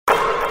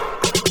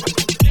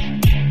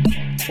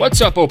What's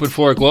up, Open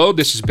Floor Globe?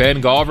 This is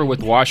Ben Golliver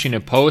with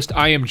Washington Post.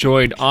 I am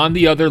joined on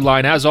the other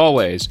line, as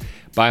always,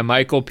 by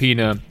Michael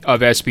Pina of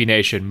SB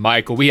Nation.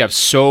 Michael, we have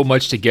so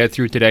much to get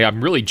through today.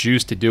 I'm really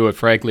juiced to do it,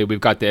 frankly. We've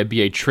got the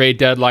NBA trade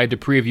deadline to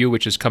preview,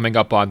 which is coming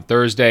up on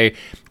Thursday.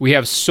 We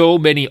have so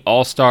many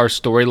all-star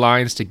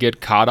storylines to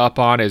get caught up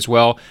on as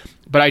well.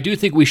 But I do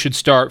think we should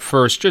start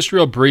first, just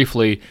real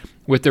briefly,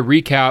 with the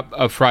recap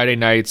of Friday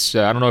night's,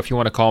 I don't know if you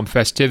want to call them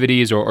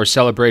festivities or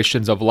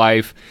celebrations of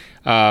life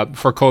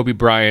for Kobe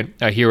Bryant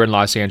here in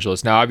Los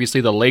Angeles. Now,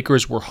 obviously, the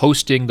Lakers were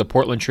hosting the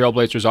Portland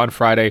Trailblazers on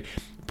Friday.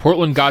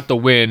 Portland got the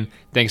win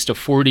thanks to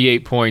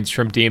 48 points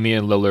from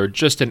Damian Lillard.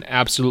 Just an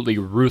absolutely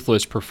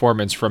ruthless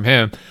performance from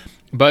him.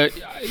 But,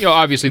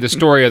 obviously the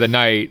story of the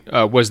night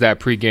was that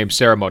pregame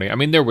ceremony. I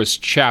mean, there was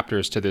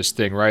chapters to this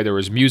thing, right? There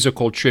was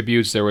musical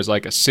tributes. There was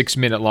like a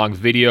 6-minute long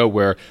video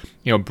where,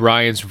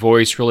 Bryant's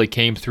voice really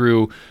came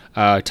through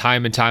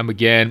time and time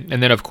again.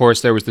 And then, of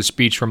course, there was the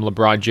speech from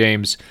LeBron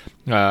James,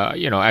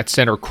 at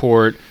center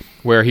court,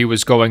 where he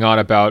was going on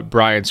about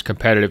Bryant's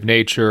competitive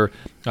nature,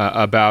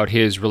 about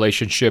his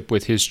relationship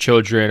with his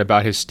children,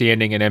 about his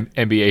standing in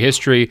NBA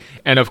history.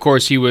 And, of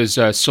course, he was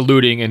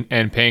saluting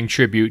and paying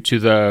tribute to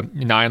the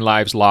 9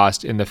 lives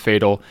lost in the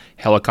fatal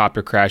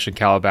helicopter crash in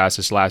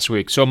Calabasas last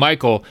week. So,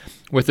 Michael,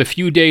 with a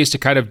few days to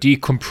kind of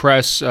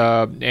decompress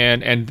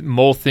and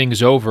mull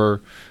things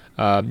over,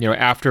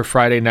 after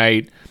Friday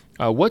night,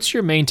 what's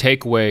your main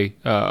takeaway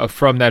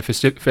from that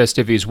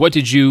festivities? What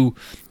did you,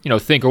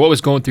 think, or what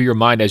was going through your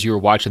mind as you were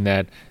watching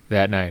that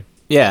night?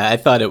 Yeah, I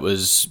thought it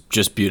was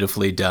just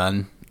beautifully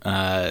done.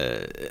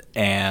 And,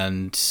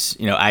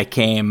 I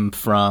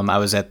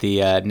was at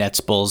the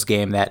Nets-Bulls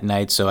game that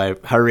night, so I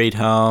hurried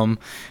home.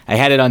 I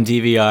had it on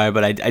DVR,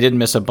 but I didn't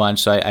miss a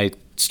bunch, so I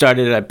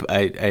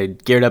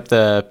geared up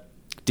the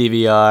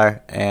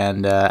DVR,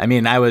 and,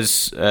 I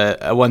was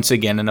once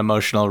again an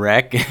emotional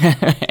wreck,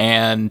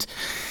 and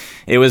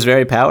it was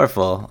very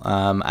powerful.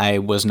 I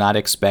was not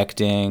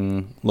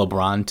expecting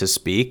LeBron to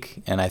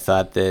speak, and I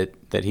thought that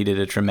he did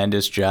a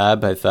tremendous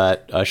job. I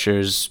thought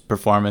Usher's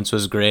performance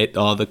was great.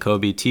 All the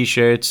Kobe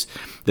T-shirts,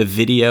 the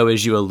video,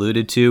 as you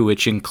alluded to,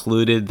 which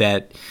included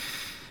that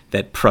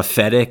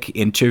prophetic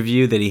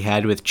interview that he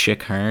had with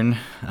Chick Hearn,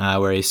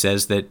 where he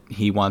says that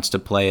he wants to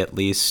play at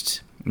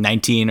least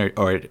 19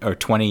 or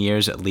 20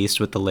 years at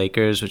least with the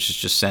Lakers, which has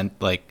just sent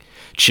like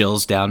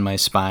chills down my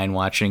spine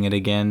watching it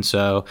again.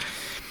 So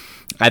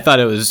I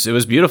thought it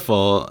was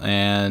beautiful,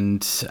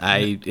 and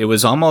it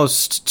was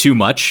almost too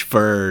much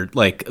for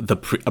like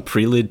a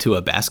prelude to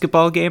a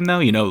basketball game,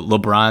 though.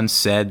 LeBron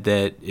said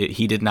that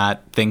he did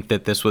not think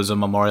that this was a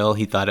memorial;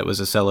 he thought it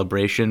was a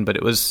celebration. But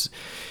it was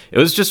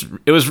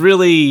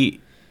really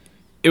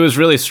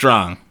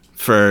strong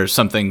for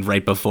something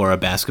right before a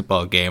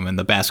basketball game, and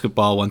the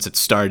basketball, once it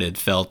started,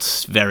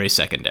 felt very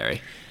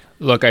secondary.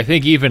 Look, I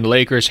think even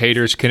Lakers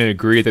haters can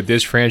agree that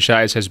this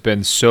franchise has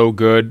been so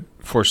good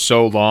for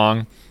so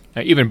long,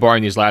 even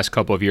barring these last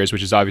couple of years,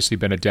 which has obviously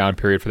been a down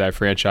period for that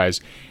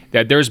franchise,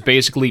 that there's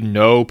basically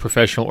no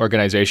professional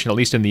organization, at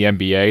least in the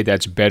NBA,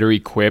 that's better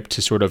equipped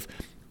to sort of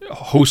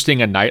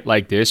hosting a night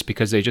like this,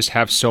 because they just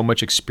have so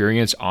much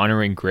experience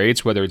honoring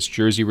greats, whether it's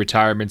jersey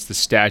retirements, the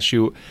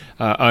statue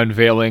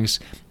unveilings.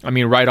 I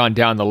mean, right on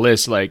down the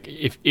list, like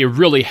if it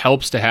really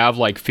helps to have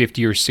like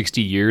 50 or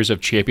 60 years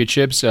of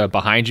championships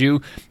behind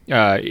you,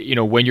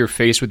 when you're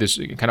faced with this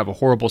kind of a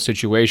horrible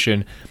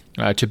situation,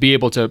 to be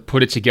able to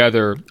put it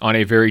together on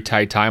a very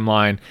tight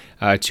timeline,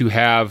 to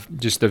have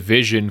just the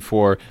vision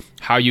for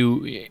how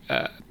you,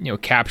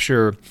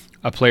 capture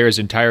a player's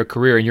entire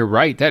career. And you're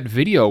right, that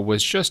video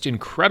was just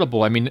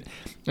incredible. I mean,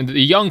 the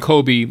young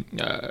Kobe,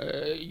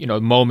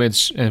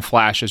 moments and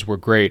flashes were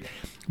great,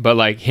 but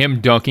like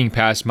him dunking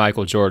past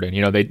Michael Jordan,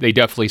 they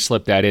definitely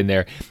slipped that in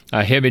there.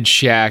 Him and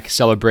Shaq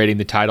celebrating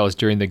the titles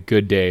during the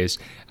good days.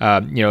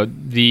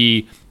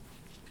 The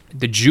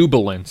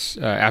jubilance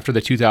after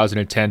the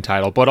 2010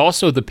 title, but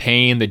also the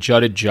pain, the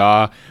jutted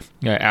jaw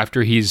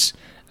after he's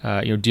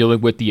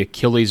dealing with the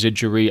Achilles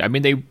injury. I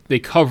mean, they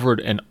covered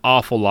an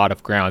awful lot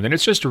of ground. And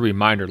it's just a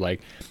reminder,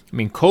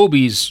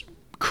 Kobe's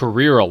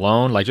career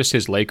alone, like just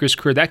his Lakers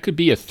career, that could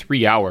be a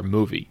 3-hour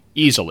movie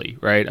easily,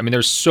 right? I mean,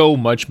 there's so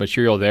much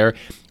material there.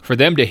 For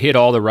them to hit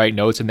all the right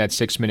notes in that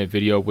 6-minute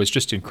video was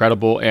just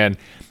incredible. And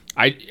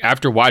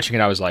after watching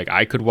it, I was like,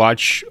 I could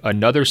watch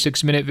another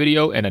 6-minute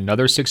video and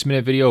another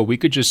 6-minute video. We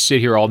could just sit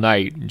here all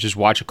night and just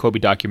watch a Kobe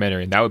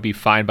documentary, and that would be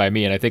fine by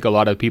me. And I think a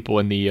lot of people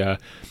in the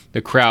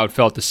crowd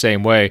felt the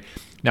same way.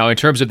 Now, in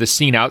terms of the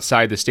scene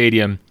outside the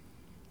stadium,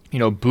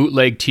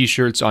 bootleg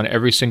T-shirts on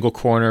every single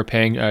corner,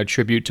 paying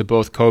tribute to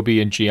both Kobe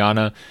and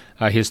Gianna,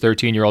 his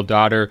 13-year-old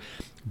daughter.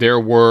 There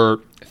were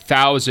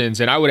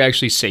thousands, and I would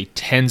actually say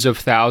tens of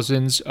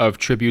thousands of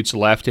tributes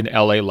left in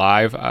LA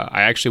Live.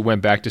 I actually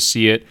went back to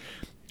see it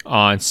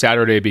on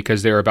Saturday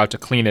because they were about to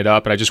clean it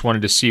up, and I just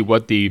wanted to see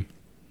what the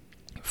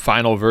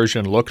final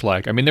version looked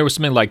like. I mean, there was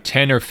something like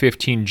 10 or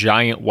 15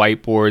 giant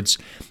whiteboards,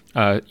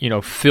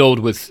 filled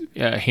with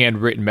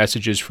handwritten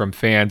messages from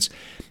fans.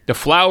 The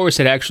flowers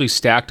had actually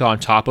stacked on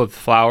top of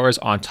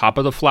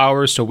the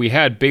flowers, so we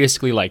had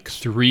basically like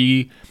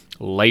 3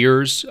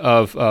 layers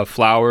of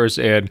flowers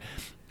and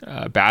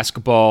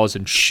basketballs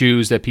and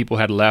shoes that people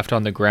had left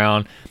on the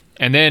ground.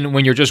 And then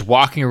when you're just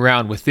walking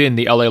around within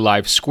the LA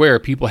Live Square,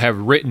 people have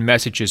written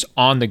messages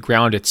on the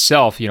ground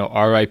itself,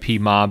 R.I.P.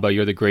 Mamba,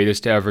 you're the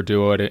greatest to ever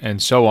do it,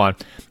 and so on.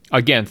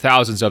 Again,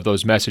 thousands of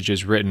those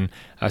messages written.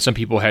 Some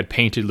people had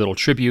painted little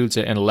tributes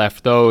and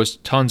left those.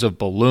 Tons of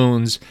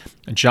balloons,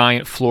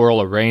 giant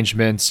floral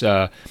arrangements.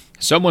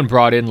 Someone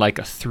brought in like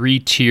a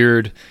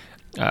 3-tiered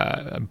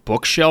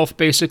bookshelf,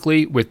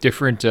 basically, with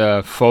different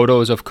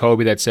photos of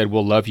Kobe that said,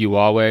 "We'll love you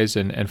always,"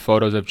 and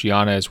photos of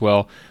Gianna as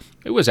well.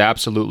 It was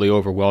absolutely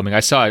overwhelming.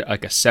 I saw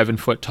like a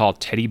 7-foot-tall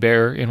teddy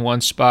bear in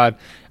one spot.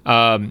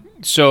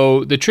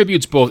 So the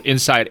tributes both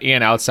inside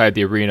and outside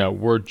the arena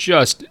were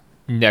just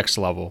next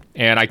level.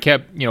 And I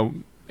kept,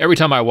 every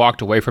time I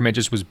walked away from it,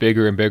 just was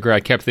bigger and bigger. I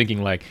kept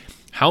thinking, like,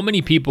 how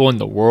many people in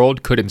the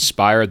world could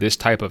inspire this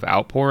type of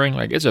outpouring?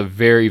 Like, it's a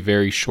very,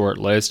 very short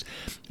list.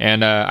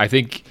 And I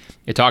think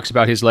it talks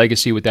about his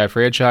legacy with that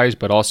franchise,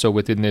 but also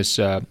within this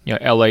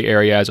LA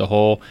area as a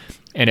whole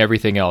and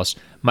everything else.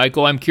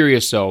 Michael, I'm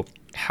curious, though,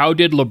 how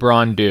did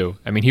LeBron do?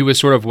 I mean, he was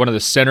sort of one of the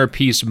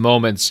centerpiece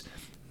moments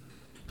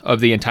of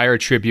the entire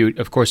tribute.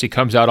 Of course, he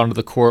comes out onto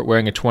the court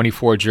wearing a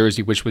 24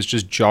 jersey, which was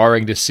just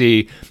jarring to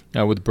see,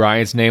 with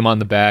Bryant's name on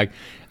the bag.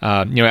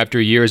 After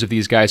years of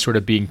these guys sort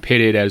of being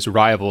pitted as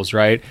rivals,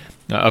 right?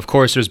 Of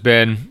course, there's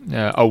been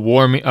a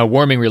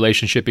warming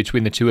relationship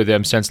between the two of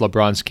them since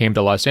LeBron's came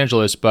to Los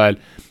Angeles. But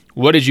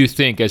what did you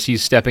think as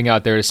he's stepping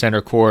out there to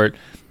center court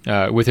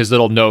with his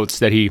little notes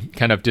that he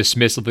kind of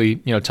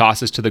dismissively,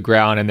 tosses to the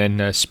ground and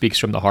then speaks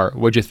from the heart?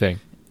 What'd you think?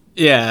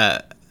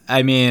 Yeah,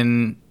 I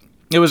mean,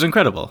 it was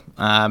incredible.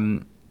 I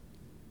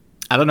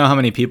don't know how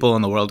many people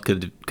in the world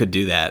could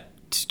do that,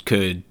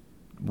 could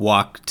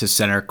walk to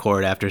center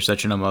court after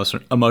such an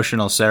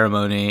emotional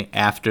ceremony,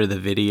 after the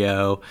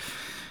video,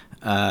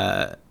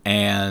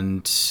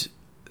 and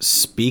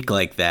speak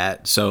like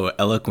that so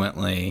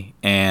eloquently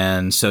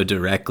and so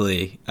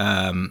directly.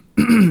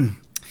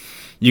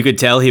 You could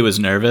tell he was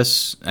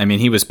nervous. I mean,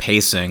 he was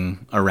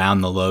pacing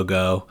around the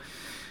logo,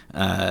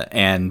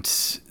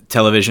 and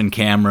television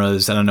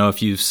cameras. I don't know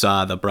if you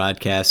saw the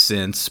broadcast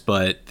since,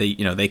 but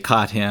they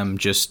caught him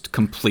just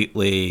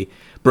completely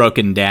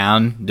broken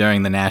down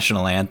during the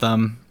national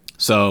anthem.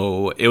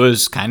 So it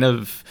was kind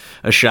of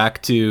a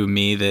shock to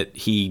me that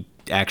he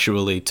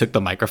actually took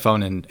the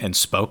microphone and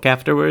spoke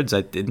afterwards.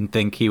 I didn't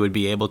think he would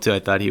be able to. I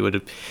thought he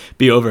would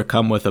be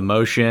overcome with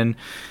emotion.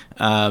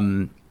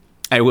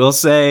 I will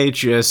say,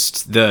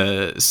 just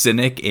the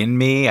cynic in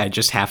me, I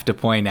just have to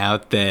point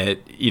out that,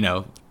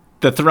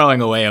 the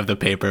throwing away of the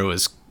paper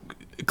was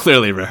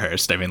clearly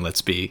rehearsed. I mean,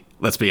 let's be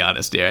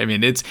honest here. I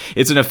mean, it's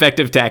an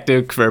effective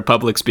tactic for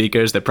public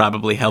speakers that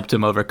probably helped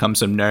him overcome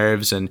some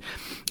nerves, and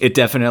it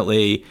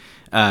definitely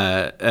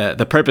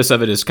the purpose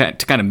of it is to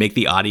kind of make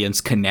the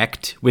audience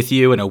connect with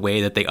you in a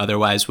way that they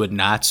otherwise would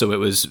not. So it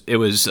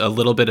was a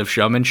little bit of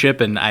showmanship,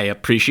 and I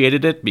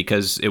appreciated it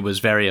because it was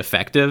very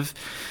effective.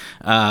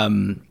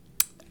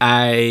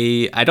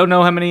 I don't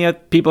know how many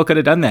people could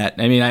have done that.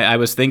 I mean, I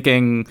was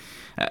thinking,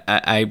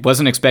 I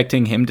wasn't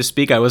expecting him to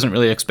speak. I wasn't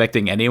really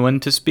expecting anyone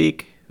to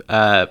speak.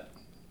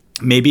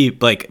 Maybe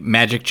like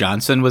Magic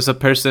Johnson was a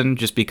person,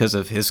 just because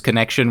of his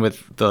connection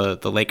with the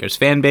Lakers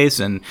fan base,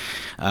 and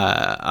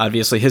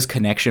obviously his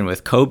connection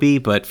with Kobe.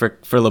 But for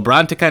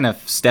LeBron to kind of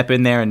step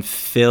in there and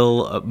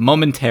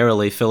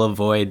momentarily fill a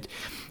void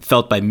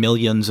felt by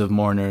millions of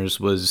mourners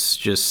was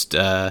just,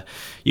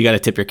 you got to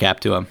tip your cap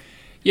to him.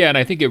 Yeah, and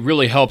I think it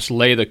really helps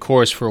lay the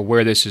course for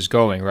where this is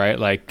going, right?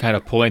 Like kind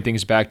of pulling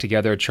things back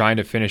together, trying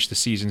to finish the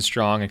season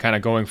strong, and kind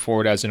of going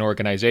forward as an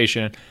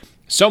organization.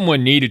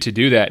 Someone needed to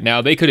do that.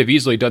 Now, they could have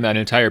easily done that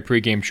entire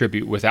pregame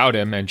tribute without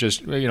him and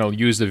just,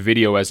 use the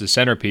video as the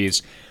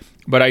centerpiece.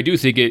 But I do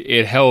think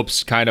it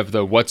helps kind of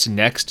the what's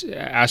next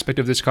aspect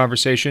of this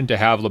conversation to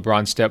have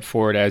LeBron step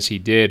forward as he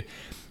did.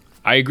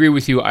 I agree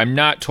with you. I'm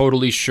not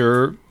totally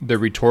sure the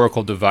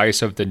rhetorical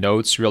device of the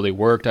notes really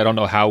worked. I don't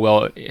know how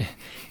well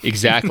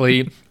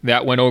exactly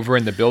that went over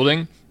in the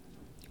building.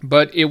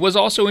 But it was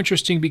also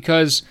interesting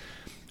because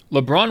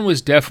LeBron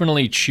was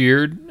definitely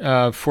cheered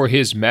for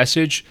his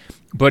message,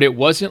 but it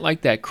wasn't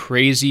like that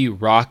crazy,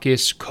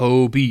 raucous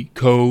Kobe,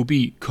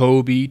 Kobe,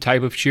 Kobe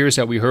type of cheers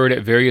that we heard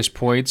at various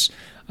points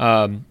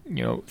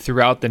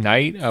throughout the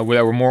night, that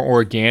were more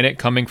organic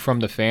coming from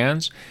the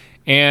fans.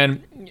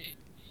 And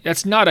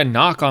that's not a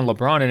knock on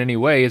LeBron in any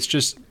way. It's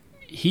just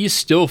he's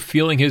still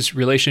feeling his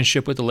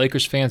relationship with the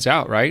Lakers fans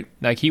out, right?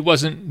 Like, he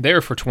wasn't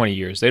there for 20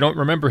 years. They don't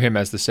remember him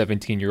as the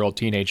 17-year-old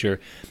teenager.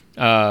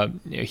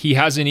 He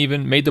hasn't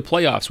even made the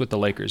playoffs with the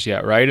Lakers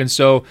yet, right? And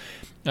so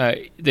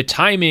the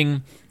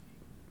timing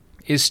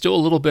is still a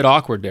little bit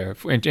awkward there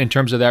in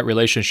terms of that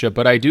relationship.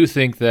 But I do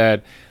think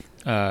that,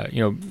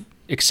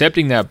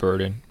 accepting that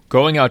burden,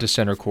 going out to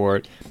center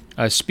court,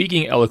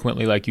 speaking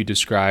eloquently like you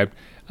described,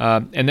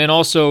 and then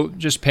also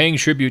just paying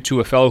tribute to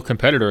a fellow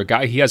competitor, a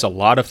guy he has a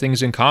lot of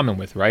things in common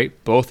with,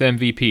 right? Both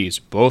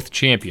MVPs, both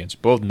champions,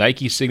 both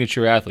Nike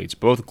signature athletes,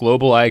 both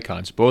global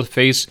icons, both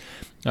face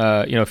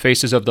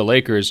faces of the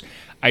Lakers,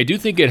 I do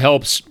think it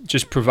helps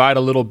just provide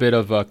a little bit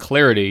of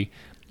clarity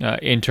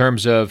in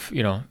terms of,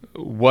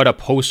 what a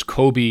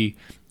post-Kobe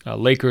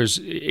Lakers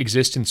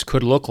existence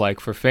could look like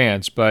for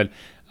fans. But,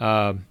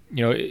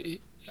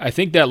 I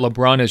think that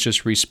LeBron is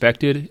just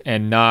respected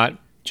and not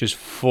just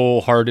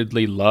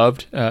full-heartedly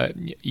loved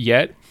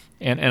yet.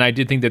 And I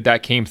did think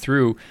that came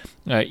through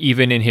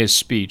even in his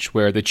speech,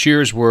 where the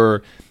cheers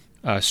were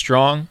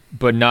strong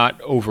but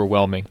not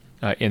overwhelming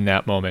in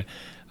that moment.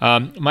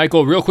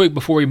 Michael, real quick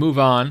before we move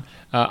on,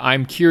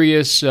 I'm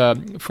curious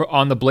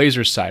on the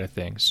Blazers side of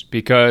things,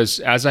 because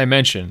as I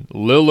mentioned,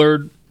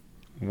 Lillard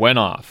went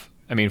off.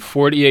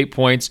 48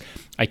 points.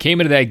 I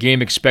came into that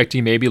game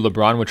expecting maybe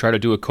LeBron would try to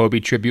do a Kobe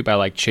tribute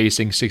by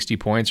chasing 60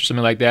 points or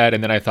something like that.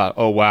 And then I thought,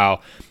 oh,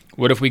 wow,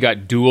 what if we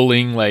got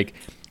dueling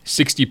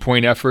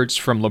 60-point efforts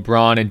from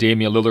LeBron and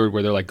Damian Lillard,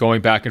 where they're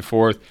going back and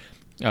forth,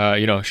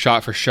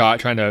 shot for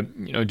shot, trying to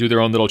do their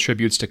own little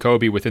tributes to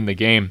Kobe within the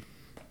game.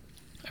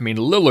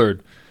 Lillard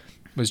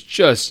was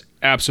just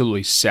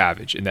absolutely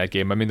savage in that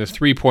game. The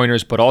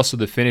three-pointers, but also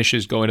the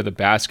finishes going to the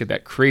basket,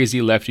 that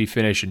crazy lefty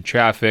finish in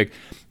traffic,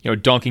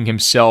 dunking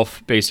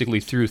himself basically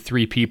through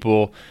three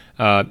people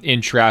in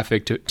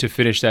traffic to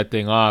finish that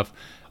thing off.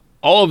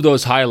 All of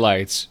those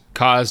highlights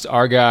caused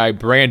our guy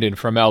Brandon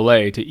from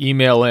LA to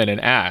email in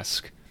and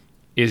ask,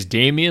 is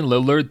Damian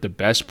Lillard the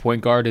best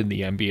point guard in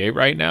the NBA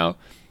right now?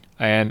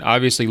 And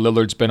obviously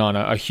Lillard's been on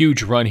a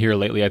huge run here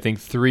lately. I think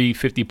 3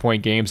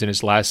 50-point games in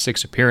his last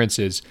 6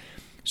 appearances.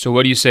 So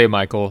what do you say,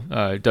 Michael?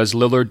 Does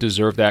Lillard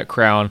deserve that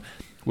crown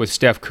with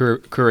Steph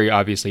Curry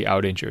obviously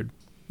out injured?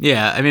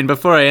 Yeah,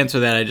 before I answer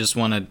that, I just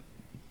want to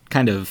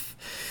kind of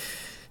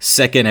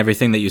second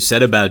everything that you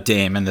said about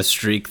Dame and the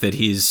streak that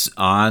he's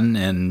on.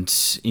 And,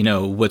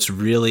 what's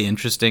really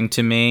interesting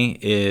to me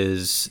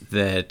is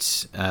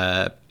that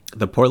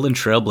the Portland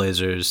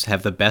Trailblazers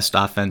have the best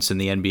offense in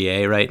the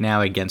NBA right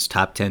now against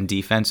top 10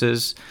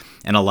 defenses.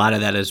 And a lot of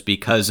that is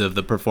because of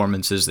the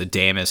performances that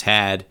Dame has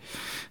had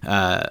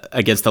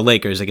against the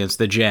Lakers, against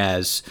the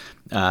Jazz.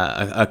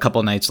 A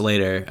couple nights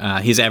later,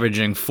 he's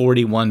averaging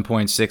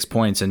 41.6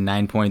 points and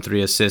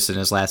 9.3 assists in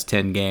his last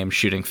 10 games,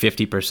 shooting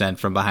 50%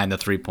 from behind the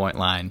three-point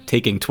line,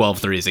 taking 12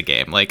 threes a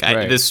game.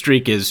 This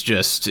streak is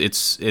just,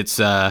 he's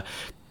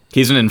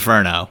an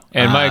inferno.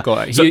 And Michael,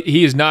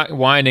 he is not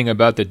whining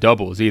about the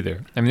doubles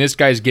either. This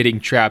guy's getting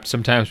trapped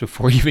sometimes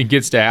before he even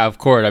gets to half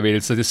court.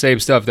 It's the same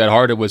stuff that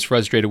Harden was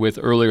frustrated with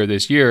earlier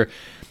this year.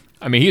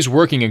 He's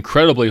working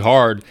incredibly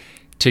hard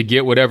to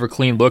get whatever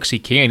clean looks he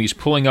can. He's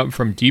pulling up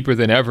from deeper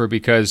than ever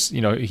because,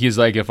 he's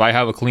like, if I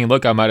have a clean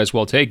look, I might as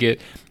well take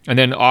it. And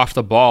then off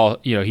the ball,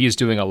 he's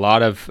doing a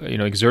lot of,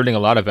 exerting a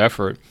lot of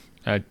effort,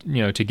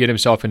 to get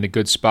himself into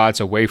good spots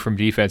away from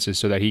defenses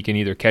so that he can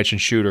either catch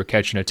and shoot or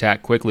catch and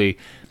attack quickly.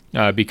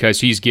 Because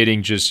he's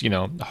getting just,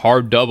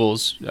 hard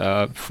doubles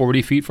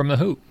 40 feet from the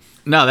hoop.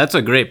 No, that's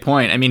a great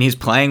point. He's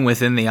playing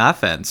within the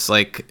offense.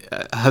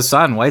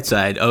 Hassan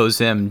Whiteside owes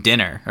him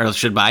dinner or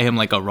should buy him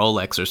a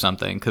Rolex or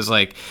something because,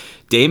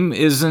 Dame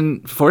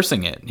isn't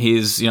forcing it.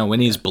 He's, when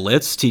he's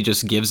blitzed, he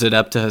just gives it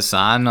up to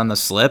Hassan on the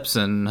slips,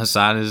 and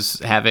Hassan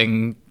is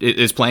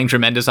playing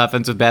tremendous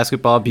offensive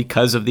basketball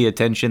because of the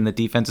attention that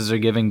defenses are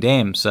giving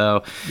Dame.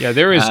 So yeah,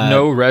 there is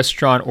no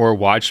restaurant or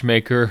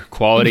watchmaker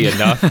quality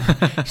enough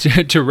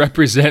to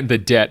represent the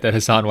debt that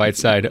Hassan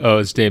Whiteside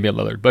owes Damian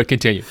Lillard. But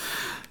continue.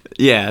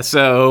 Yeah,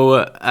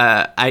 so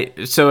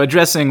so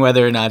addressing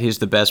whether or not he's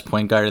the best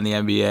point guard in the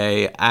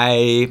NBA,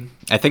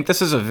 I think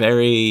this is a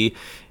very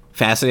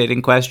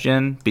fascinating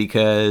question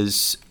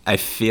because I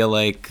feel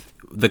like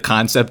the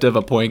concept of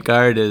a point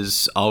guard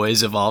is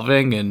always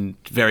evolving and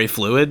very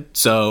fluid.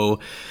 So,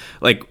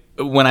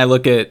 when I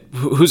look at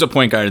who's a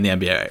point guard in the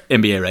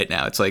NBA right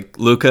now, it's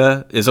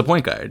Luka is a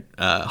point guard,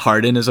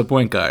 Harden is a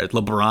point guard,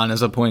 LeBron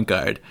is a point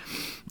guard.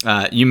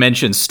 You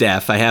mentioned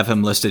Steph. I have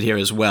him listed here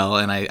as well,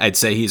 and I'd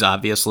say he's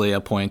obviously a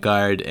point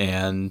guard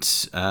and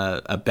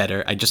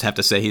I just have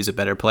to say he's a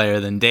better player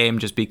than Dame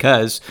just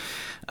because.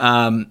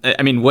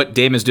 What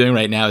Dame is doing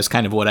right now is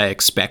kind of what I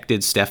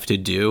expected Steph to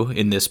do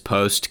in this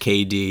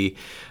post-KD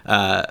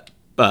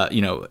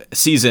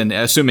season,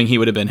 assuming he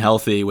would have been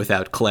healthy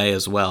without Clay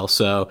as well.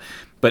 So,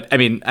 but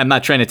I'm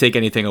not trying to take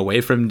anything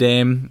away from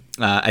Dame.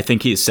 I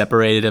think he's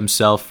separated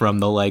himself from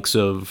the likes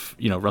of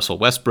Russell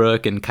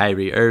Westbrook and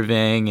Kyrie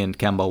Irving and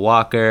Kemba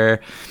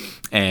Walker.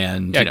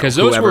 And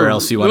whoever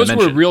else you want to mention.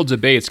 Those were real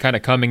debates kind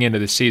of coming into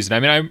the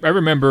season. I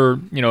remember,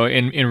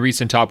 in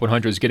recent top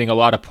 100s getting a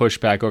lot of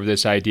pushback over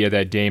this idea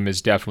that Dame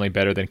is definitely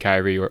better than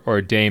Kyrie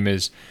or Dame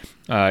is,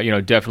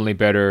 definitely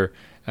better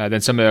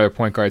than some of the other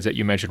point guards that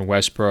you mentioned,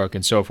 Westbrook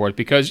and so forth.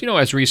 Because,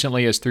 as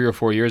recently as 3 or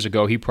 4 years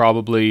ago, he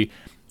probably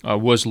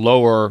was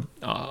lower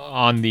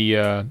on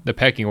the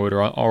pecking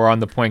order or on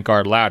the point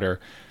guard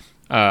ladder.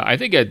 I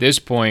think at this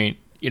point,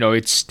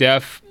 it's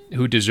Steph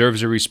who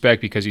deserves the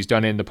respect because he's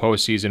done it in the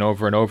postseason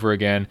over and over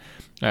again.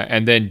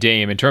 And then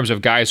Dame, in terms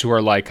of guys who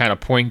are kind of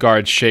point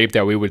guard shape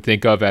that we would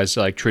think of as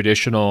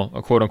traditional,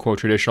 quote unquote,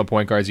 traditional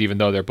point guards, even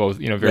though they're both,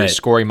 very right.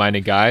 Scoring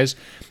minded guys.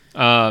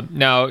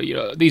 Now,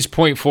 these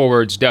point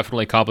forwards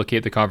definitely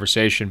complicate the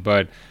conversation,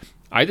 but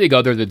I think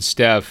other than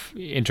Steph,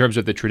 in terms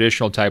of the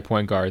traditional type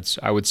point guards,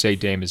 I would say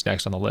Dame is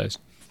next on the list.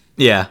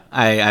 Yeah,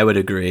 I would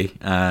agree.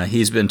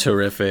 He's been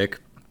terrific.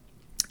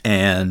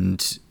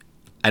 And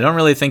I don't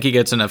really think he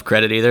gets enough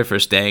credit either for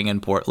staying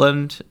in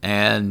Portland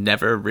and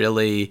never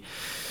really,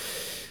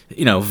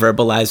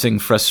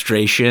 verbalizing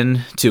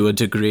frustration to a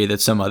degree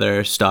that some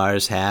other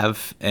stars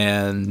have.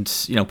 And,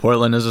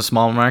 Portland is a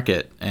small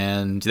market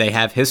and they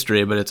have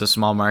history, but it's a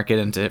small market.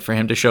 And for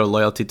him to show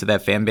loyalty to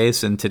that fan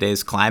base in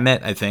today's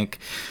climate, I think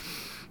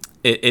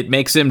it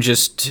makes him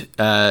just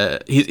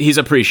he's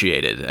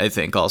appreciated, I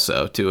think,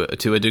 also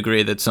to a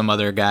degree that some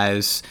other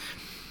guys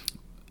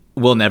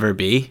will never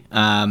be.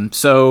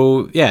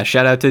 So yeah,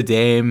 shout out to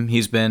Dame.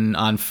 He's been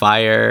on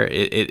fire.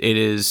 It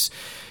is,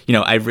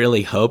 I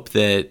really hope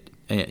that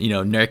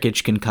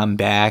Nurkic can come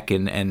back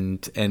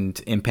and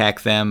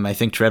impact them. I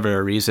think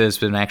Trevor Ariza has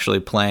been actually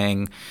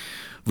playing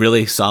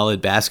really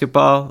solid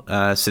basketball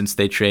since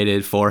they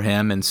traded for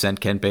him and sent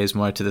Kent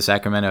Bazemore to the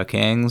Sacramento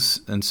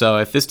Kings. And so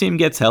if this team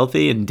gets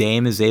healthy and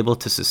Dame is able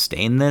to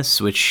sustain this,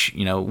 which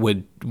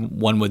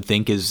one would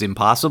think is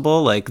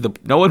impossible,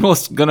 no one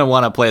was going to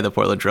want to play the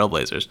Portland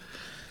Trailblazers.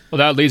 Well,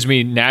 that leads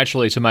me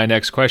naturally to my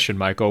next question,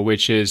 Michael,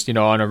 which is,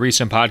 on a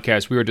recent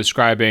podcast, we were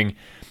describing,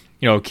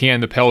 can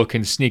the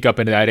Pelicans sneak up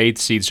into that 8th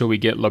seed so we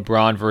get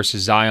LeBron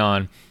versus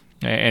Zion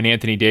and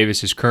Anthony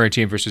Davis's current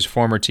team versus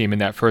former team in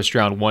that first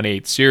round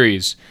 1-8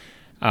 series.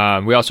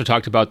 We also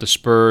talked about the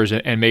Spurs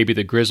and maybe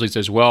the Grizzlies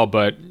as well,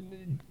 but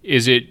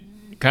is it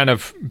kind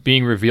of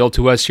being revealed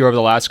to us here over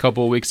the last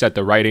couple of weeks that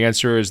the right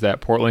answer is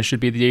that Portland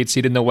should be the 8th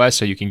seed in the West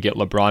so you can get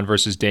LeBron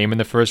versus Dame in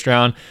the first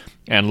round?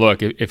 And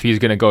look, if he's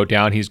going to go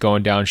down, he's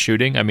going down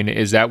shooting. I mean,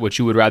 is that what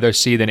you would rather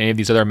see than any of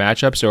these other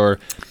matchups? Or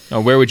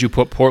where would you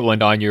put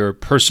Portland on your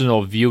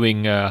personal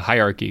viewing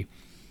hierarchy?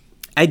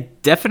 I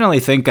definitely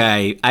think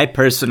I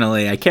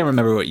personally, I can't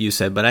remember what you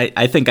said, but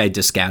I think I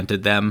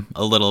discounted them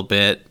a little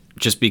bit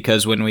just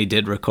because when we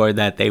did record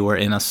that, they were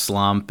in a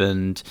slump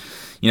and,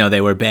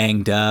 they were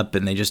banged up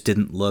and they just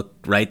didn't look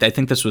right. I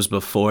think this was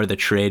before the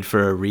trade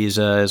for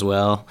Ariza as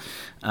well.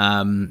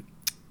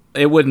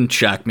 It wouldn't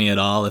shock me at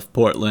all if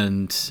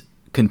Portland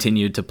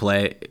continued to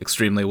play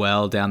extremely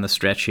well down the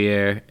stretch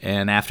here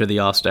and after the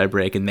All-Star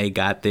break and they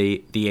got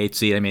the 8th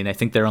seed. I mean, I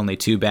think they're only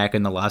 2 back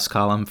in the loss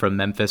column from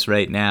Memphis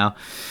right now.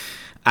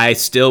 I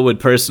still would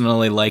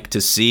personally like to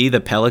see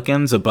the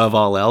Pelicans above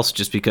all else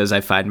just because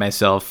I find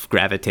myself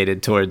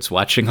gravitated towards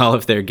watching all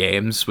of their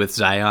games with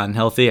Zion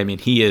healthy. I mean,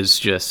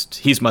 he's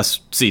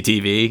must-see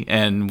TV,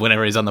 and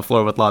whenever he's on the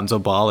floor with Lonzo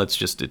Ball,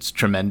 it's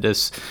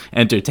tremendous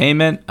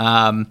entertainment.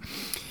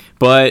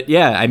 But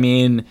yeah, I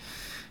mean,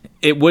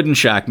 it wouldn't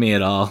shock me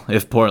at all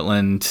if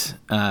Portland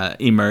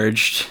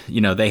emerged.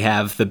 They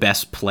have the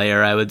best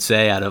player, I would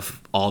say, out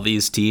of all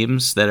these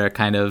teams that are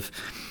kind of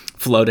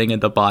floating at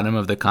the bottom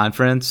of the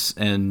conference,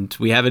 and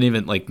we haven't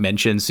even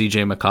mentioned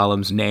CJ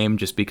McCollum's name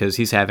just because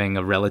he's having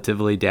a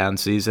relatively down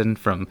season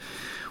from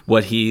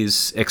what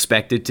he's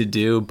expected to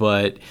do.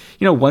 But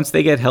once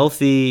they get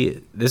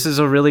healthy, this is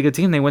a really good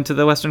team. They went to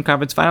the Western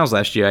Conference Finals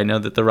last year. I know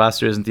that the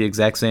roster isn't the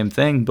exact same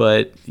thing,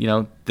 but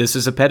this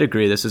is a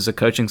pedigree. This is a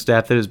coaching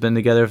staff that has been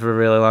together for a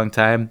really long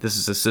time. This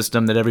is a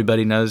system that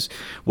everybody knows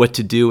what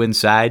to do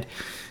inside.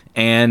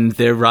 And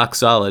they're rock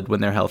solid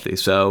when they're healthy.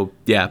 So,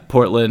 yeah,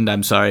 Portland,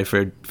 I'm sorry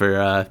for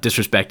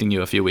disrespecting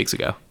you a few weeks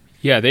ago.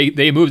 Yeah,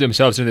 they moved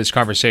themselves into this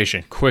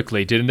conversation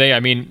quickly, didn't they? I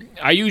mean,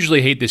 I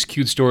usually hate this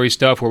cute story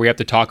stuff where we have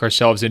to talk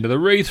ourselves into the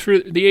race for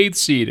the 8th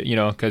seed,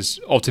 because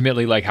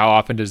ultimately, how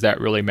often does that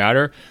really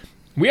matter?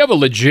 We have a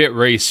legit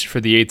race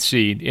for the 8th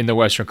seed in the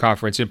Western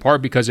Conference, in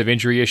part because of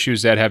injury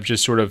issues that have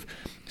just sort of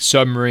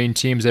submarine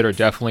teams that are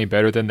definitely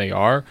better than they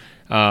are.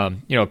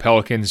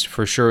 Pelicans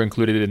for sure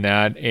included in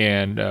that,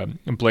 and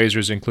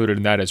Blazers included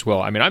in that as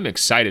well. I mean, I'm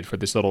excited for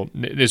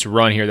this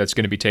run here that's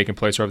going to be taking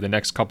place over the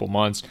next couple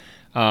months.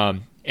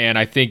 And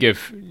I think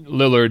if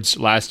Lillard's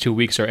last 2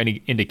 weeks are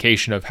any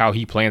indication of how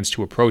he plans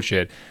to approach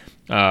it,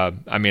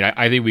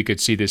 I think we could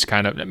see this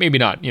kind of, maybe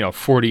not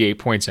 48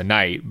 points a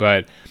night,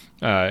 but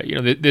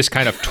this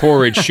kind of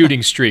torrid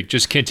shooting streak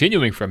just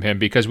continuing from him,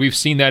 because we've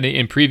seen that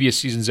in previous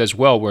seasons as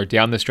well, where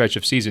down the stretch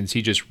of seasons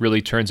he just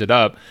really turns it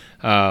up.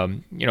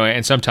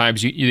 And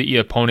sometimes the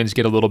opponents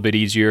get a little bit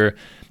easier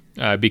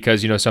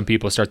because some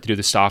people start to do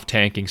the soft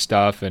tanking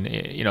stuff,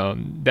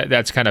 and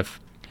that's kind of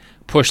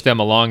pushed them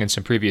along in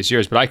some previous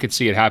years. But I could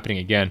see it happening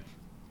again.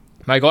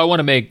 Michael, I want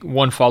to make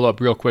one follow-up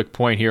real quick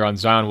point here on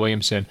Zion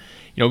Williamson.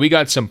 We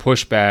got some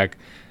pushback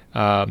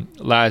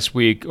last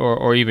week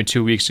or even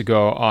 2 weeks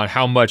ago on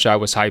how much I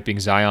was hyping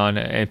Zion,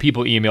 and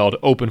people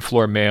emailed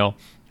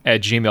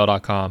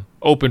openfloormail@gmail.com,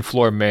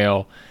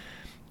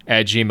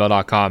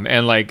 openfloormail@gmail.com,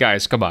 and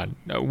guys, come on,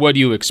 what do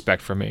you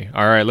expect from me?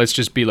 All right, let's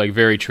just be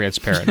very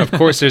transparent. Of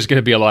course there's going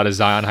to be a lot of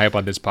Zion hype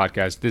on this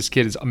podcast. This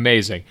kid is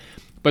amazing.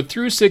 But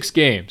through 6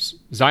 games,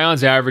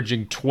 Zion's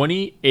averaging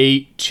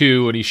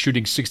 28-2, and he's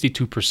shooting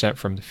 62%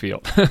 from the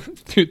field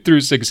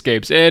through 6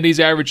 games. And he's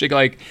averaging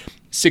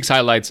 6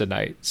 highlights a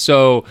night.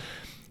 So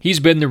he's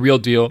been the real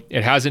deal.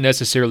 It hasn't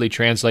necessarily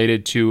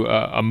translated to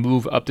a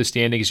move up the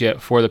standings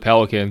yet for the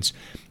Pelicans.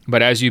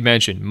 But as you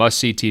mentioned,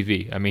 must-see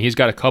TV. I mean, he's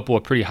got a couple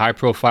of pretty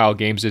high-profile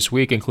games this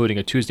week, including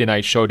a Tuesday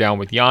night showdown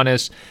with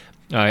Giannis.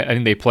 I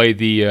think they played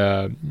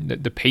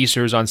the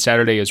Pacers on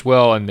Saturday as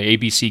well, and the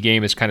ABC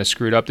game is kind of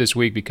screwed up this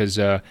week because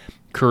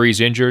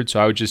Curry's injured. So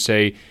I would just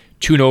say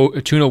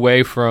tune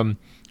away from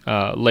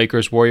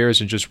Lakers Warriors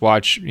and just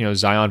watch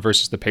Zion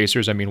versus the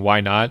Pacers. I mean,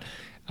 why not?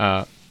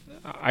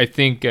 I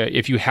think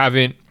if you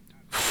haven't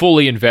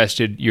fully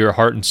invested your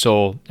heart and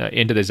soul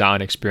into the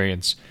Zion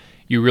experience,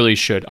 you really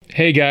should.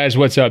 Hey guys,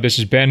 what's up? This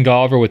is Ben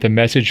Golliver with a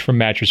message from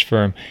Mattress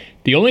Firm.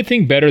 The only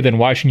thing better than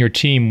watching your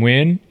team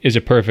win is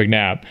a perfect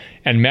nap.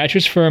 And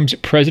Mattress Firm's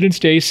President's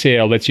Day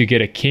sale lets you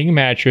get a king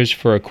mattress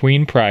for a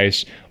queen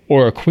price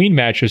or a queen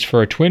mattress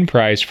for a twin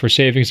price for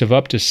savings of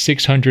up to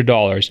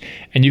 $600.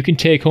 And you can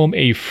take home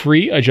a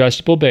free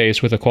adjustable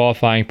base with a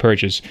qualifying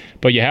purchase.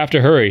 But you have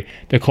to hurry.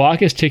 The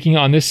clock is ticking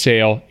on this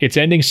sale. It's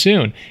ending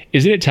soon.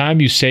 Isn't it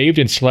time you saved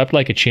and slept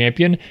like a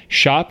champion?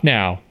 Shop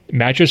now.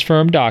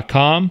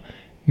 MattressFirm.com.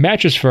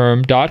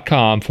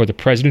 MattressFirm.com for the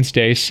President's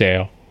Day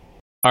sale.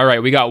 All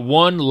right, we got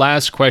one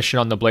last question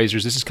on the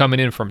Blazers. This is coming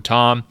in from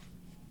Tom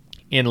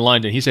in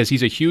London. He says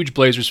he's a huge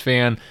Blazers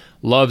fan,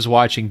 loves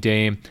watching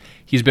Dame.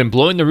 He's been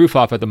blowing the roof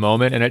off at the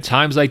moment, and at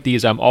times like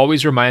these, I'm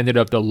always reminded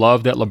of the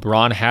love that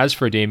LeBron has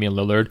for Damian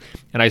Lillard,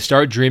 and I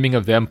start dreaming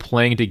of them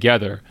playing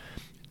together.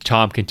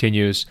 Tom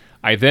continues,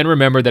 I then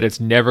remember that it's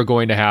never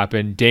going to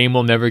happen, Dame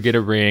will never get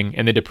a ring,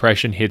 and the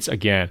depression hits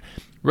again.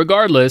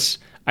 Regardless,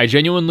 I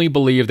genuinely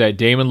believe that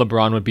Dame and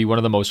LeBron would be one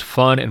of the most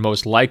fun and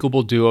most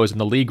likable duos in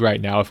the league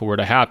right now if it were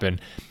to happen.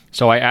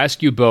 So I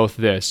ask you both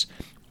this.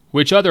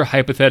 Which other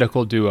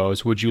hypothetical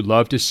duos would you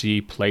love to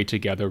see play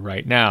together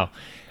right now?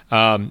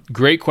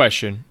 Great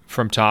question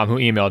from Tom, who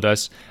emailed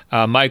us.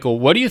 Michael,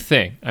 what do you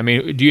think? I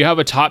mean, do you have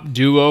a top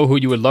duo who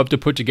you would love to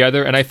put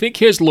together? And I think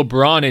his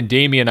LeBron and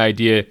Damian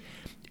idea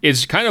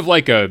is kind of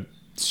like a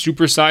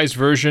supersized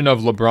version of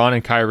LeBron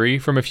and Kyrie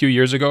from a few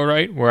years ago,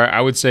 right? Where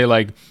I would say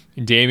like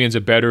Damian's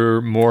a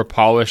better, more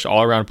polished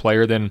all-around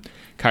player than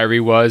Kyrie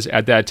was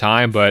at that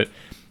time. But,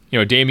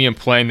 Damian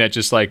playing that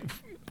just like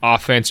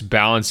offense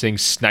balancing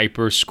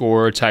sniper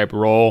scorer type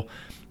role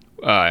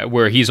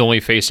where he's only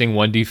facing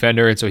one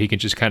defender and so he can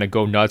just kind of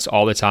go nuts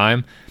all the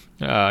time,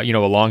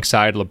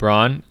 alongside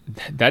LeBron.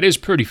 That is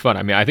pretty fun.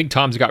 I mean, I think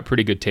Tom's got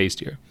pretty good taste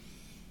here.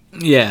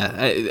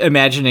 Yeah,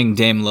 imagining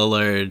Dame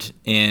Lillard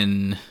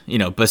in,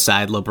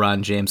 beside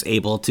LeBron James,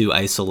 able to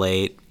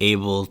isolate,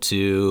 able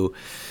to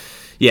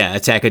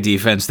attack a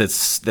defense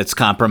that's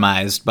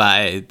compromised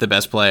by the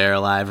best player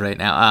alive right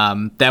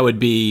now. That would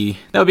be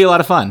a lot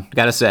of fun,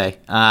 gotta say.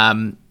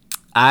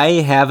 I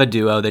have a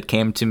duo that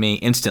came to me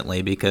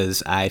instantly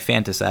because I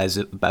fantasize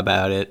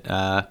about it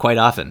quite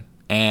often,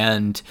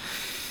 and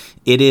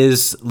it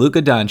is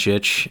Luka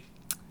Doncic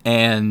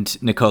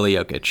and Nikola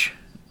Jokic.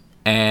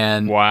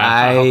 And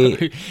wow,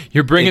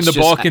 you're bringing the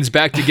Balkans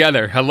back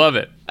together. I love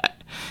it.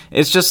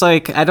 It's just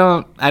like I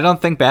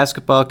don't think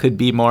basketball could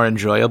be more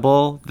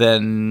enjoyable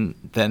than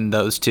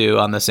those two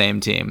on the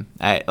same team.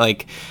 I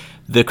like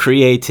the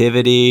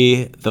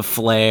creativity, the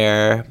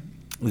flair,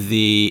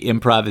 the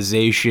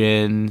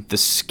improvisation, the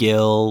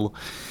skill,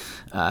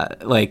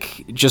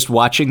 just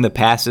watching the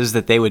passes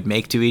that they would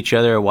make to each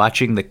other,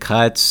 watching the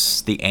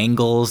cuts, the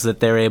angles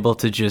that they're able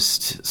to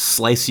just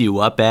slice you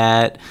up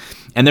at.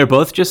 And they're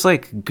both just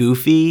like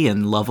goofy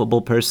and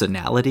lovable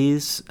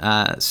personalities.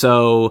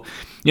 So,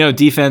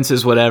 defense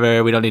is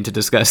whatever. We don't need to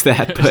discuss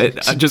that,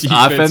 but just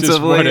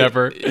offensively,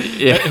 whatever.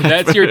 Yeah.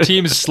 That's your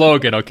team's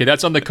slogan. Okay,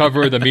 that's on the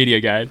cover of the media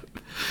guide.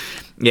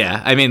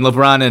 Yeah, I mean,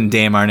 LeBron and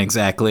Dame aren't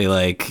exactly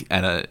like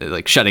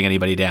shutting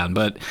anybody down,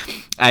 but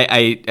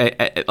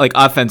I like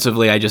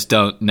offensively, I just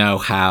don't know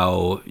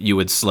how you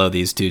would slow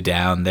these two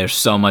down. They're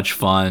so much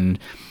fun.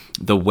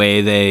 The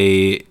way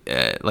they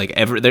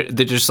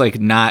they're just like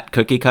not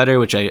cookie cutter,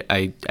 which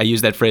I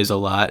use that phrase a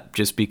lot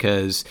just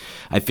because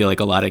I feel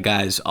like a lot of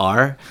guys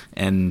are,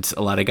 and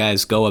a lot of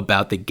guys go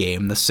about the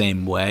game the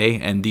same way,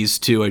 and these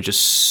two are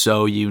just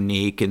so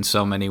unique in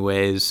so many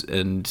ways,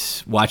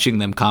 and watching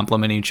them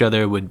complement each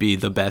other would be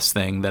the best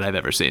thing that I've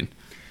ever seen.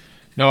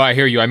 No, I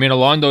hear you. I mean,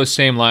 along those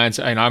same lines,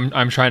 and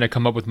I'm trying to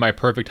come up with my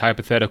perfect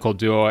hypothetical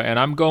duo, and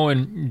I'm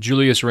going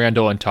Julius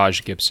Randle and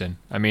Taj Gibson.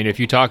 I mean, if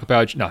you talk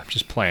about... No, I'm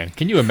just playing.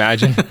 Can you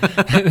imagine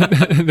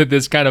that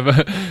this kind of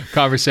a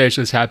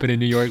conversation has happened in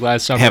New York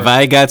last summer? Have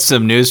I got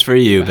some news for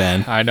you,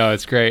 Ben? I know,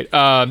 it's great.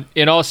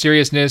 In all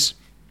seriousness,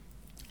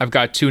 I've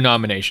got two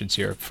nominations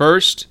here.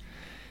 First,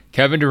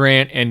 Kevin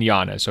Durant and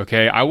Giannis,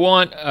 okay? I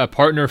want a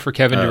partner for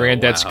Kevin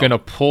Durant that's going to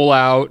pull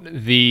out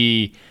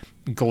the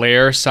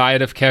glare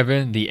side of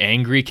Kevin, the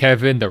angry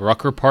Kevin, the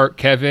Rucker Park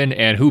Kevin,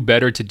 and who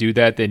better to do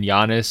that than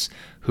Giannis,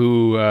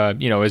 who,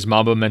 is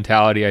Mamba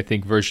mentality, I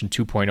think, version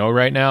 2.0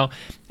 right now.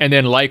 And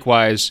then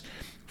likewise,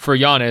 for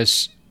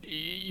Giannis,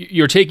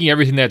 you're taking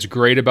everything that's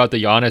great about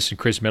the Giannis and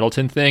Chris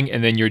Middleton thing,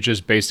 and then you're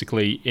just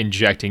basically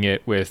injecting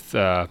it with,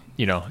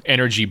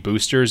 energy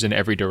boosters in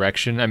every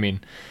direction. I mean,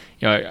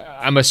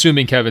 I'm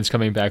assuming Kevin's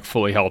coming back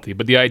fully healthy,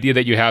 but the idea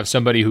that you have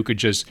somebody who could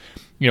just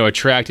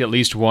attract at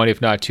least one,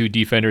 if not two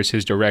defenders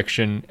his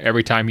direction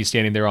every time he's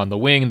standing there on the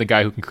wing, the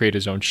guy who can create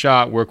his own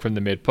shot, work from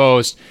the mid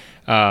post,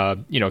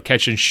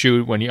 catch and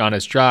shoot when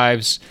Giannis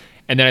drives.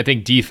 And then I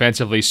think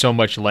defensively, so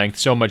much length,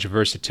 so much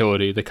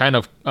versatility, the kind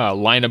of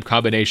lineup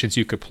combinations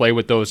you could play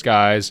with those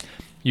guys.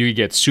 You could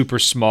get super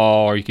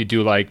small, or you could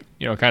do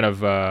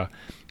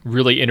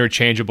really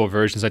interchangeable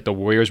versions like the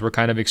Warriors were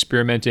kind of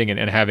experimenting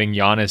and having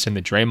Giannis in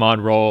the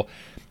Draymond role.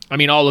 I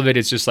mean, all of it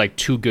is just like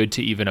too good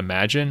to even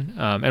imagine.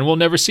 And we'll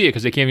never see it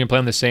because they can't even play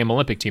on the same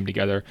Olympic team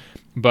together.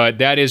 But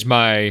that is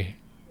my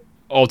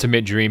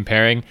ultimate dream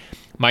pairing.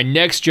 My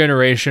next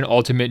generation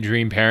ultimate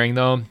dream pairing,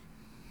 though,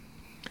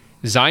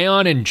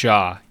 Zion and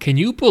Ja. Can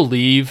you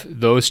believe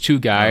those two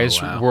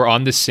guys were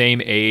on the same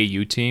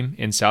AAU team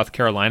in South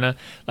Carolina?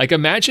 Like,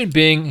 imagine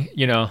being,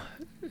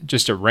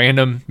 just a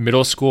random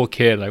middle school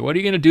kid. Like, what are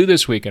you going to do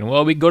this weekend?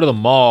 Well, we go to the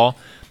mall.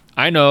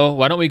 I know.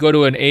 Why don't we go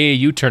to an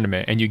AAU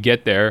tournament? And you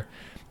get there,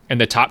 and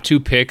the top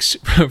two picks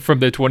from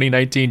the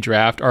 2019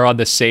 draft are on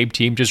the same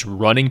team, just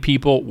running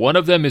people. One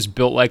of them is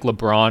built like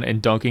LeBron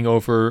and dunking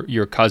over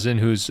your cousin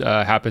who's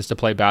happens to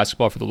play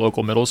basketball for the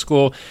local middle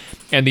school.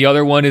 And the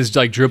other one is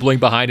like dribbling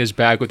behind his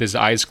back with his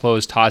eyes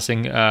closed,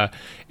 tossing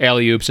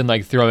alley-oops and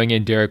like throwing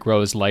in Derrick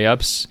Rose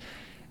layups.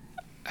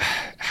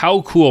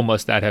 How cool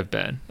must that have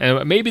been?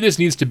 And maybe this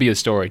needs to be a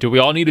story. Do we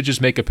all need to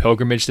just make a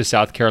pilgrimage to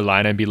South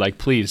Carolina and be like,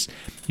 please,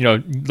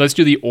 let's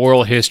do the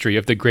oral history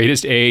of the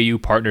greatest AAU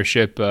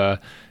partnership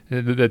that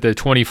the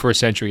 21st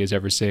century has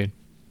ever seen?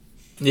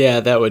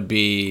 Yeah, that would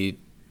be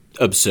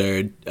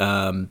absurd.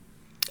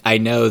 I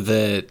know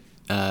that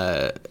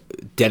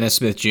Dennis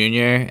Smith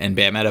Jr. and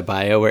Bam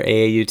Adebayo were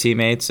AAU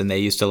teammates, and they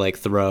used to like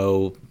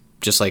throw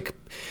just like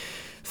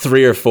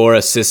 3 or 4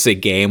 assists a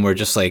game were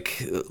just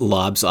like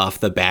lobs off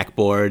the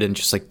backboard, and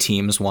just like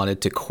teams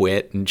wanted to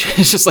quit and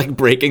just like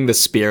breaking the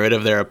spirit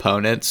of their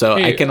opponent. So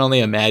I can only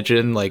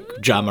imagine like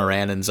Ja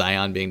Morant and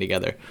Zion being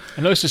together.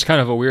 I know this is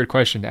kind of a weird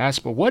question to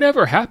ask, but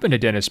whatever happened to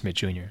Dennis Smith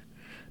Jr.?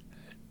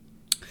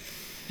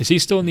 Is he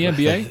still in the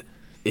NBA?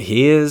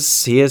 He is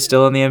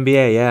still in the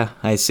NBA. Yeah,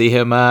 I see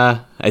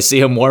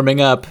him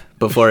warming up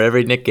before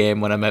every Knick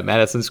game when I'm at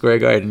Madison Square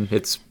Garden.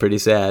 It's pretty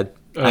sad.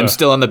 I'm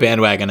still on the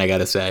bandwagon, I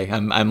gotta say.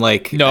 I'm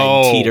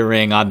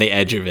teetering on the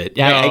edge of it.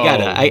 Yeah,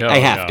 I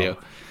have to.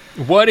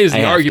 What is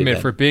the argument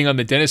for being on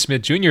the Dennis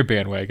Smith Jr.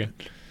 bandwagon?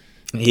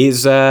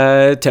 He's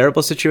a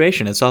terrible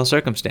situation. It's all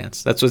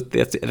circumstance. That's what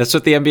the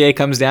NBA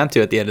comes down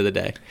to at the end of the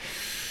day.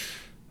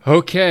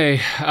 Okay.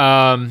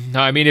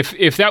 I mean,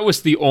 if that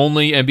was the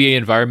only NBA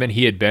environment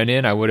he had been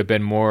in, I would have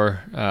been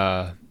more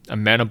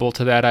amenable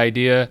to that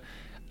idea.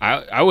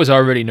 I was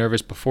already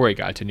nervous before he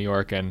got to New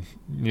York, and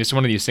it's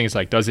one of these things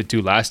like, does it do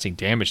lasting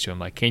damage to him?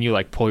 Like, can you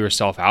like pull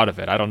yourself out of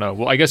it? I don't know.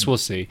 Well, I guess we'll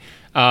see.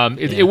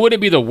 It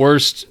wouldn't be the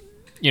worst,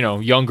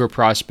 younger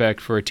prospect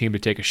for a team to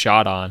take a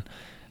shot on.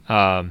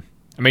 I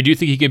mean, do you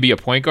think he can be a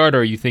point guard, or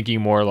are you thinking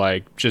more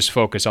like just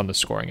focus on the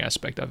scoring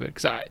aspect of it?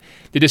 Because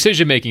the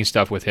decision-making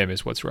stuff with him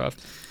is what's rough.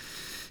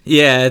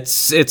 Yeah,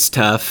 it's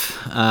tough.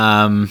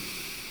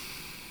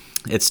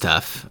 It's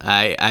tough.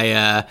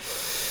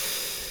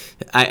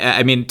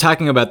 I mean,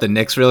 talking about the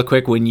Knicks real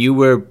quick, when you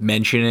were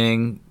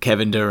mentioning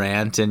Kevin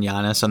Durant and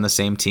Giannis on the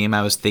same team,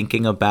 I was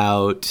thinking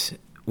about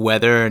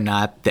whether or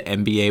not the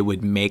NBA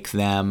would make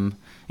them,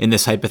 in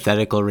this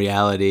hypothetical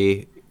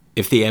reality,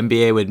 if the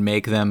NBA would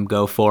make them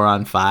go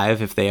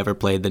 4-on-5 if they ever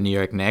played the New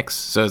York Knicks.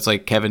 So it's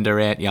like Kevin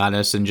Durant,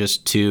 Giannis, and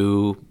just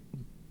two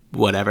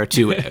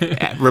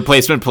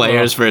replacement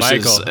players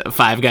versus Michael,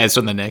 5 guys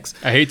from the Knicks.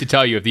 I hate to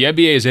tell you, if the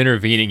NBA is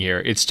intervening here,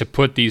 it's to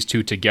put these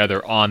two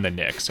together on the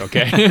Knicks,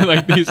 okay?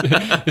 Like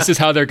this is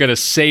how they're going to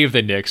save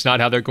the Knicks, not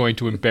how they're going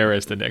to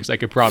embarrass the Knicks. I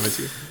can promise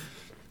you.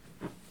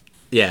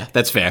 Yeah,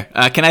 that's fair.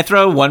 Can I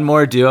throw one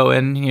more duo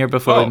in here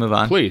before we move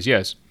on? Please,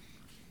 yes.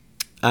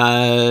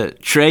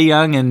 Trae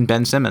Young and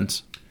Ben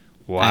Simmons.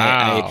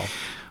 Wow.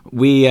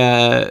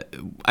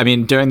 I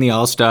mean, during the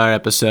All-Star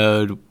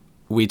episode,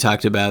 we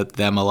talked about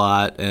them a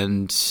lot,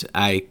 and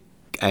I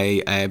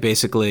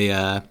basically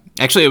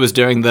actually it was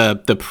during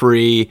the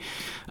pre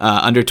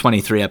under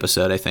 23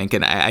 episode, I think,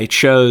 and I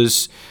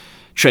chose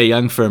Trae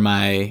Young for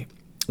my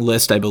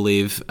list, I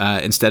believe,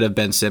 instead of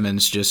Ben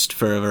Simmons, just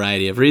for a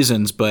variety of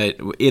reasons. But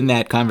in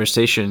that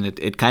conversation,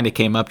 it kind of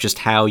came up just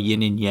how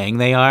yin and yang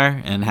they are,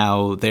 and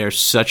how they're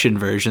such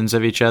inversions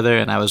of each other.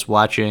 And I was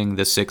watching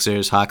the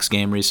Sixers-Hawks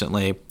game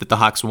recently that the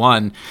Hawks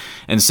won,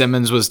 and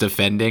Simmons was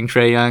defending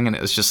Trae Young, and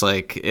it was just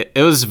like,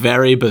 it was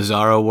very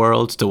bizarro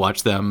world to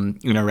watch them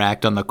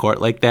interact on the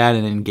court like that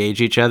and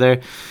engage each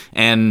other.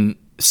 And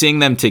seeing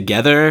them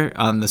together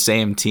on the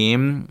same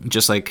team,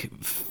 just like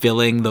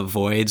filling the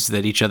voids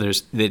that each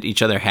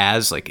other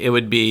has, like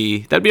that'd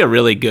be a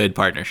really good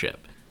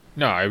partnership.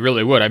 No, I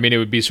really would. I mean, it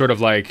would be sort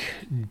of like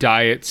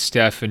Diet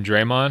Steph and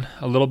Draymond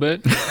a little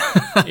bit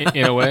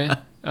in a way.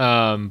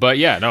 But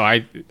yeah, no,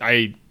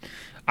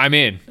 I'm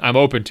in. I'm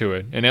open to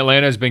it. And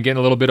Atlanta's been getting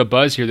a little bit of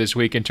buzz here this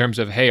week in terms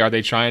of, hey, are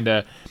they trying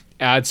to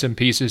add some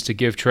pieces to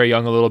give Trae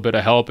Young a little bit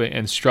of help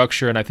and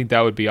structure? And I think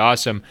that would be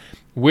awesome,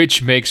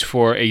 which makes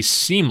for a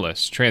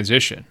seamless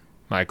transition,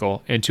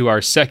 Michael, into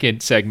our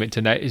second segment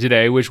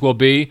today, which will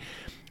be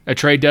a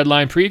trade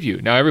deadline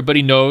preview. Now,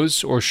 everybody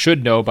knows, or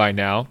should know by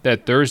now,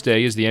 that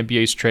Thursday is the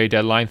NBA's trade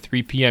deadline,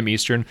 3 p.m.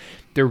 Eastern.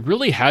 There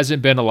really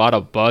hasn't been a lot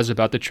of buzz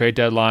about the trade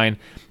deadline,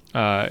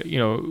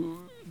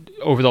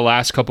 over the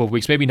last couple of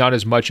weeks, maybe not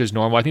as much as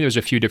normal. I think there's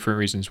a few different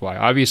reasons why.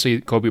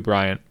 Obviously, Kobe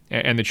Bryant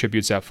and the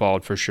tributes that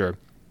followed for sure.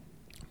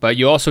 But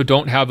you also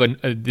don't have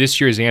this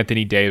year's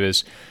Anthony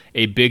Davis,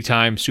 a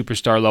big-time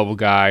superstar-level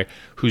guy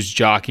who's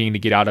jockeying to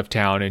get out of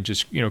town and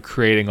just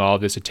creating all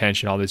this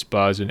attention, all this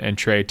buzz and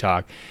trade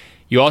talk.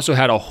 You also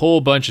had a whole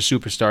bunch of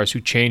superstars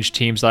who changed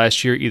teams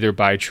last year, either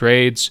by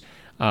trades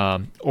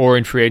or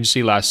in free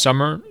agency last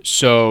summer.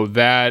 So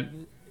that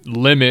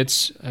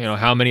limits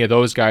how many of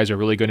those guys are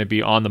really going to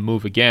be on the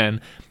move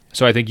again.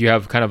 So I think you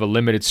have kind of a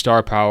limited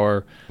star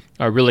power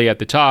really at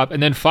the top.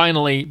 And then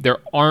finally, there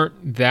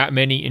aren't that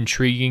many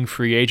intriguing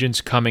free agents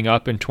coming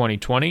up in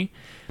 2020.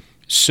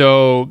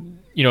 So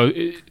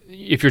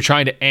if you're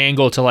trying to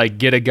angle to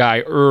get a guy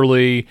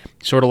early,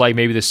 sort of like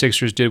maybe the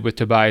Sixers did with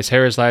Tobias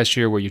Harris last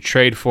year, where you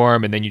trade for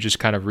him and then you just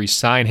kind of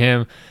re-sign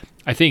him,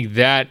 I think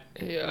that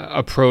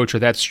approach or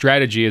that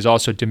strategy is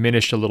also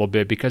diminished a little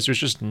bit because there's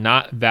just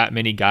not that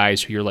many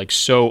guys who you're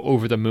so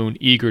over the moon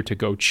eager to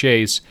go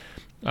chase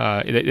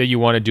that you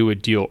want to do a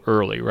deal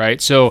early,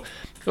 right? So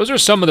those are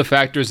some of the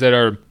factors that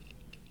are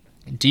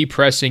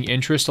depressing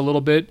interest a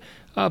little bit.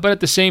 But at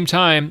the same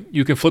time,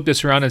 you can flip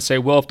this around and say,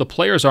 well, if the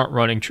players aren't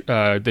running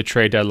the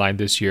trade deadline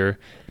this year,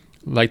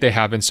 like they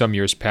have in some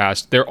years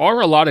past, there are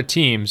a lot of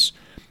teams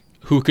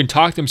who can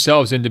talk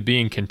themselves into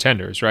being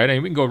contenders, right?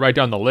 And we can go right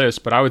down the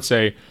list, but I would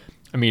say,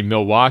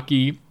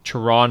 Milwaukee,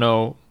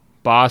 Toronto,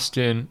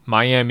 Boston,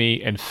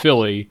 Miami, and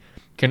Philly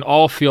can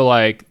all feel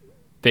like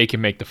they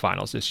can make the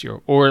finals this year,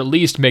 or at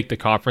least make the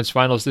conference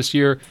finals this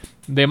year.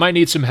 They might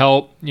need some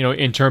help,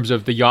 in terms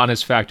of the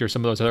Giannis factor,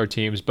 some of those other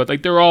teams,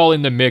 but they're all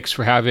in the mix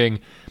for having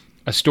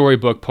a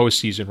storybook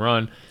postseason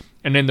run.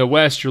 And in the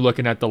West, you're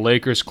looking at the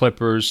Lakers,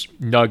 Clippers,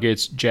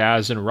 Nuggets,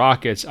 Jazz, and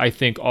Rockets, I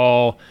think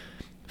all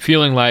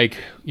feeling like,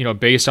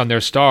 based on their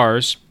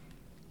stars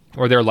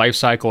or their life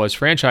cycle as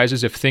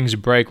franchises, if things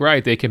break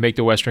right, they can make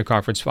the Western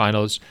Conference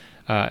Finals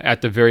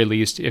at the very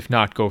least, if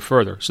not go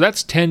further. So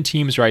that's 10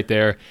 teams right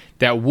there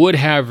that would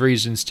have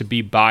reasons to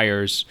be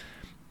buyers,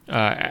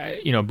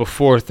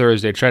 before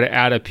Thursday, try to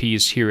add a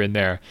piece here and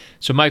there.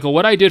 So, Michael,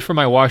 what I did for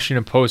my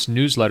Washington Post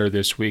newsletter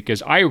this week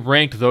is I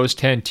ranked those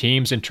 10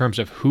 teams in terms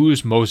of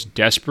who's most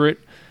desperate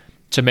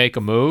to make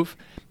a move.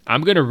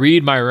 I'm going to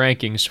read my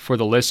rankings for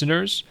the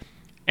listeners,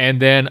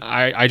 and then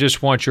I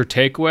just want your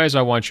takeaways.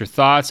 I want your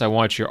thoughts. I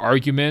want your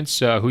arguments,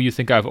 who you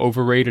think I've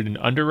overrated and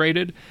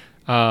underrated.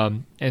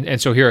 And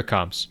so here it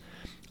comes.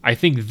 I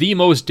think the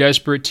most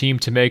desperate team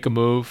to make a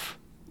move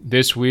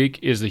this week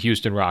is the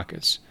Houston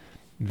Rockets.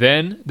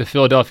 Then the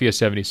Philadelphia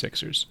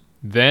 76ers.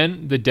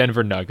 Then the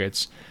Denver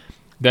Nuggets.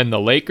 Then the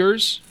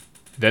Lakers.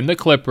 Then the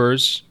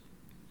Clippers.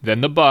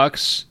 Then the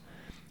Bucks.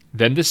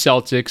 Then the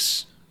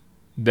Celtics.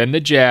 Then the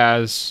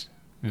Jazz.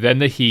 Then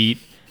the Heat.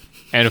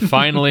 And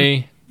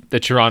finally, the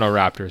Toronto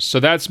Raptors.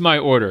 So that's my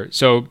order.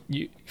 So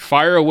you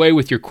fire away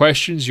with your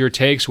questions, your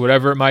takes,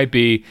 whatever it might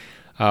be.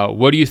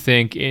 What do you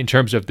think in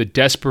terms of the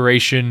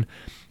desperation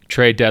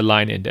trade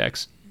deadline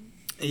index?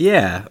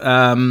 Yeah.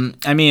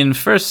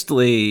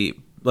 Firstly,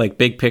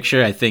 big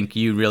picture, I think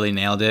you really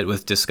nailed it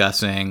with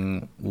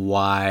discussing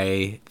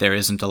why there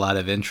isn't a lot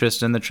of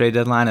interest in the trade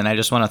deadline. And I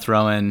just want to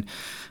throw in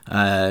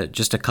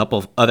just a couple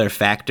of other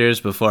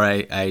factors before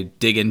I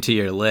dig into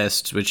your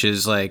list, which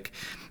is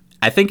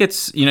I think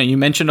it's, you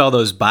mentioned all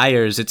those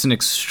buyers. It's an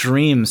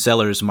extreme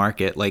seller's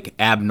market,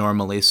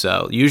 abnormally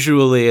so.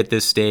 Usually at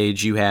this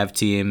stage, you have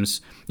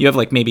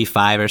maybe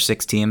 5 or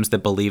 6 teams that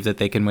believe that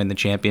they can win the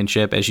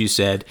championship. As you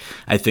said,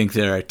 I think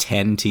there are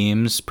 10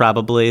 teams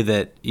probably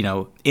that,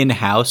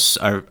 in-house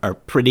are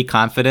pretty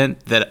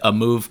confident that a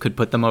move could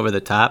put them over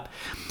the top.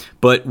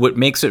 But what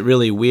makes it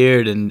really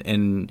weird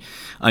and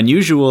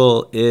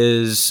unusual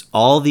is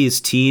all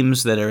these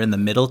teams that are in the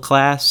middle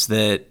class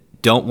that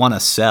don't want to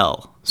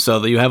sell.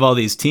 So you have all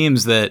these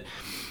teams that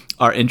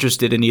are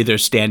interested in either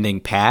standing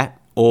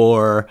pat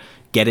or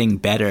getting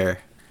better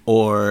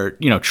or,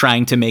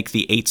 trying to make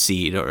the 8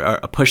 seed or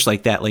a push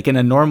like that. In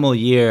a normal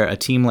year, a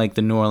team like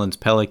the New Orleans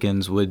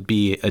Pelicans would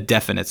be a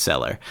definite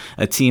seller.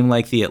 A team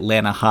like the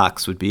Atlanta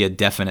Hawks would be a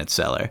definite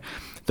seller.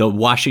 The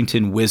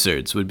Washington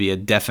Wizards would be a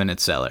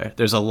definite seller.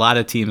 There's a lot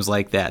of teams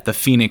like that. The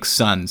Phoenix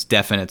Suns,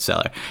 definite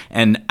seller.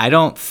 And I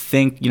don't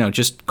think,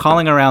 just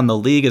calling around the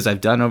league as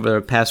I've done over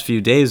the past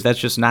few days, that's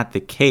just not the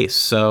case.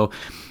 So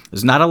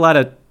there's not a lot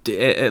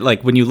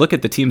of, when you look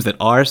at the teams that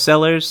are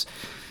sellers,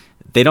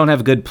 they don't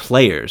have good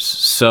players.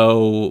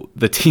 So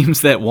the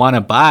teams that want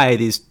to buy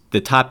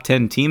the top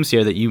 10 teams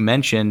here that you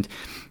mentioned,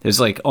 there's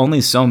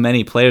only so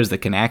many players that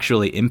can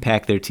actually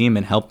impact their team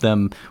and help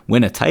them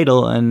win a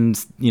title. And,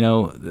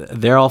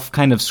 they're all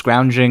kind of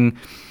scrounging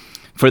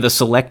for the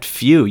select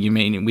few.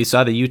 We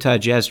saw the Utah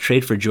Jazz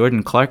trade for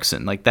Jordan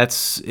Clarkson.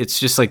 That's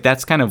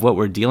kind of what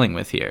we're dealing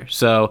with here.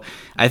 So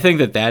I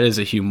think that is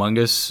a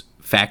humongous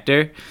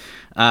factor.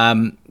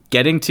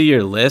 Getting to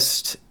your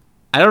list,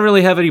 I don't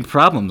really have any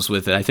problems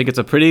with it. I think it's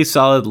a pretty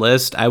solid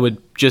list. I would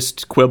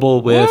just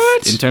quibble with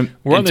what?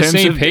 We're on the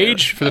same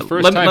page for the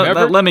first time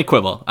ever. Let me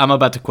quibble. I'm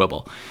about to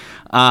quibble.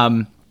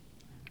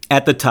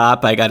 At the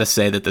top, I got to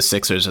say that the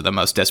Sixers are the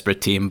most desperate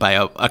team by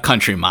a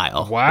country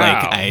mile.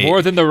 Wow,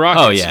 more than the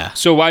Rockets. Oh yeah.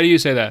 So why do you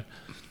say that?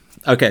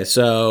 Okay,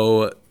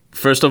 so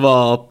first of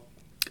all,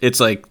 it's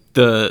like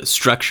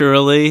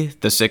structurally,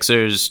 the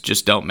Sixers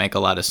just don't make a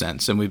lot of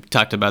sense, and we've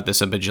talked about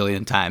this a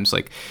bajillion times.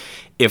 Like,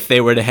 if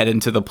they were to head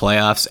into the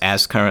playoffs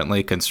as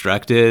currently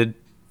constructed,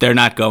 they're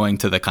not going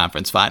to the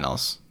conference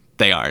finals.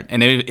 They aren't.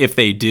 And if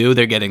they do,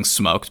 they're getting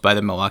smoked by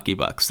the Milwaukee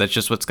Bucks. That's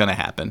just what's going to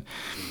happen.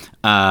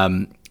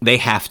 They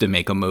have to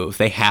make a move.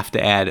 They have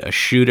to add a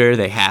shooter.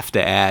 They have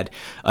to add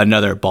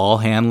another ball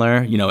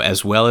handler,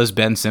 as well as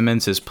Ben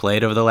Simmons has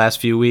played over the last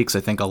few weeks.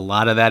 I think a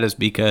lot of that is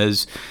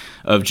because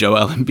of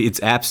Joel Embiid's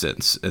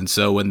absence. And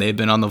so when they've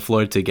been on the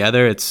floor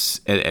together, it's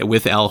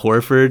with Al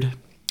Horford,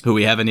 who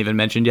we haven't even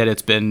mentioned yet,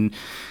 it's been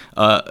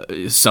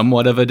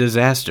somewhat of a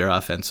disaster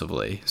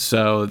offensively.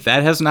 So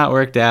that has not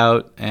worked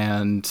out,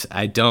 and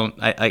I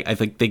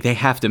think they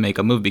have to make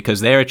a move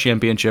because they're a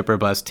championship or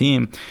bust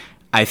team.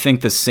 I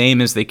think the same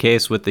is the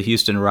case with the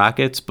Houston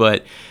Rockets,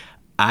 but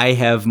I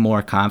have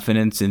more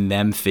confidence in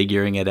them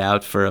figuring it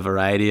out for a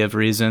variety of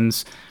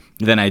reasons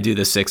than I do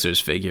the Sixers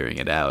figuring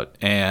it out.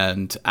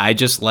 And I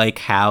just like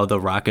how the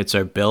Rockets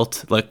are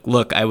built.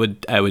 Look, I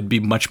would be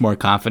much more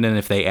confident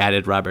if they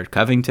added Robert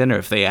Covington or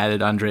if they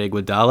added Andre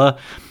Iguodala.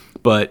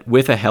 But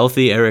with a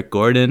healthy Eric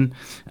Gordon,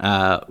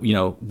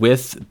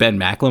 with Ben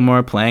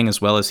McLemore playing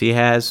as well as he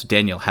has,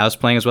 Daniel House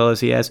playing as well as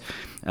he has,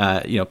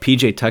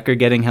 PJ Tucker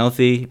getting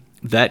healthy,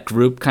 that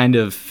group kind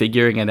of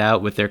figuring it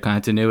out with their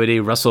continuity,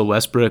 Russell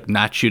Westbrook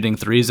not shooting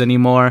threes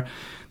anymore,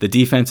 the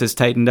defense has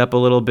tightened up a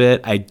little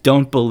bit. I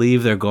don't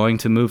believe they're going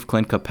to move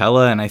Clint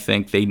Capella, and I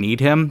think they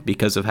need him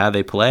because of how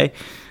they play.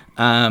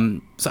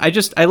 So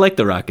I like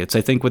the Rockets.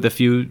 I think with a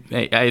few,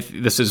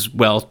 this is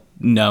well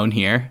known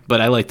here, but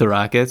I like the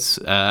Rockets.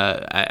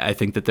 I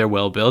think that they're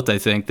well built. I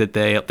think that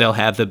they'll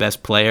have the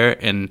best player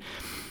in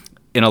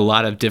a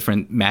lot of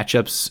different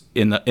matchups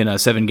in a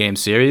 7-game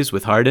series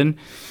with Harden,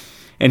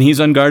 and he's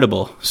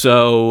unguardable.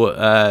 So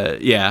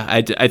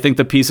I think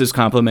the pieces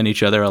complement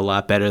each other a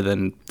lot better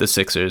than the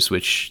Sixers,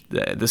 which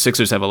the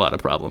Sixers have a lot of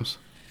problems.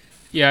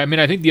 Yeah, I mean,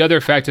 I think the other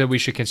factor that we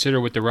should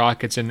consider with the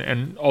Rockets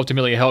and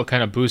ultimately help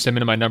kind of boost them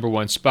into my number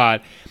one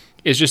spot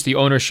is just the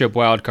ownership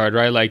wild card,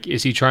 right? Like,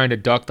 is he trying to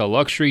duck the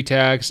luxury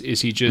tax?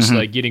 Is he just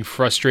like getting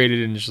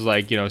frustrated and just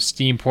like,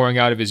 steam pouring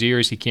out of his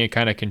ears? He can't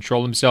kind of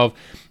control himself.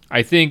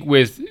 I think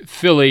with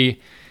Philly,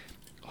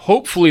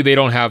 hopefully they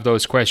don't have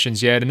those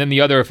questions yet. And then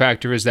the other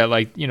factor is that,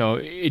 like,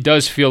 it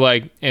does feel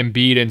like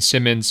Embiid and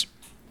Simmons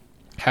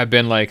have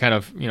been like kind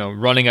of,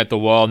 running at the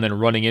wall and then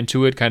running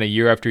into it kind of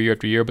year after year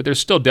after year, but they're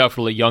still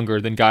definitely younger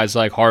than guys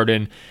like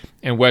Harden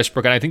and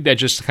Westbrook. And I think that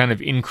just kind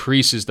of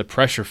increases the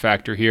pressure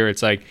factor here.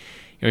 It's like,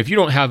 if you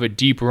don't have a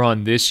deep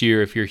run this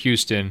year, if you're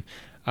Houston,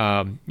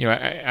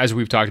 as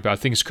we've talked about,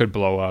 things could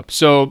blow up.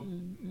 So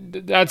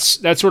that's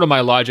sort of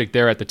my logic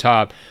there at the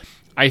top.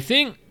 I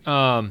think,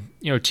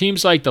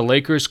 teams like the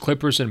Lakers,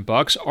 Clippers, and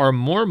Bucks are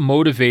more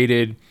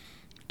motivated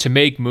to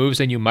make moves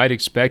than you might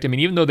expect. I mean,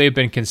 even though they've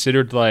been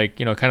considered like,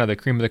 kind of the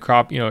cream of the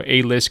crop,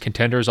 A-list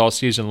contenders all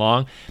season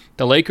long,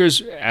 the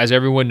Lakers, as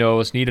everyone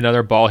knows, need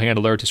another ball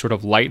handler to sort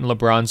of lighten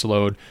LeBron's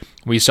load.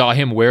 We saw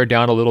him wear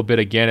down a little bit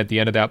again at the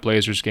end of that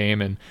Blazers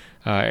game and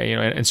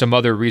some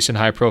other recent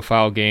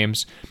high-profile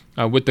games.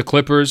 With the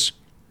Clippers,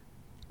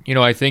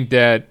 I think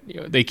that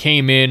they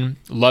came in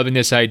loving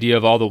this idea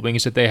of all the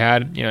wings that they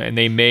had, and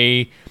they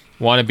may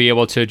want to be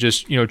able to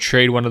just,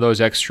 trade one of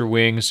those extra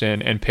wings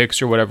and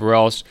picks or whatever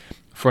else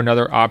for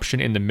another option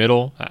in the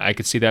middle. I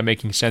could see that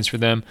making sense for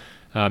them.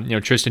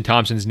 Tristan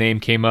Thompson's name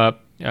came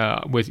up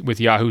with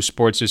Yahoo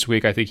Sports this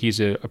week. I think he's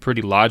a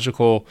pretty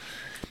logical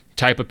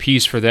type of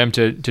piece for them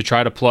to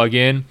try to plug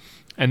in.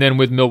 And then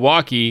with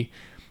Milwaukee,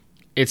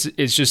 it's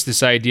just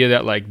this idea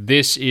that, like,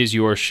 this is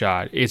your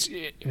shot.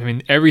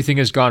 Everything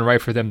has gone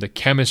right for them. The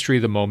chemistry,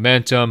 the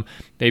momentum.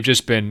 They've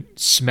just been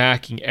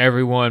smacking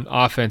everyone,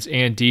 offense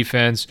and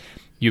defense.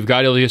 You've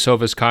got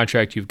Ilyasova's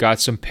contract. You've got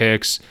some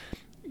picks.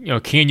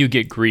 Can you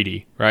get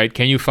greedy, right?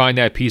 Can you find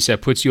that piece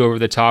that puts you over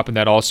the top and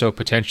that also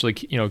potentially,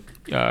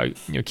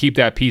 keep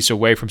that piece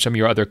away from some of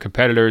your other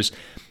competitors?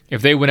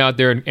 If they went out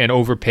there and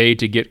overpaid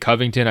to get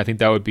Covington, I think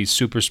that would be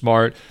super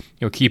smart.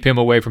 Keep him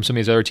away from some of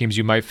these other teams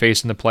you might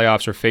face in the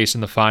playoffs or face in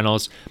the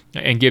finals,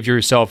 and give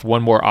yourself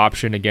one more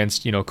option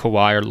against,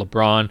 Kawhi or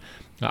LeBron.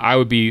 I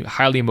would be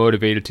highly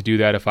motivated to do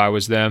that if I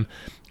was them.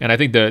 And I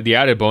think the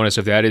added bonus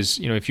of that is,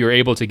 if you're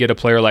able to get a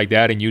player like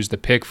that and use the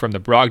pick from the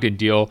Brogdon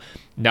deal,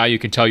 now you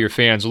can tell your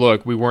fans,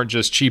 look, we weren't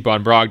just cheap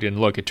on Brogdon.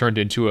 Look, it turned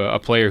into a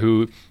player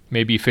who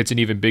maybe fits an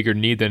even bigger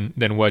need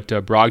than what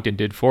Brogdon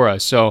did for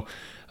us. So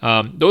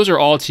those are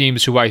all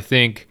teams who I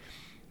think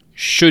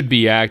should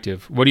be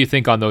active. What do you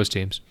think on those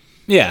teams?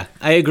 Yeah,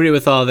 I agree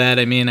with all that.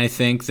 I mean, I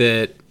think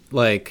that,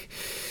 like,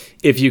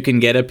 if you can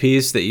get a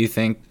piece that you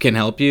think can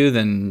help you,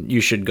 then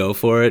you should go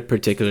for it,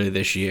 particularly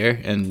this year.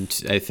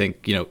 And I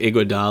think,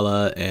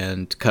 Iguodala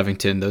and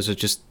Covington, those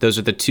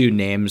are the two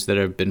names that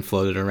have been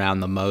floated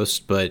around the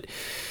most. But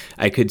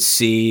I could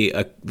see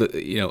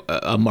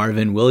a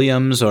Marvin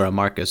Williams or a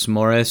Marcus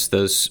Morris,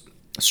 those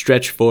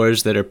stretch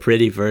fours that are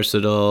pretty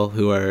versatile,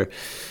 who are,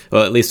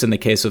 well, at least in the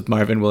case of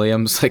Marvin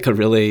Williams, like a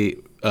really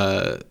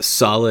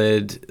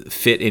solid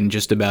fit in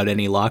just about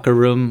any locker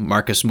room.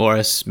 Marcus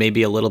Morris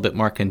maybe a little bit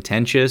more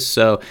contentious,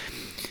 so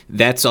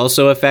that's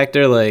also a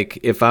factor. Like,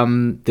 if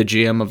I'm the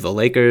GM of the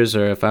Lakers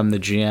or if I'm the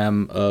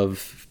GM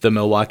of the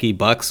Milwaukee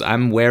Bucks,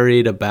 I'm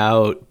worried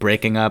about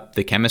breaking up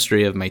the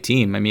chemistry of my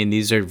team. I mean,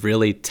 these are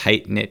really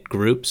tight-knit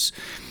groups,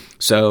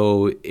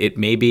 so it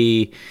may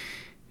be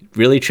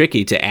really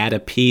tricky to add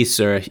a piece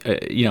or,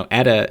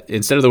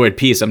 instead of the word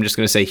piece, I'm just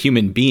going to say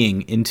human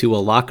being into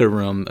a locker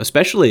room,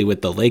 especially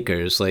with the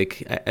Lakers. Like,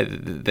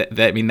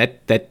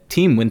 that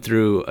team went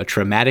through a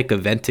traumatic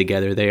event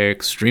together. They're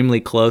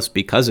extremely close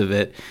because of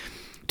it.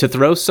 To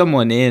throw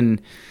someone in,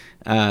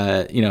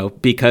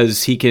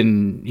 because he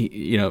can, hit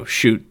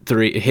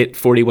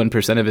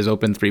 41% of his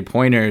open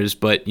 3-pointers,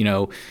 but,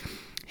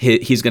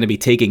 he's going to be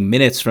taking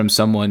minutes from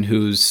someone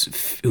who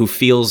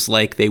feels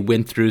like they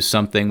went through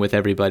something with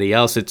everybody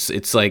else.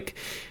 It's like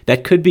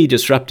that could be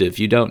disruptive.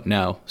 You don't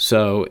know.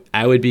 So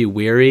I would be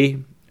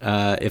weary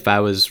if I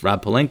was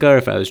Rob Pelinka or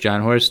if I was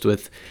John Horst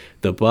with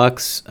the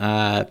Bucks.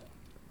 I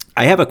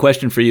have a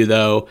question for you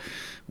though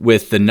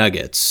with the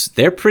Nuggets.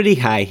 They're pretty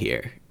high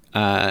here.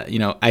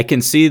 I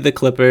can see the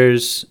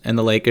Clippers and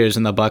the Lakers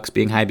and the Bucks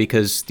being high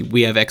because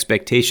we have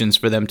expectations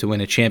for them to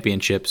win a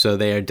championship. So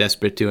they are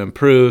desperate to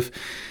improve.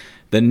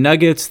 The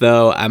Nuggets,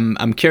 though,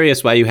 I'm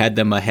curious why you had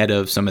them ahead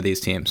of some of these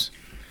teams.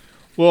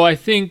 Well, I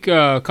think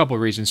a couple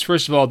of reasons.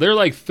 First of all, they're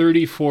like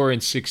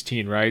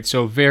 34-16, right?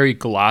 So very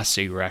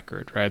glossy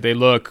record, right? They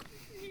look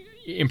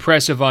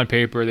impressive on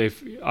paper.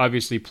 They've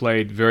obviously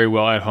played very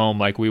well at home,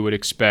 like we would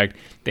expect.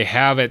 They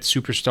have a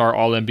superstar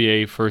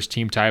All-NBA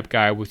first-team type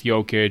guy with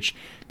Jokic.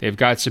 They've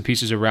got some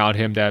pieces around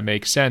him that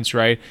make sense,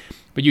 right?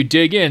 But you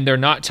dig in, they're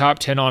not top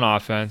 10 on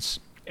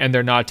offense. And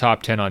they're not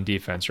top 10 on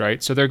defense,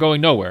 right? So they're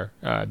going nowhere.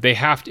 They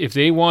have to, if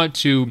they want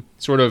to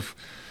sort of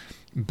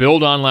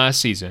build on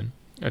last season,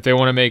 if they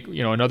want to make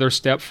another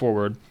step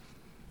forward,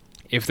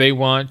 if they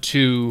want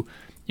to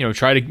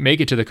try to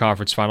make it to the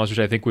conference finals, which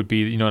I think would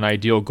be an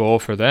ideal goal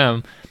for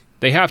them,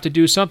 they have to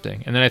do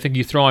something. And then I think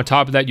you throw on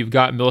top of that, you've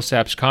got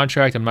Millsap's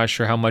contract. I'm not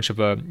sure how much of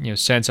a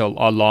sense a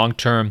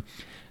long-term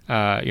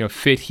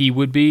fit he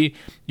would be.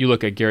 You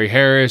look at Gary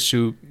Harris,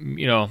 who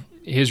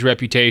his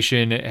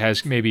reputation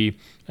has maybe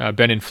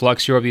been in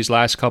flux here over these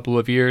last couple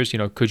of years.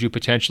 Could you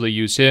potentially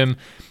use him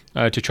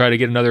to try to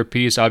get another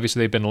piece? Obviously,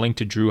 they've been linked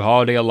to Drew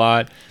Holiday a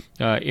lot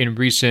in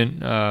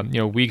recent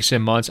weeks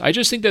and months. I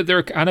just think that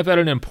they're kind of at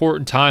an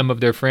important time of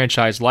their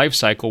franchise life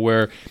cycle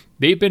where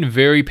they've been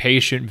very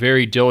patient,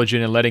 very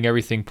diligent in letting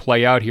everything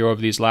play out here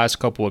over these last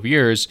couple of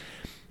years.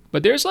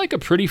 But there's like a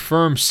pretty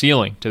firm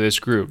ceiling to this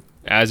group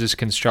as it's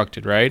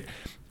constructed, right?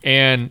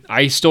 And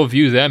I still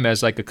view them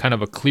as like a kind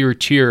of a clear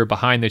tier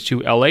behind the two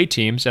LA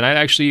teams. And I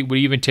actually would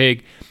even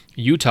take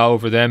Utah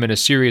over them in a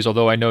series,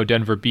 although I know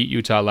Denver beat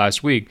Utah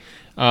last week.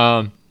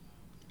 So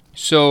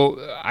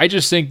I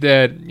just think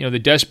that,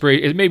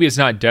 maybe it's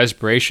not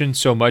desperation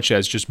so much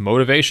as just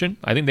motivation.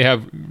 I think they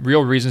have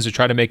real reasons to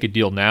try to make a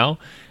deal now.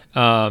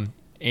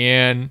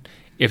 And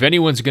if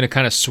anyone's going to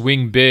kind of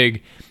swing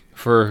big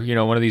for,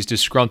 one of these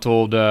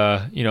disgruntled,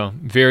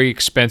 very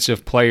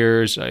expensive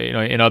players,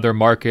 in other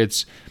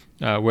markets,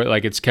 where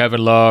like it's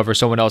Kevin Love or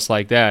someone else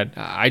like that.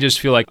 I just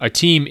feel like a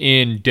team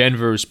in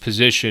Denver's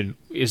position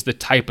is the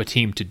type of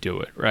team to do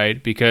it,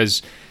 right?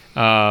 Because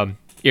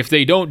if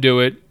they don't do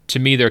it, to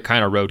me they're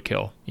kind of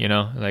roadkill.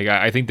 Like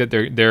I think that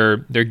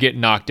they're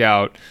getting knocked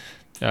out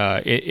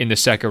in the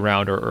second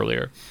round or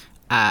earlier.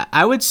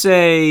 I would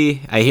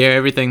say I hear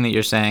everything that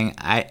you're saying.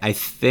 I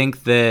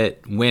think that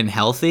when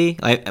healthy,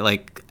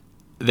 like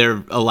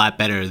they're a lot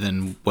better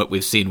than what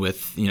we've seen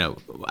with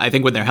I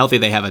think when they're healthy,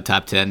 they have a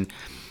top 10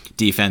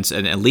 defense,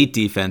 an elite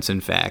defense,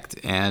 in fact,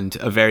 and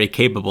a very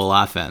capable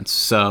offense.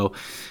 So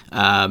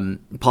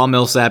Paul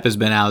Millsap has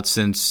been out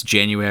since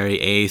January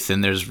 8th,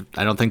 and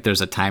I don't think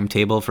there's a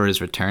timetable for his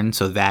return,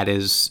 so that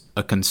is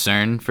a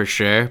concern for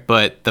sure.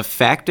 But the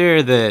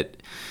factor that,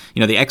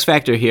 the X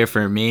factor here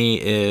for me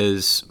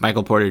is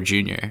Michael Porter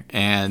Jr.,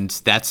 and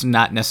that's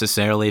not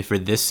necessarily for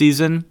this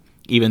season,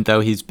 even though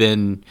he's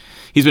been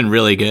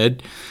really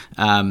good.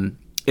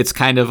 It's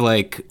kind of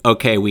like,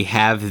 okay, we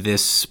have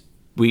this.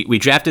 We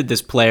drafted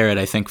this player at,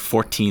 I think,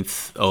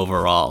 14th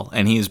overall,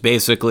 and he's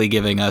basically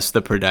giving us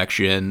the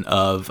production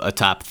of a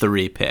top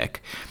 3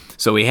 pick.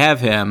 So we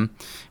have him.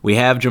 We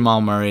have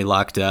Jamal Murray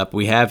locked up.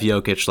 We have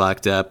Jokic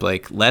locked up.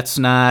 Like, let's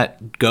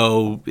not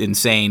go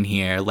insane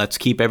here. Let's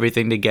keep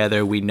everything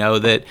together. We know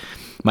that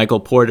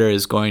Michael Porter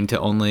is going to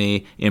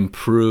only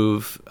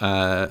improve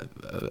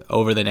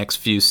over the next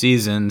few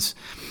seasons.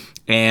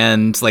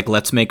 and like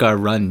let's make our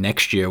run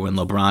next year when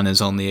LeBron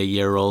is only a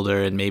year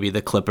older and maybe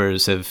the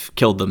Clippers have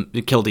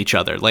killed each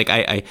other. Like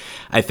I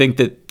think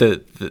that there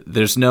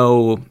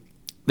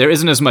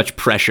isn't as much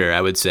pressure,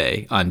 I would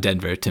say, on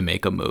Denver to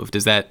make a move.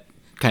 Does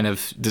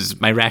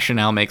my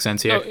rationale make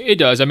sense here? No, it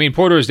does. I mean,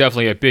 Porter is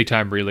definitely a big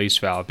time release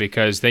valve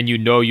because then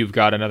you've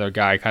got another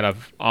guy kind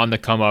of on the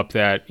come up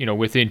that,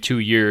 within 2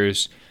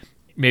 years,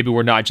 maybe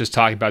we're not just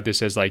talking about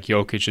this as like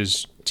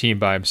Jokic's team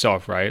by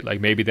himself, right? Like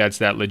maybe that's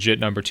that legit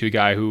number 2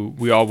 guy who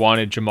we all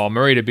wanted Jamal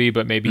Murray to be,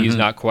 but maybe he's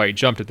not quite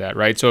jumped at that,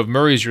 right? So if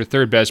Murray's your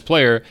third best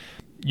player,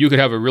 you could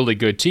have a really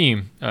good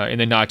team in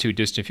the not too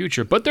distant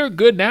future, but they're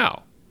good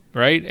now,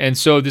 right? And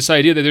so this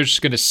idea that they're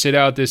just going to sit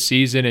out this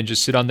season and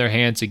just sit on their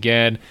hands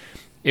again,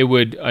 it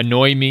would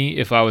annoy me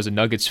if I was a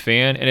Nuggets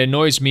fan, and it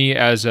annoys me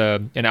as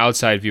an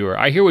outside viewer.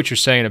 I hear what you're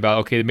saying about,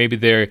 okay, maybe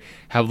they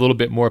have a little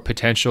bit more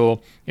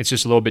potential. It's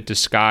just a little bit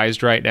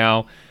disguised right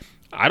now.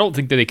 I don't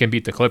think that they can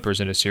beat the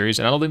Clippers in a series,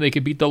 and I don't think they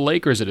can beat the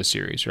Lakers in a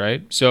series,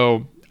 right?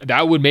 So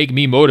that would make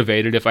me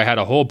motivated if I had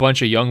a whole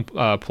bunch of young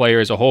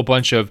players, a whole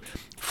bunch of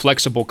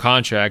flexible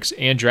contracts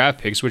and draft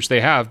picks, which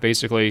they have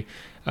basically,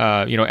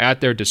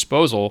 at their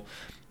disposal.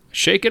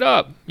 Shake it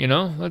up,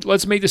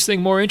 Let's make this thing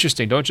more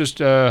interesting. Don't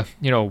just,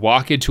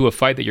 walk into a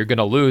fight that you're going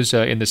to lose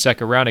in the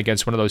second round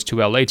against one of those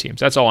 2 LA teams.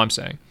 That's all I'm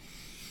saying.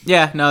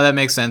 Yeah, no, that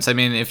makes sense. I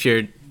mean, if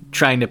you're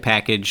trying to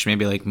package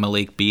maybe like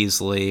Malik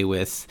Beasley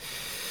with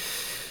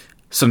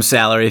some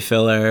salary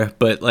filler,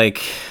 but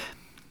like,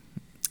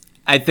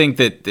 I think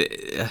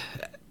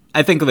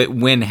that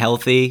when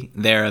healthy,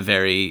 they're a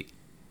very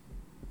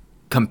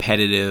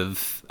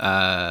competitive,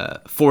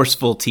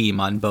 forceful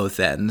team on both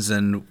ends,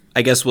 and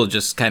I guess we'll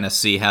just kind of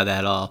see how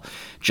that all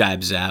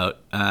jibes out.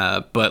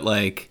 But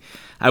like,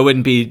 I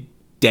wouldn't be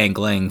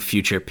dangling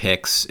future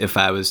picks if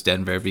I was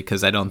Denver,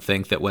 because I don't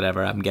think that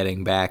whatever I'm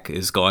getting back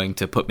is going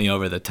to put me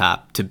over the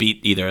top to beat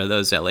either of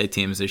those LA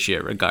teams this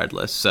year,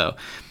 regardless. So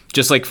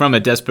just like from a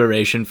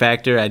desperation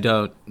factor, I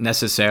don't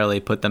necessarily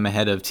put them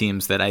ahead of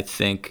teams that I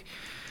think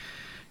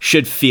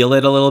should feel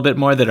it a little bit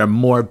more, that are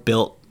more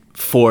built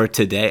for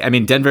today. I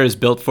mean, Denver is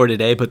built for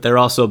today, but they're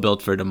also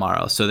built for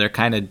tomorrow. So they're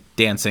kind of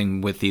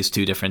dancing with these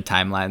 2 different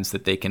timelines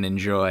that they can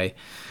enjoy.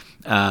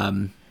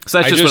 So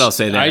that's just what I'll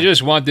say there. I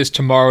just want this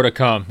tomorrow to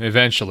come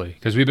eventually,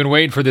 because we've been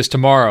waiting for this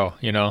tomorrow.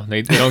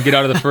 They don't get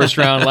out of the first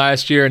round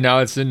last year, and now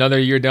it's another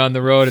year down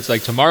the road. It's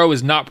like tomorrow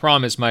is not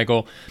promised,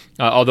 Michael.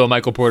 Although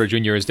Michael Porter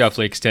Jr. is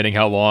definitely extending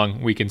how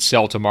long we can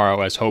sell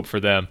tomorrow as hope for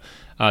them.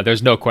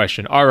 There's no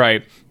question. All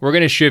right, we're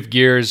going to shift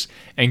gears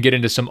and get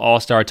into some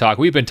All-Star talk.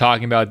 We've been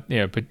talking about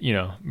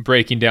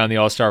breaking down the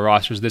All-Star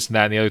rosters, this and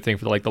that and the other thing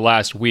for like the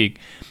last week.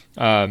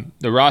 The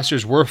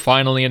rosters were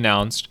finally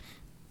announced.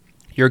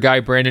 Your guy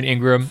Brandon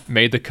Ingram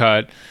made the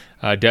cut.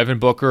 Devin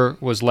Booker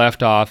was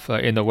left off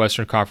in the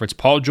Western Conference.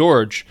 Paul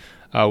George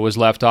was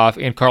left off,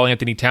 and Karl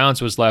Anthony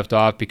Towns was left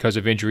off because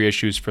of injury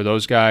issues for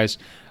those guys.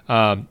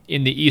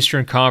 In the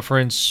Eastern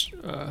Conference,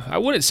 I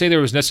wouldn't say there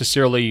was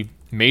necessarily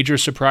major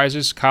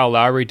surprises. Kyle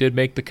Lowry did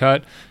make the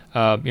cut,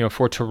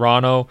 for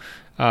Toronto,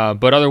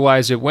 but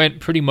otherwise it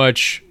went pretty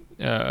much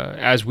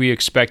as we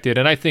expected.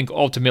 And I think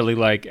ultimately,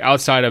 like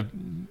outside of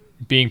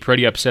being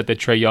pretty upset that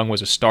Trae Young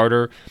was a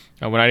starter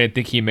when I didn't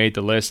think he made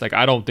the list, like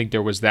I don't think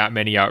there was that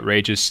many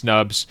outrageous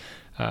snubs.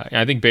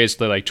 I think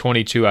basically like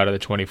 22 out of the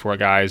 24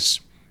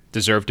 guys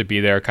deserve to be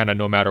there, kind of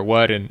no matter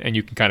what, and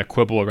you can kind of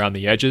quibble around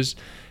the edges.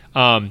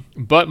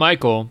 But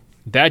Michael,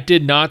 that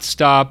did not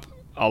stop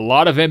a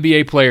lot of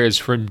NBA players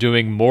from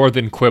doing more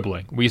than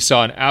quibbling. We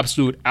saw an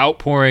absolute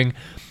outpouring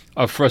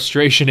of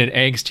frustration and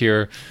angst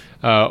here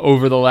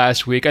over the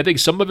last week. I think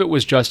some of it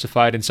was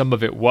justified and some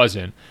of it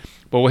wasn't.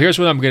 But well, here's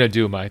what I'm going to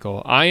do,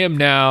 Michael. I am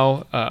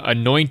now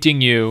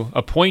appointing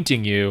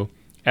you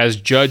as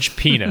Judge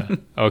Pina,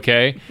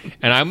 okay?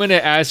 And I'm going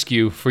to ask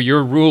you for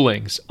your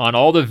rulings on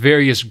all the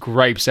various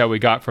gripes that we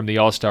got from the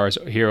All-Stars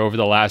here over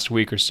the last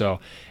week or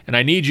so. And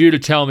I need you to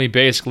tell me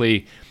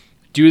basically,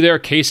 do their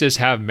cases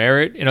have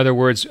merit? In other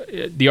words,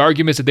 the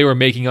arguments that they were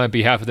making on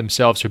behalf of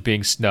themselves for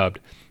being snubbed,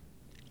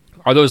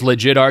 are those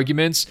legit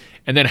arguments?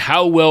 And then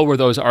how well were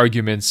those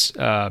arguments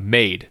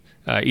made,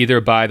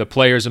 either by the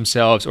players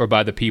themselves or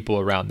by the people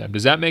around them?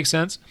 Does that make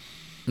sense?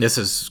 This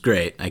is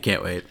great. I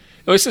can't wait.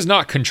 This is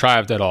not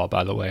contrived at all,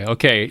 by the way.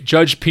 Okay,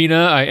 Judge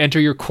Pina, I enter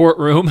your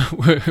courtroom.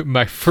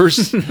 my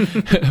first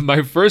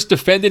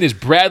defendant is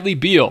Bradley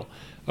Beal.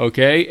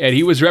 Okay, and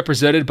he was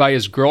represented by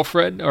his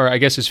girlfriend, or I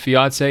guess his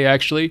fiance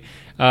actually,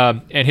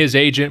 and his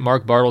agent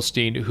Mark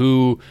Bartelstein,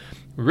 who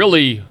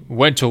really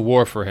went to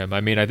war for him.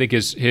 I mean, I think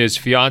his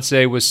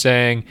fiance was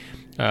saying,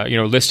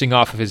 listing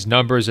off of his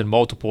numbers in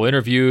multiple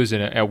interviews,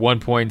 and at one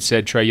point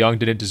said Trae Young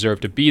didn't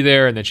deserve to be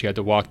there, and then she had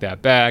to walk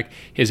that back.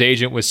 His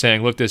agent was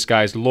saying, look, this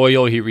guy's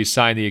loyal. He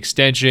re-signed the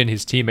extension.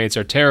 His teammates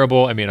are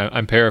terrible. I mean,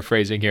 I'm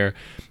paraphrasing here.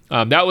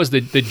 That was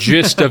the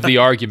gist of the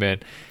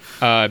argument.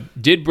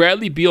 Did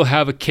Bradley Beal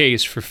have a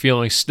case for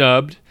feeling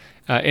snubbed?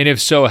 And if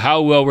so,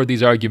 how well were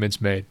these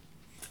arguments made?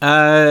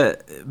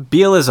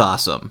 Beal is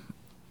awesome,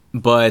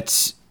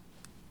 but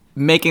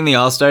making the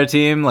All-Star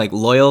team, like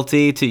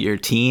loyalty to your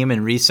team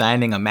and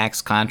re-signing a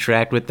max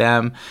contract with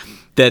them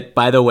that,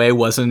 by the way,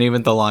 wasn't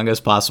even the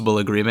longest possible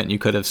agreement you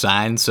could have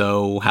signed.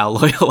 So how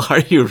loyal are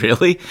you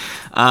really?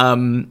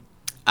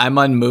 I'm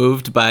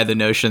unmoved by the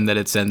notion that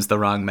it sends the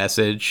wrong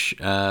message,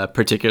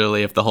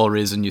 particularly if the whole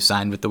reason you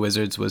signed with the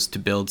Wizards was to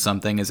build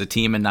something as a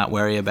team and not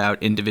worry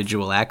about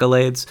individual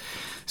accolades.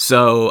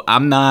 So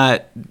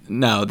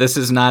this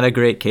is not a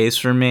great case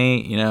for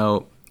me.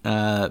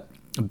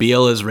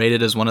 Beal is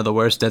rated as one of the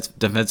worst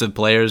defensive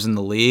players in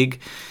the league.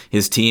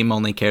 His team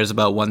only cares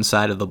about one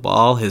side of the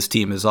ball. His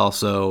team is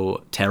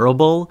also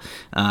terrible.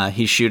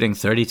 He's shooting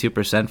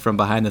 32% from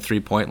behind the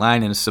three-point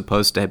line and is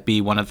supposed to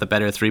be one of the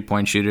better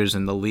three-point shooters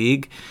in the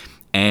league.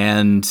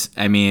 And,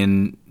 I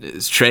mean,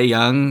 Trae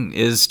Young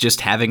is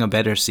just having a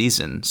better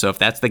season. So if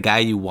that's the guy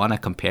you want to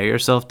compare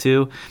yourself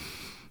to,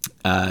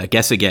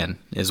 guess again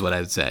is what I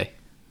would say.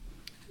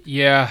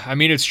 Yeah, I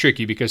mean, it's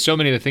tricky because so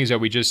many of the things that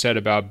we just said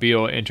about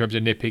Beal in terms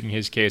of nitpicking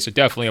his case, it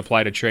definitely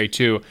apply to Trae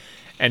too,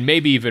 and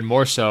maybe even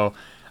more so.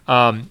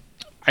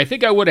 I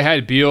think I would have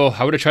had Beal.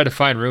 I would have tried to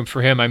find room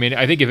for him. I mean,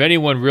 I think if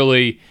anyone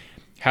really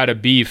had a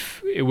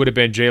beef, it would have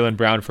been Jaylen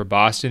Brown for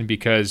Boston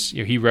because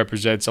he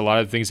represents a lot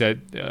of things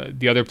that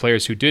the other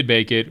players who did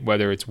make it,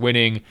 whether it's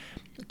winning,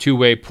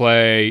 two-way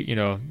play,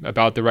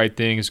 about the right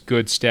things,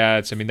 good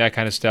stats, I mean, that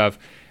kind of stuff.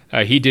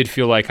 He did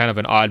feel like kind of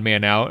an odd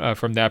man out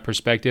from that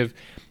perspective.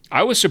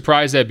 I was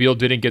surprised that Beal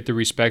didn't get the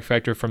respect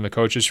factor from the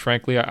coaches,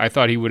 frankly. I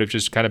thought he would have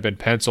just kind of been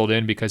penciled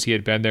in because he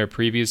had been there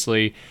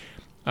previously.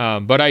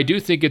 But I do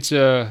think it's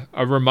a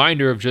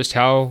reminder of just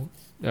how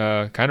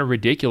kind of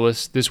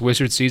ridiculous this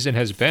Wizards season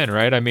has been,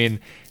 right? I mean,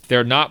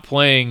 they're not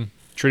playing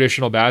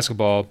traditional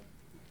basketball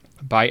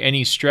by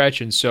any stretch.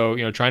 And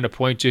so, trying to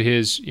point to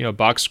his,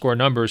 box score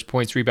numbers,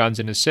 points, rebounds,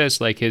 and assists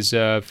like his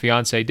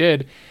fiance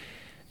did,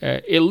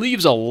 it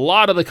leaves a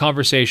lot of the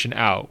conversation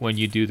out when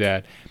you do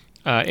that.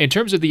 In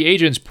terms of the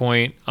agent's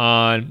point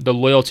on the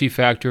loyalty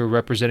factor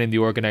representing the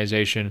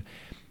organization,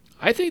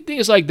 I think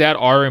things like that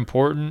are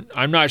important.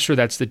 I'm not sure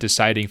that's the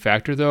deciding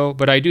factor, though,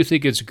 but I do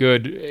think it's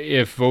good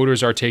if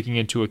voters are taking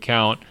into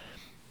account,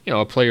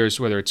 a player's,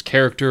 whether it's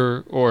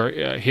character or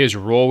his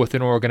role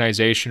within an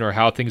organization or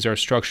how things are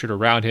structured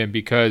around him,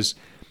 because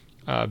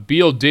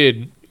Beal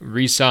did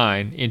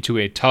re-sign into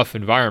a tough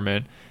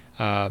environment.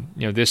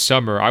 This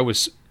summer, I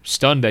was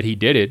stunned that he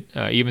did it,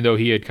 even though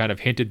he had kind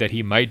of hinted that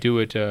he might do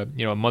it, a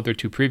month or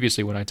two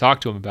previously when I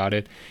talked to him about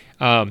it.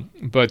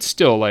 But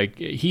still, like,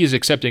 he is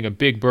accepting a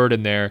big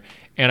burden there,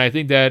 and I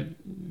think that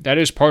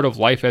is part of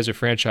life as a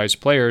franchise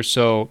player.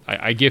 So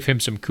I give him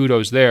some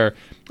kudos there.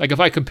 Like if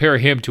I compare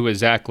him to a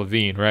Zach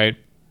LaVine, right?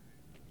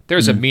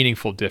 There's a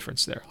meaningful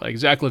difference there. Like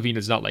Zach LaVine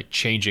is not like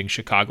changing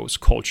Chicago's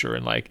culture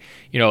and like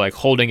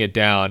holding it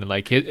down, and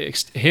like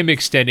him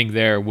extending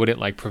there wouldn't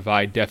like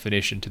provide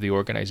definition to the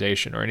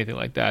organization or anything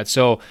like that.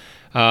 So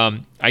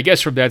I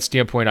guess from that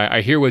standpoint,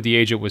 I hear what the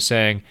agent was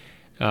saying,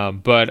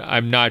 but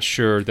I'm not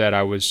sure that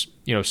I was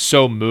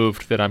so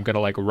moved that I'm going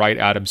to like write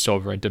Adam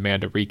Silver and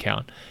demand a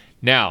recount.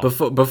 Now,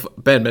 before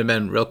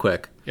Ben, real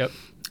quick. Yep.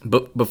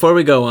 Before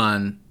we go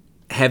on,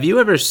 have you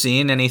ever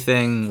seen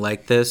anything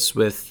like this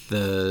with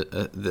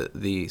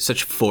the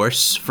such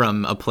force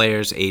from a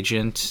player's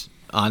agent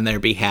on their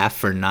behalf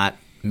for not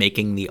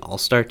making the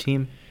All-Star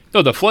team?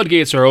 No, the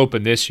floodgates are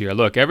open this year.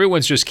 Look,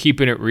 everyone's just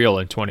keeping it real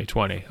in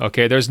 2020.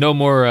 Okay, there's no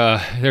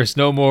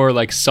more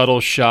like subtle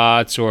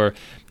shots or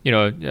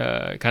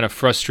kind of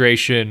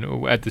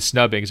frustration at the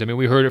snubbings. I mean,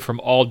 we heard it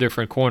from all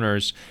different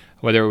corners,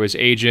 whether it was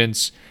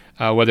agents,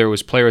 whether it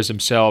was players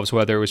themselves,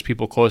 whether it was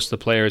people close to the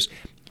players.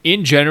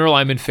 In general,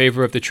 I'm in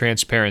favor of the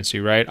transparency,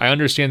 right? I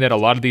understand that a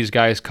lot of these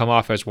guys come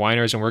off as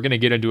whiners, and we're going to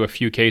get into a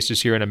few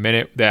cases here in a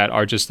minute that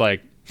are just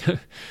like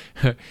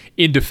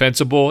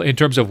indefensible in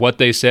terms of what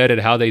they said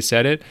and how they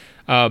said it.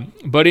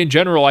 But in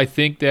general, I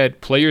think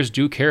that players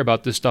do care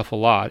about this stuff a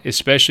lot,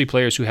 especially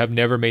players who have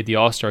never made the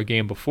All-Star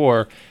game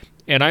before.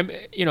 And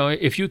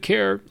if you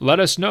care, let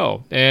us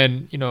know.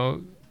 And,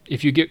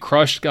 if you get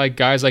crushed like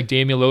guys like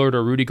Damian Lillard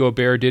or Rudy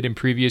Gobert did in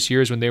previous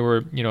years when they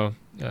were,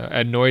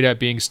 annoyed at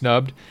being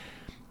snubbed,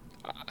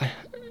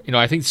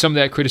 I think some of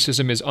that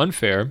criticism is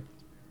unfair,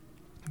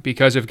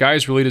 because if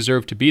guys really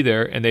deserve to be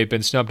there and they've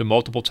been snubbed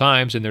multiple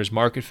times and there's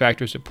market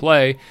factors at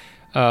play,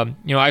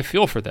 I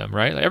feel for them,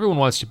 right? Like, everyone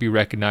wants to be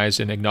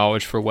recognized and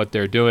acknowledged for what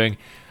they're doing.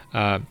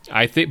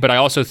 But I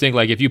also think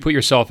like if you put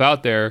yourself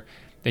out there,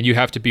 then you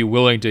have to be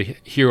willing to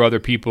hear other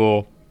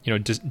people,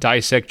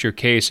 dissect your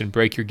case and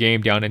break your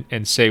game down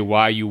and say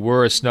why you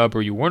were a snub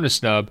or you weren't a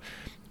snub.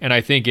 And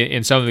I think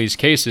in some of these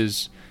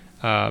cases,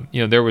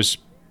 there was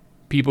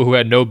people who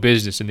had no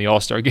business in the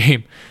All-Star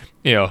game,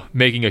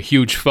 making a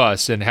huge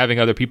fuss and having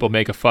other people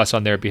make a fuss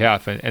on their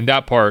behalf. And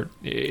that part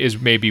is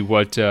maybe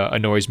what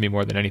annoys me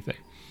more than anything.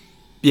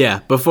 Yeah,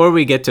 before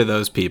we get to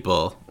those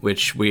people,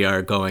 which we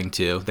are going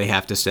to, they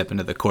have to step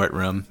into the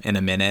courtroom in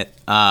a minute.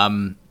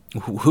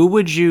 Who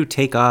would you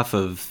take off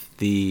of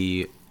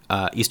the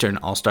Eastern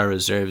All-Star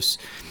reserves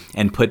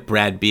and put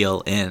Brad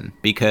Beal in?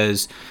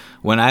 Because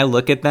when I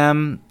look at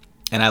them,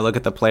 and I look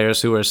at the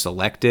players who are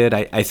selected,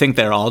 I think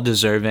they're all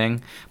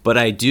deserving. But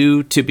I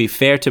do, to be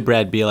fair to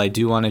Brad Beal, I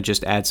do want to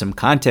just add some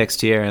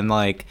context here. And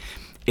like,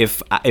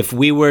 if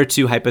we were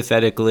to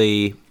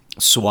hypothetically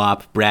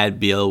swap Brad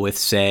Beal with,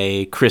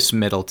 say, Chris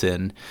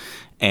Middleton,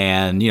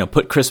 and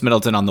put Chris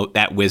Middleton on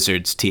that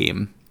Wizards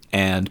team,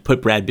 and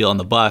put Brad Beal on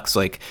the Bucks,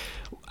 like,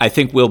 I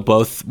think would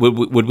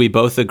we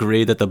both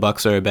agree that the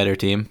Bucks are a better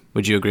team?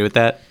 Would you agree with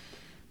that?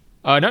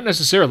 Not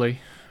necessarily.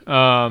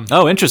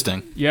 Oh,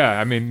 interesting. Yeah,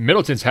 I mean,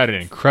 Middleton's had an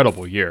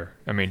incredible year.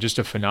 I mean, just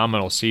a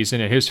phenomenal season,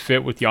 and his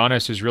fit with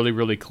Giannis is really,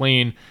 really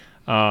clean.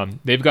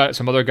 They've got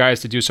some other guys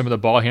to do some of the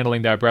ball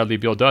handling that Bradley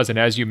Beal does, and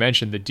as you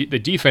mentioned, the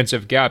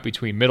defensive gap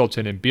between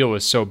Middleton and Beal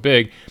is so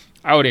big.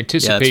 I would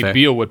anticipate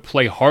Beal would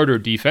play harder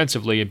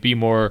defensively and be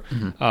more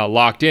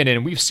locked in,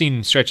 and we've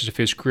seen stretches of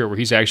his career where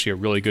he's actually a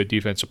really good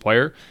defensive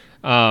player.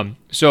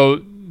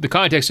 So the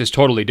context is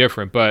totally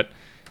different, but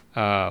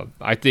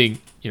I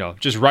think,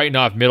 just writing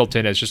off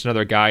Middleton as just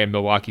another guy in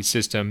Milwaukee's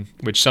system,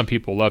 which some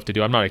people love to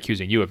do. I'm not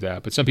accusing you of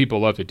that, but some people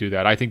love to do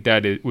that. I think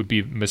that it would be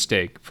a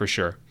mistake for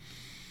sure.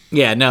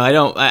 Yeah, no, I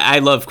don't. I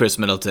love Chris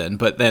Middleton,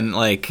 but then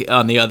like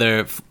on the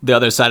other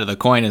side of the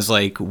coin is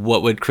like,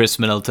 what would Chris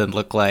Middleton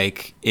look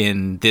like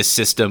in this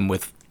system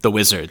with the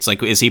Wizards?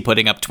 Like, is he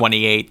putting up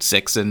 28,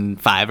 6,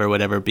 and 5 or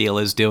whatever Beal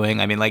is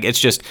doing? I mean, like, it's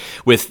just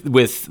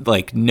with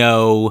like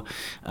no,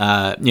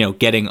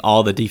 getting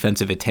all the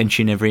defensive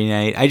attention every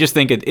night. I just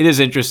think it is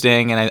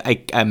interesting, and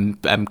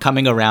I'm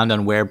coming around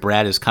on where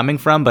Brad is coming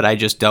from, but I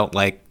just don't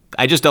like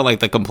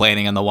the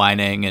complaining and the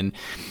whining, and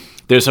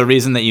there's a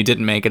reason that you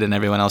didn't make it and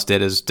everyone else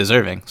did is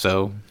deserving.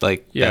 So,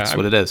 like, that's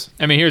what it is.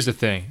 I mean, here's the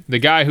thing. The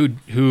guy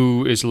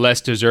who is less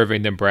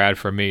deserving than Brad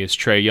for me is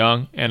Trae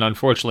Young, and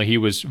unfortunately he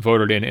was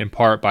voted in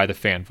part by the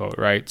fan vote,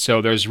 right?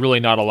 So there's really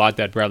not a lot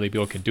that Bradley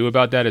Beal can do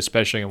about that,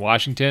 especially in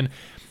Washington.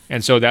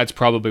 And so that's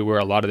probably where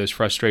a lot of this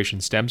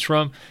frustration stems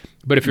from.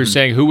 But if you're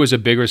saying who was a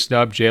bigger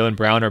snub, Jaylen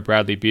Brown or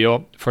Bradley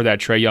Beal for that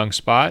Trae Young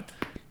spot,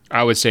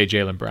 I would say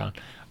Jaylen Brown.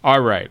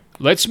 All right,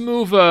 let's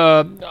move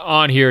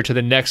on here to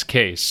the next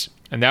case.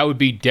 And that would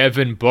be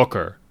Devin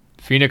Booker,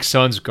 Phoenix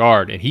Suns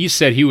guard. And he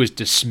said he was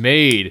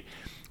dismayed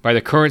by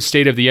the current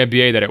state of the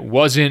NBA, that it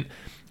wasn't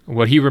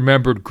what he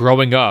remembered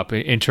growing up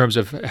in terms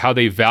of how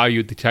they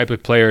valued the type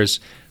of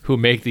players who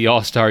make the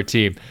All-Star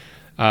team.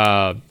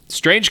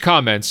 Strange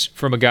comments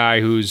from a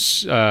guy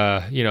who's,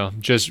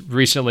 just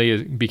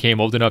recently became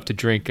old enough to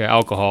drink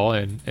alcohol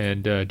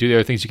and do the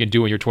other things you can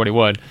do when you're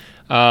 21.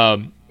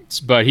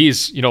 But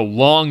he's,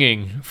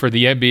 longing for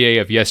the NBA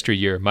of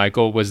yesteryear.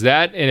 Michael, was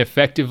that an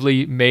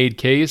effectively made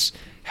case?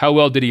 How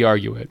well did he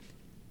argue it?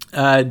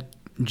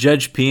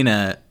 Judge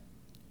Pina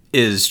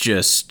is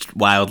just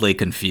wildly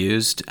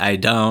confused. I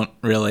don't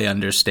really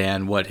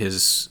understand what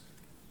his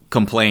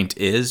complaint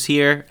is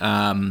here.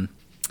 And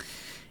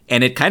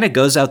it kind of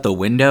goes out the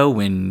window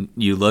when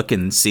you look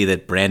and see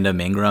that Brandon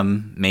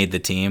Ingram made the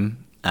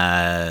team.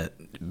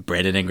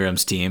 Brandon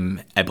Ingram's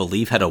team, I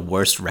believe, had a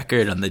worse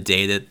record on the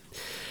day that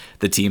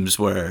the teams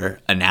were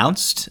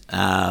announced.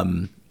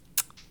 And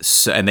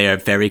they are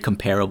very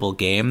comparable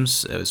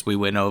games, as we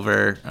went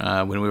over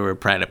when we were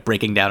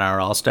breaking down our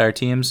All-Star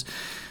teams.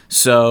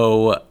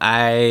 So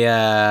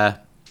I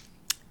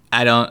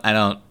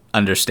don't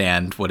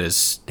understand what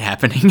is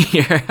happening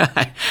here.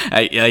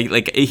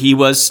 Like, he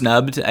was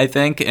snubbed, I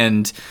think,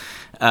 and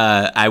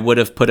I would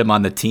have put him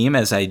on the team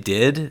as I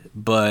did,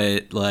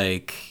 but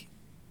like,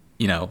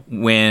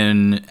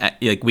 when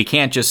we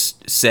can't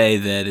just say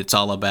that it's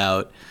all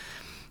about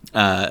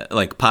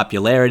like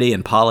popularity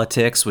and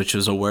politics, which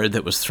was a word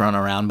that was thrown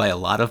around by a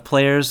lot of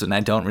players, and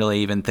I don't really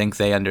even think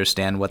they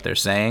understand what they're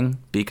saying,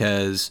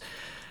 because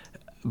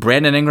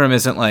Brandon Ingram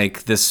isn't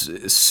like this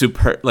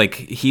super,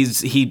 like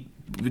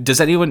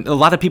a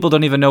lot of people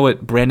don't even know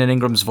what Brandon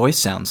Ingram's voice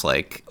sounds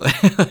like.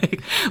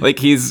 like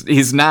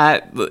he's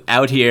not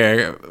out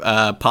here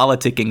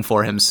politicking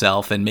for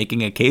himself and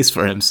making a case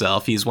for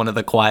himself. He's one of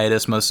the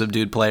quietest, most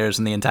subdued players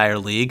in the entire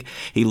league.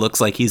 He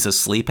looks like he's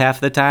asleep half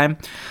the time.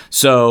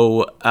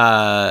 So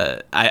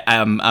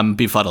I'm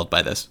befuddled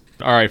by this.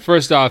 All right,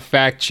 first off,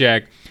 fact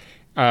check.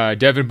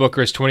 Devin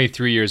Booker is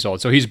 23 years old,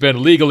 so he's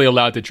been legally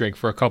allowed to drink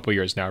for a couple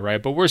years now,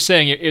 right? But we're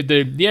saying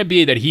the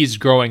NBA that he's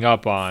growing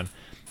up on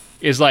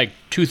is like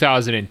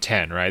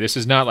 2010, right? This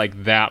is not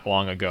like that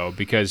long ago,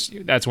 because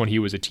that's when he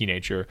was a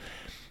teenager.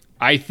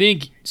 I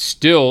think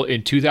still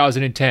in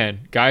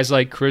 2010, guys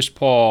like Chris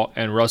Paul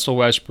and Russell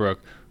Westbrook,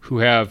 who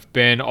have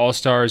been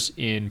All-Stars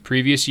in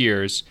previous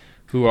years,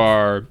 who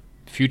are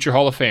future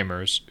Hall of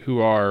Famers, who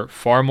are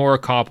far more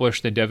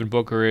accomplished than Devin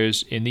Booker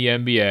is in the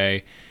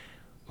NBA,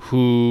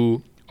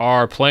 who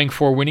are playing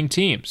for winning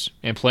teams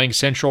and playing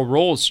central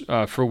roles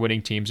for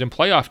winning teams and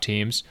playoff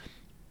teams,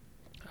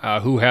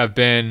 who have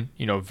been,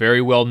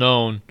 very well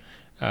known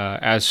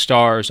as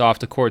stars off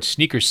the court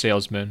sneaker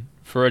salesmen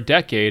for a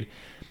decade.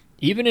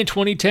 Even in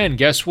 2010,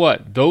 guess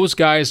what? Those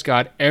guys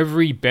got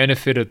every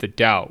benefit of the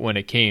doubt when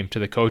it came to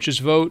the coaches'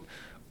 vote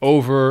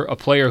over a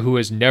player who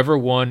has never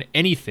won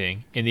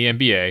anything in the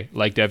NBA,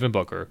 like Devin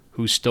Booker,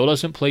 who still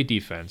doesn't play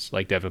defense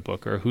like Devin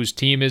Booker, whose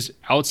team is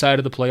outside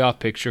of the playoff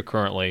picture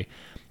currently.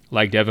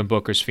 like Devin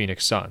Booker's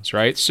Phoenix Suns,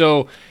 right?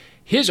 So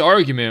his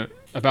argument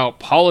about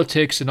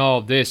politics and all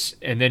of this,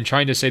 and then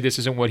trying to say this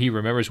isn't what he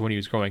remembers when he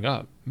was growing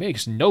up,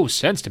 makes no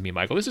sense to me,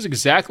 Michael. This is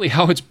exactly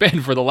how it's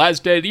been for the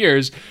last 10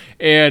 years,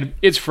 and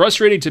it's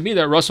frustrating to me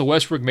that Russell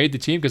Westbrook made the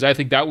team because I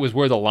think that was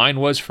where the line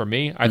was for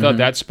me. I thought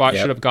that spot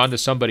should have gone to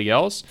somebody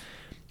else.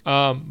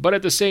 But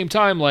at the same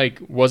time,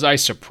 like, was I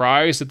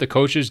surprised that the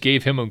coaches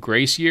gave him a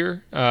grace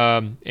year,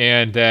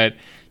 and that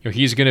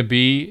he's going to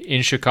be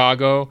in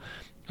Chicago,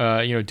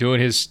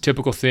 doing his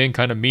typical thing,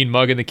 kind of mean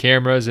mugging the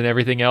cameras and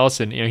everything else.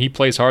 And, he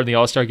plays hard in the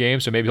All-Star game,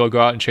 so maybe he'll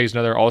go out and chase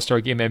another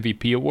All-Star game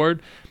MVP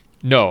award.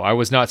 No, I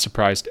was not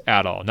surprised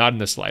at all. Not in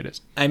the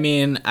slightest. I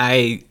mean,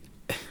 I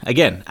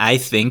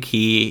think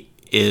he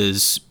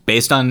is,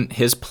 based on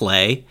his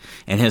play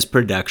and his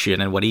production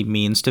and what he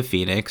means to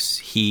Phoenix,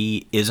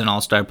 he is an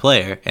all-star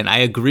player. And I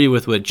agree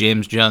with what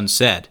James Jones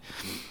said,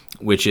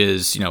 which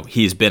is,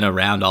 he's been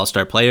around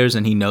all-star players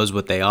and he knows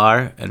what they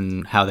are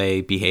and how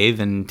they behave,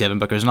 and Devin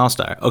Booker's an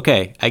all-star.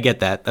 Okay, I get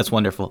that. That's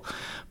wonderful.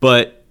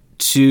 But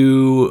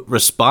to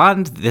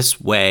respond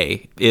this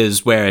way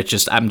is where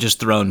I'm just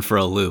thrown for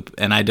a loop,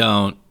 and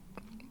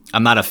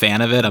I'm not a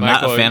fan of it. I'm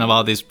Michael, not a fan of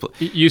all these.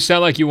 You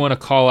sound like you want to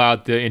call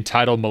out the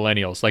entitled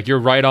millennials. Like, you're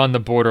right on the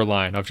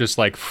borderline of just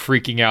like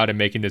freaking out and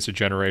making this a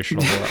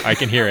generational war. I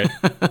can hear it.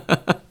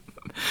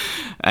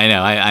 I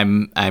know.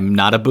 I'm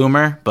not a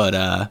boomer,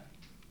 but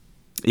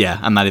yeah,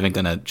 I'm not even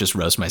gonna just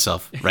roast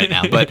myself right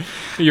now. But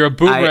you're a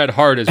boomer at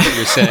heart, is what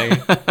you're saying.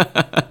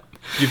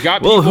 You've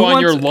got people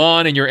on your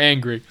lawn and you're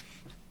angry.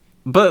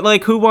 But,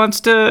 like, who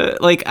wants to,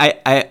 like,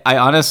 I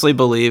honestly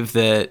believe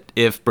that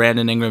if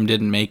Brandon Ingram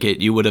didn't make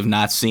it, you would have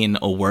not seen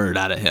a word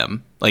out of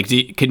him. Like,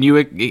 can you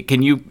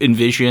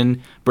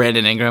envision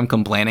Brandon Ingram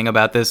complaining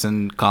about this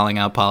and calling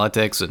out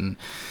politics and,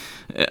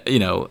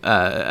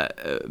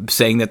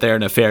 saying that there are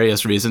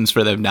nefarious reasons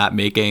for them not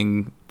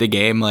making the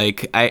game?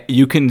 Like,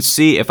 you can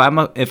see, if I'm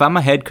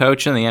a head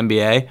coach in the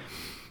NBA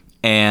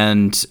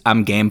and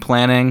I'm game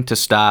planning to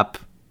stop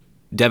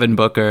Devin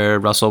Booker,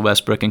 Russell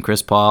Westbrook, and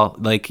Chris Paul,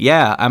 like,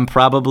 yeah, I'm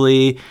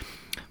probably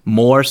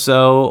more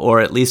so,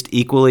 or at least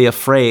equally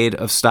afraid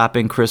of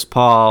stopping Chris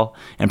Paul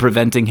and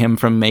preventing him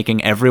from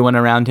making everyone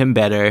around him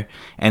better,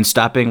 and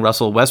stopping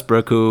Russell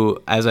Westbrook,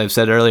 who, as I've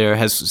said earlier,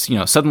 has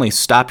suddenly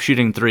stopped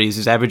shooting threes.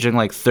 He's averaging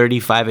like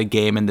 35 a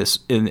game in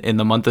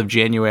the month of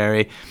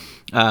January,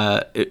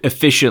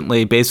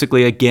 efficiently,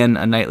 basically again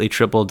a nightly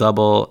triple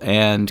double,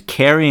 and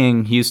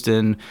carrying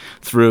Houston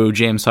through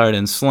James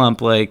Harden's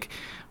slump. Like,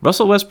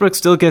 Russell Westbrook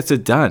still gets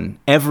it done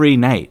every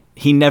night.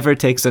 He never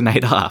takes a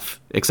night off,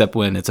 except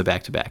when it's a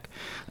back-to-back.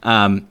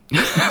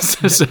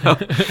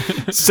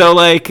 So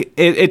like,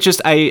 it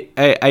just, I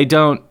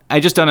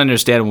just don't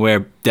understand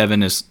where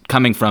Devin is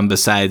coming from,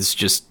 besides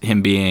just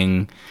him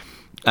being,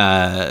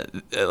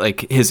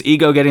 like, his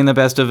ego getting the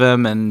best of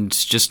him and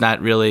just not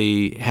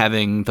really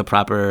having the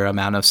proper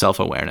amount of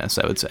self-awareness,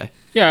 I would say.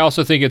 Yeah, I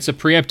also think it's a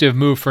preemptive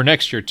move for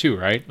next year too,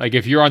 right? Like,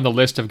 if you're on the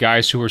list of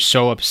guys who were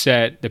so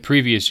upset the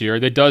previous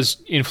year, that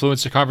does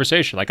influence the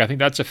conversation. Like, I think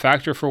that's a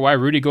factor for why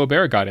Rudy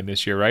Gobert got in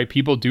this year, right?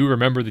 People do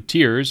remember the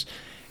tears,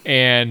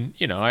 and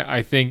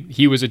I think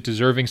he was a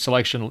deserving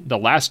selection the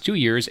last 2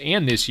 years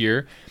and this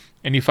year,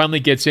 and he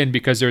finally gets in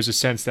because there's a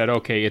sense that,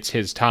 okay, it's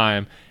his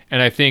time.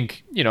 And I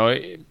think,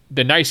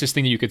 the nicest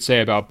thing that you could say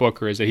about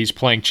Booker is that he's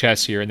playing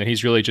chess here, and that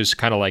he's really just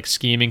kind of like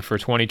scheming for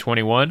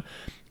 2021.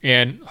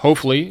 And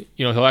hopefully,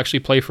 he'll actually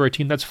play for a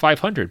team that's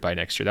 500 by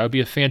next year. That would be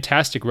a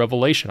fantastic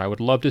revelation. I would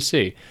love to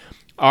see.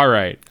 All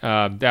right.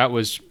 That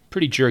was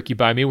pretty jerky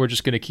by me. We're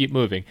just going to keep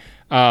moving.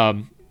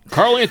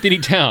 Karl Anthony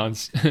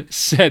Towns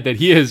said that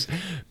he has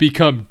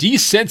become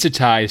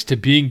desensitized to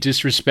being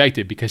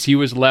disrespected because he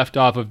was left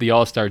off of the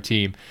All-Star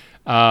team.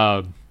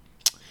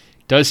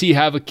 Does he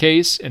have a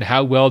case, and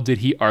how well did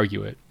he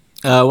argue it?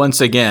 Once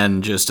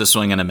again, just a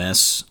swing and a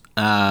miss.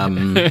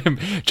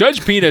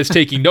 Judge Pina is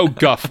taking no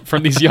guff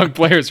from these young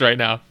players right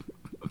now.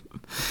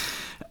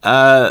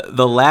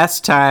 The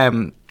last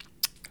time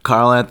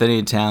Karl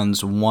Anthony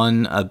Towns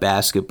won a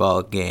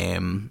basketball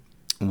game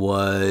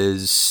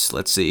was,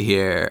 let's see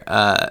here,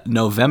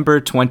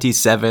 November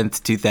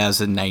 27th,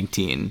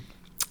 2019.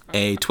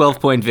 A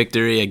 12-point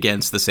victory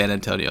against the San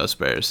Antonio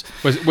Spurs.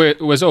 Was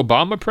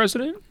Obama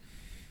president?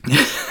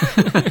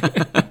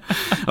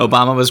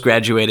 Obama was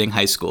graduating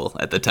high school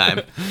at the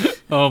time.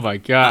 Oh my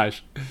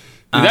gosh.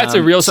 That's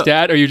a real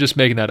stat, or are you just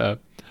making that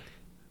up?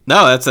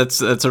 No,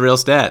 that's a real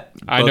stat.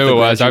 I know it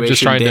was. I'm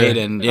just trying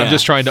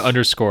to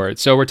underscore it.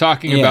 So we're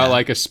talking about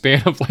like a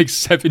span of like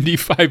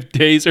 75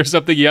 days or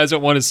something. He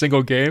hasn't won a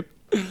single game.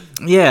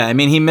 Yeah, I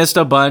mean, he missed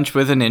a bunch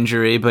with an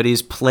injury, but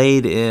he's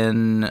played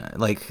in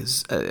like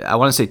I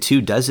want to say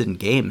 24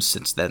 games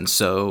since then.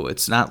 So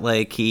it's not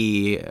like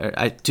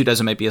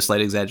 24 might be a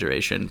slight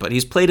exaggeration, but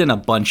he's played in a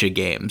bunch of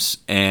games,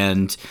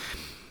 and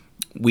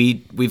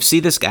we've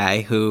seen this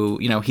guy who,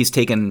 he's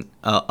taken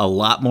a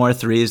lot more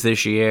threes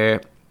this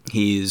year.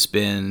 He's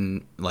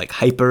been like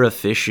hyper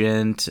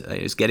efficient.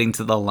 He's getting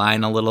to the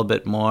line a little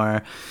bit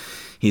more.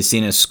 He's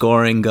seen his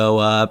scoring go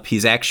up.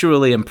 He's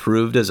actually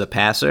improved as a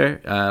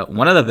passer.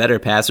 One of the better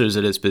passers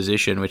at his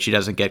position, which he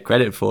doesn't get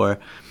credit for.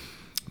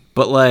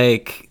 But,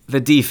 like, the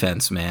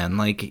defense, man,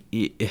 like,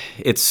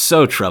 it's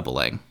so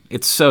troubling.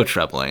 It's so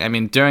troubling. I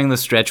mean, during the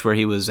stretch where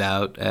he was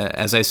out,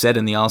 as I said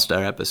in the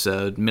All-Star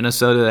episode,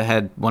 Minnesota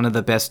had one of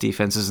the best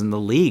defenses in the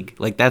league.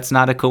 Like, that's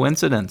not a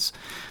coincidence.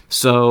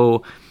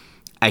 So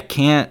I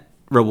can't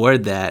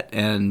reward that.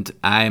 And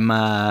I'm,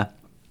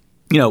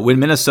 when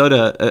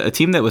Minnesota, a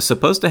team that was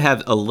supposed to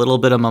have a little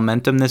bit of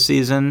momentum this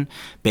season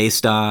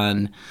based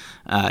on,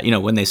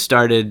 when they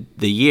started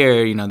the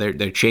year,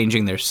 they're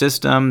changing their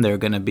system. They're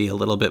going to be a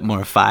little bit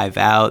more 5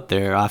 out.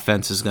 Their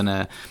offense is going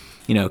to,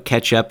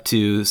 catch up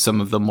to some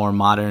of the more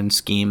modern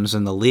schemes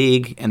in the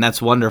league. And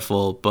that's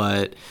wonderful.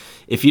 But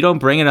if you don't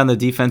bring it on the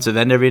defensive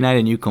end every night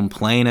and you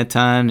complain a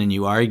ton and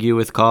you argue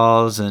with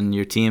calls and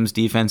your team's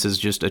defense is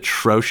just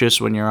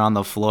atrocious when you're on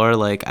the floor,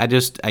 like, I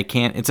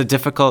can't. It's a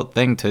difficult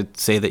thing to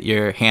say that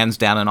you're hands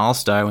down an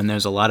all-star when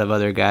there's a lot of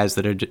other guys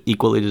that are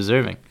equally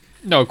deserving.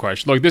 No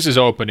question. Look, this is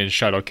open and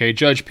shut, okay?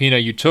 Judge Pina,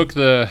 you took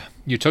the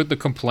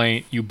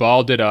complaint, you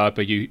balled it up,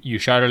 and you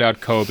shouted out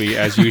Kobe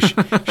as you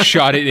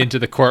shot it into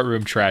the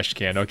courtroom trash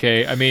can,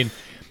 okay? I mean,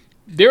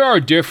 there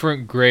are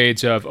different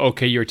grades of,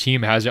 okay, your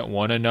team hasn't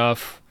won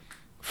enough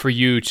for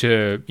you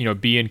to,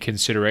 be in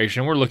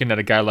consideration. We're looking at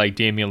a guy like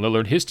Damian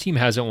Lillard. His team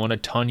hasn't won a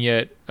ton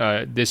yet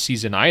this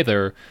season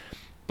either,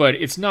 but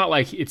it's not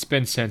like it's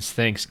been since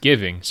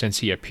Thanksgiving since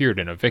he appeared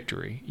in a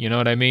victory. You know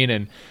what I mean?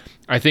 And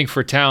I think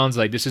for Towns,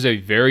 like, this is a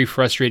very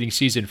frustrating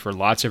season for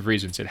lots of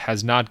reasons. It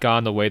has not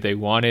gone the way they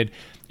wanted,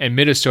 and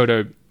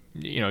Minnesota,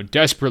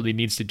 desperately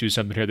needs to do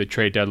something here at the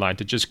trade deadline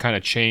to just kind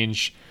of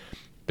change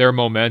their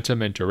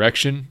momentum and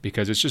direction,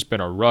 because it's just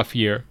been a rough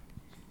year.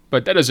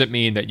 But that doesn't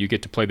mean that you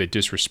get to play the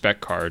disrespect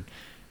card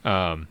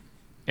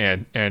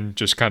and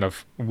just kind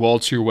of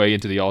waltz your way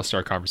into the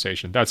All-Star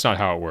conversation. That's not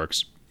how it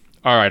works.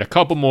 All right, a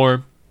couple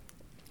more.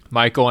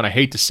 Michael, and I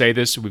hate to say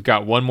this, we've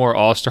got one more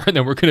All-Star, and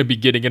then we're going to be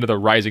getting into the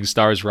Rising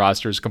Stars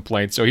rosters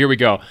complaints. So here we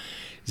go.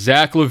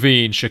 Zach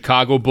LaVine,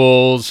 Chicago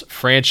Bulls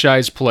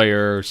franchise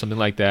player, or something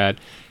like that.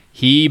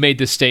 He made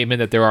the statement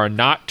that there are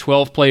not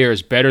 12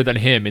 players better than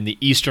him in the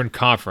Eastern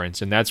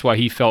Conference, and that's why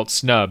he felt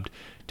snubbed.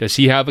 Does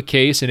he have a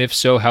case, and if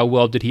so, how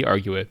well did he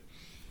argue it?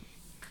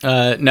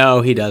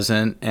 No, he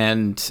doesn't.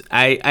 And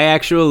I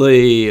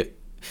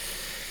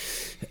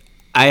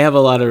have a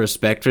lot of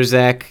respect for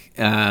Zach.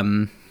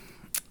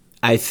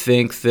 I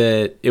think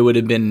that it would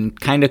have been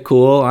kind of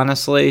cool,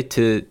 honestly,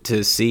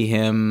 to see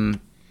him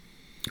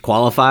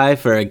qualify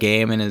for a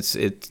game, and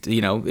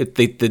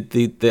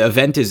the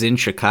event is in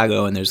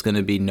Chicago, and there's going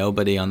to be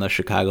nobody on the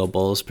Chicago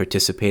Bulls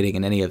participating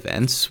in any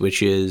events,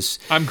 which is...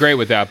 I'm great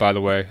with that, by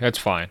the way. That's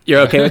fine. You're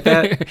okay with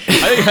that?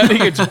 I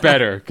think it's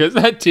better, because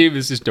that team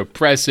is just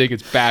depressing.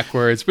 It's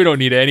backwards. We don't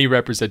need any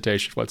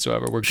representation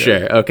whatsoever. We're good.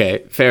 Sure.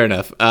 Okay. Fair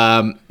enough.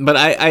 But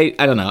I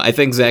don't know. I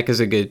think Zach is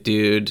a good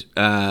dude.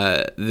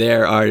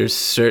 There are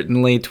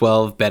certainly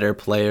 12 better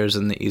players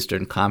in the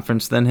Eastern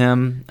Conference than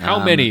him.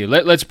 How many?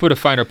 Let's put a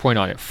finer point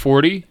on it.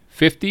 40?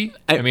 50?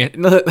 I mean,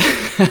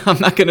 I'm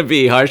not going to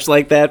be harsh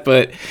like that,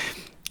 but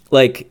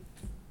like,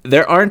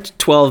 there aren't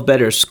 12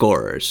 better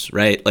scorers,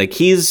 right? Like,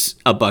 he's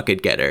a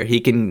bucket getter.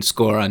 He can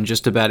score on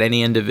just about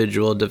any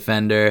individual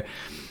defender.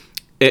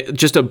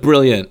 Just a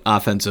brilliant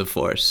offensive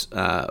force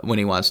when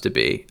he wants to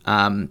be.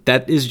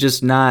 That's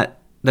just not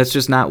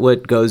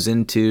what goes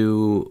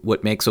into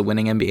what makes a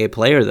winning NBA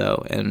player,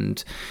 though.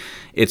 And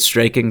it's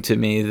striking to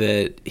me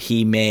that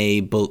he may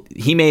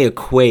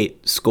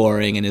equate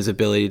scoring and his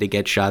ability to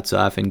get shots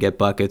off and get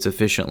buckets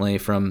efficiently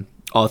from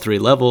all three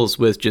levels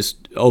with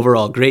just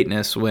overall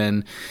greatness,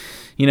 when,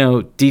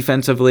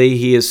 defensively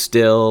he is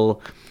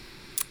still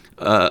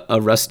a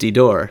rusty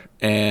door.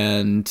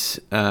 And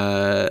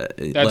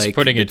that's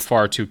putting it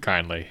far too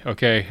kindly.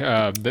 Okay,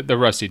 the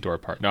rusty door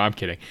part. No, I'm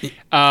kidding.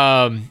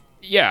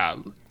 Yeah,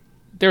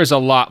 there's a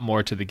lot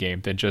more to the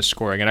game than just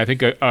scoring, and I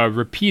think a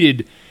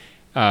repeated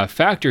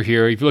factor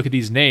here, if you look at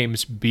these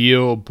names,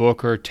 Beal,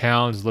 Booker,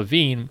 Towns,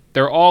 LaVine,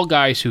 they're all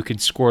guys who can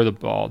score the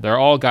ball. They're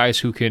all guys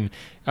who can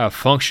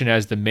function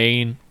as the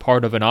main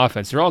part of an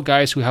offense. They're all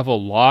guys who have a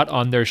lot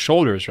on their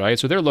shoulders, right?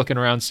 So they're looking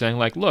around saying,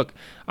 like, look,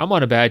 I'm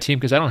on a bad team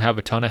because I don't have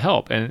a ton of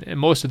help. And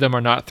most of them are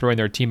not throwing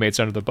their teammates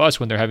under the bus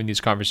when they're having these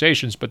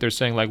conversations, but they're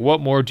saying, like,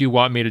 what more do you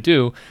want me to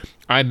do?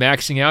 I'm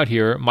maxing out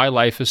here. My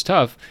life is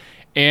tough.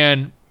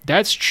 And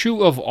that's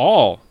true of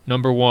all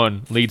number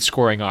one lead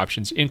scoring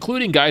options,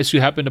 including guys who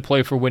happen to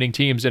play for winning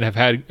teams and have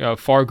had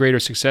far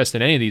greater success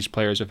than any of these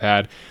players have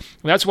had.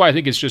 And that's why I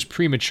think it's just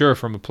premature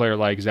from a player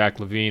like Zach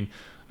LaVine.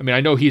 I mean, I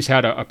know he's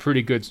had a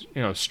pretty good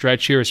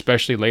stretch here,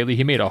 especially lately.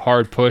 He made a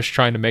hard push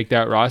trying to make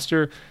that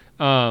roster.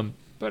 But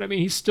I mean,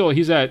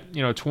 he's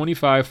at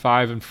 25,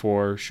 5 and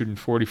 4, shooting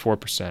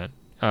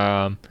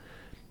 44%.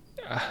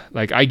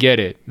 Like, I get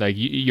it. Like,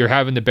 you're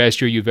having the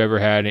best year you've ever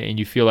had, and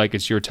you feel like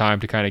it's your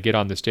time to kind of get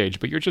on the stage,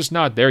 but you're just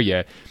not there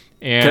yet.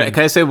 And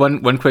can I say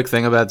one quick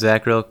thing about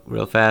Zach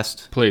real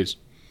fast? Please.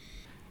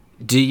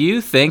 Do you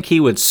think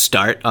he would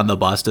start on the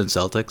Boston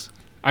Celtics?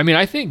 I mean,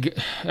 I think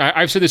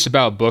I've said this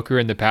about Booker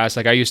in the past.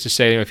 Like I used to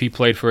say, if he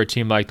played for a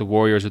team like the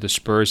Warriors or the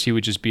Spurs, he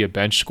would just be a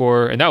bench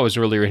scorer, and that was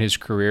earlier in his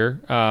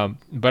career.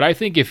 But I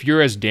think if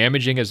you're as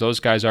damaging as those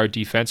guys are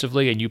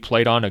defensively, and you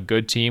played on a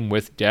good team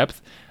with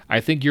depth,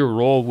 I think your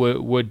role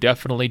would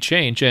definitely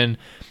change. And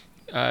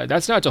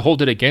that's not to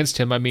hold it against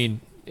him. I mean,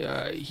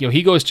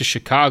 he goes to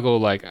Chicago.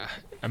 Like,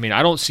 I mean,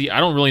 I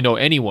don't really know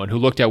anyone who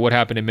looked at what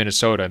happened in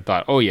Minnesota and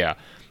thought, oh yeah,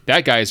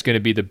 that guy is going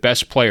to be the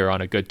best player on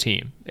a good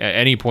team at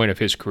any point of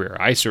his career.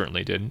 I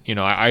certainly didn't.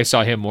 I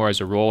saw him more as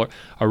a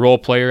role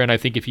player, and I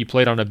think if he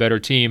played on a better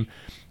team,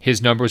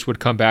 his numbers would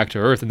come back to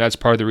earth, and that's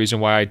part of the reason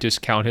why I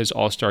discount his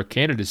All-Star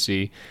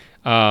candidacy.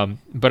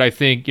 But I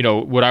think,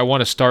 would I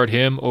want to start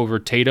him over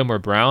Tatum or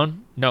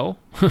Brown? No.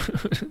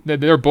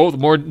 They're both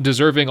more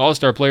deserving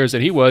All-Star players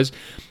than he was.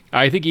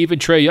 I think even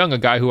Trae Young, a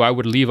guy who I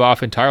would leave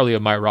off entirely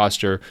of my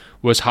roster,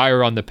 was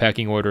higher on the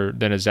pecking order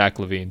than a Zach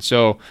LaVine.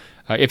 So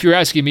if you're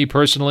asking me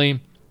personally,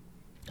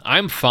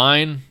 I'm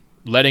fine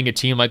letting a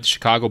team like the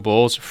Chicago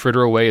Bulls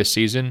fritter away a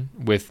season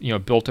with,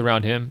 built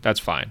around him. That's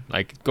fine.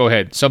 Like, go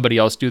ahead. Somebody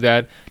else do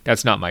that.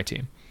 That's not my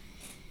team.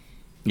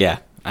 Yeah.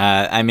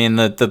 I mean,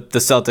 the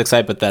Celtics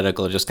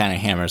hypothetical just kind of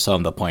hammers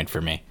home the point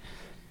for me.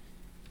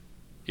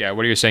 Yeah,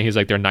 what are you saying? He's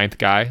like their ninth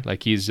guy?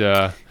 Like he's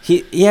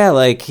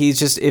he's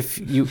just, if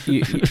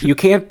you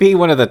can't be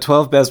one of the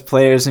 12 best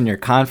players in your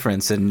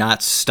conference and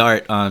not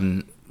start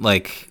on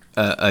like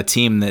a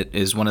team that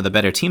is one of the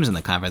better teams in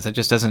the conference. That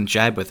just doesn't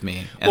jibe with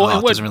me at all.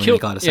 It doesn't really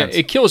make a lot of sense.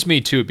 It kills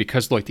me too,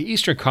 because look, the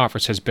Eastern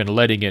Conference has been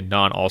letting in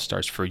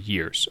non-All-Stars for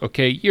years.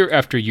 Okay, year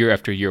after year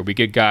after year, we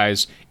get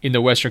guys in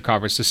the Western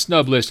Conference. The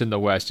snub list in the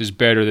West is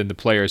better than the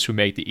players who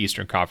make the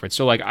Eastern Conference.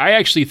 So like, I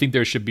actually think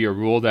there should be a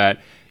rule that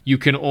you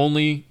can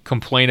only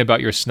complain about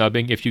your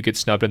snubbing if you get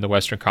snubbed in the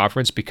Western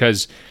Conference,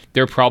 because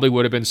there probably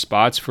would have been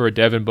spots for a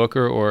Devin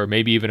Booker or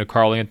maybe even a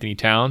Karl Anthony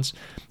Towns,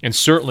 and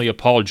certainly a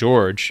Paul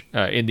George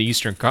in the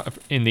Eastern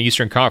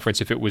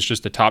Conference if it was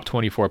just the top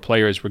 24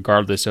 players,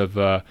 regardless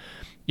of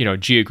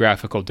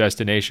geographical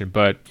destination.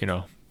 But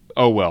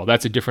oh well,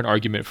 that's a different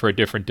argument for a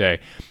different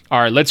day.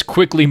 All right, let's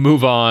quickly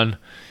move on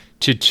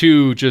to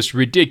two just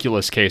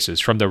ridiculous cases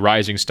from the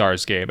Rising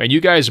Stars game. And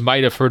you guys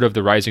might have heard of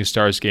the Rising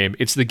Stars game.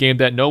 It's the game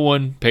that no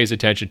one pays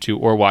attention to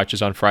or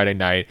watches on Friday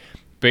night.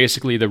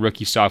 Basically the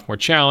rookie-sophomore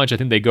challenge. I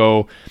think they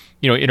go,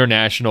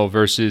 international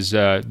versus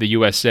the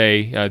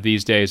USA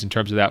these days in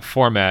terms of that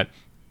format.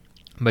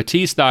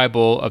 Matisse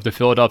Thybulle of the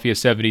Philadelphia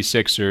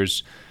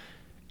 76ers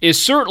is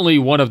certainly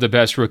one of the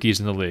best rookies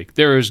in the league.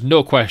 There is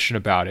no question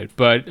about it.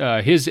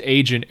 But his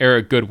agent,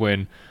 Eric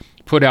Goodwin,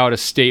 put out a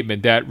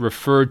statement that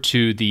referred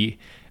to the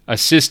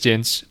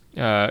assistants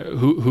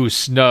who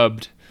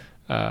snubbed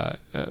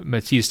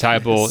Matisse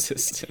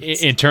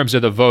Thybulle in terms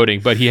of the voting,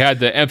 but he had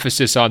the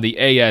emphasis on the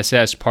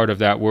ASS part of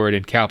that word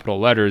in capital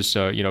letters.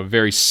 So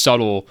very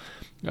subtle,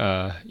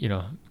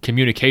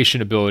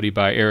 communication ability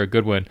by Eric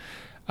Goodwin.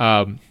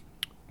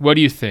 What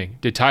do you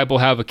think? Did Thybulle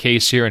have a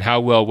case here, and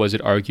how well was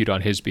it argued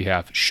on his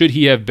behalf? Should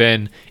he have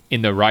been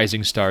in the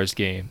Rising Stars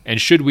game,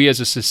 and should we as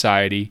a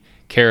society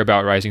care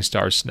about Rising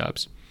Stars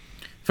snubs?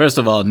 First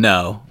of all,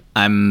 no.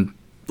 I'm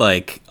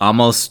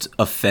almost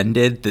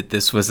offended that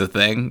this was a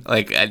thing.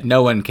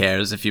 No one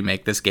cares if you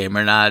make this game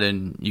or not,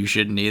 and you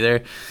shouldn't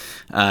either.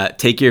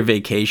 Take your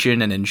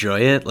vacation and enjoy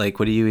it. What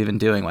are you even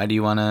doing? Why do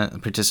you want to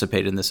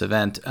participate in this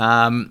event?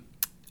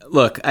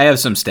 Look, I have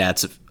some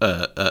stats,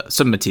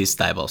 some Matisse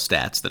Thybulle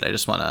stats that I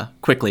just want to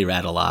quickly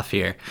rattle off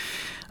here.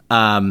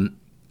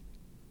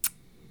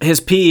 His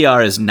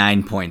PER is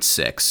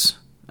 9.6.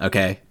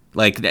 Okay,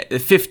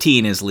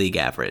 15 is league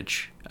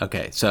average.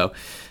 Okay, so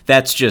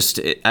that's just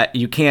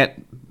you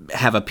can't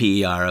have a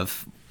PER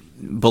of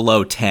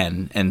below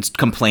 10 and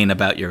complain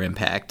about your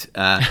impact.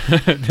 That's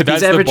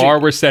the bar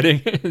we're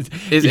setting.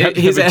 You have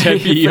to have a 10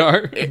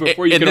 PER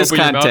before you can open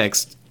your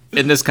mouth.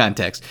 In this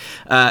context,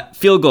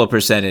 field goal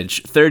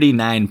percentage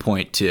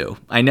 39.2.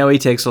 I know he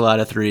takes a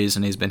lot of threes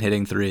and he's been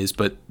hitting threes,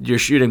 but you're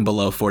shooting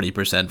below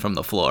 40% from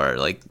the floor.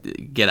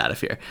 Get out of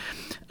here.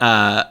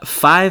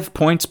 5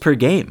 points per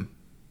game.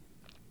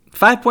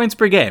 5 points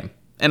per game.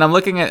 And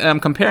I'm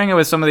comparing it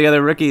with some of the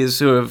other rookies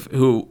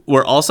who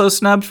were also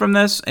snubbed from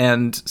this,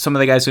 and some of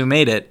the guys who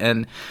made it.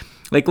 And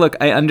look,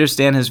 I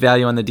understand his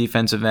value on the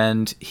defensive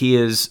end. He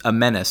is a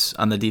menace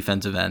on the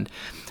defensive end.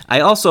 I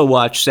also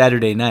watched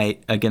Saturday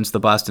night against the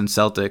Boston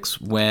Celtics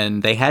when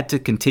they had to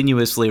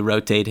continuously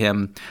rotate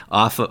him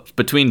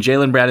between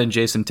Jaylen Brown and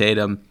Jason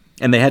Tatum,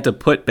 and they had to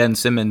put Ben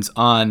Simmons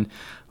on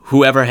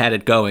whoever had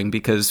it going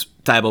because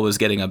Thybulle was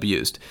getting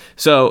abused.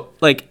 So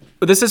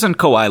this isn't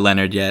Kawhi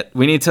Leonard yet.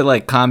 We need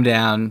to calm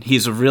down.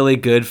 He's really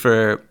good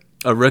for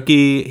a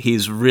rookie.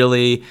 He's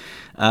really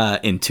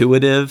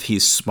intuitive.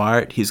 He's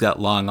smart. He's got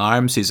long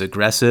arms. He's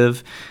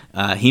aggressive.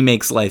 He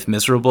makes life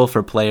miserable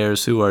for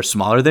players who are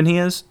smaller than he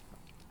is.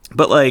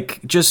 But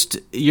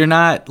you're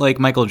not like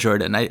Michael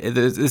Jordan.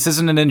 This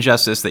isn't an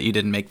injustice that you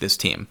didn't make this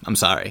team. I'm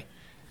sorry.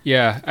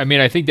 Yeah, I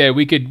mean, I think that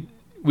we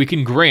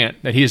can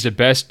grant that he is the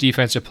best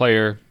defensive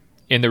player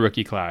in the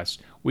rookie class.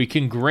 We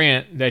can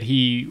grant that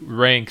he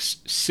ranks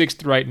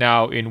 6th right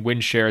now in win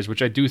shares,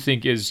 which I do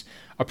think is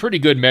a pretty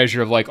good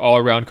measure of like all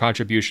around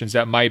contributions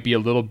that might be a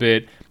little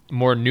bit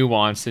more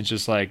nuanced than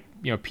just like,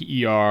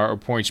 PER or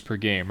points per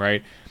game,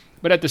 right?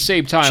 But at the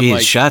same time,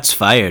 Jeez, shots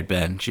fired,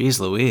 Ben. Jeez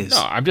Louise.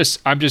 No,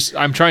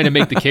 I'm trying to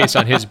make the case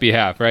on his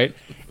behalf, right?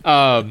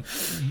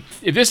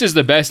 If this is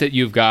the best that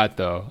you've got,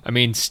 though, I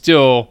mean,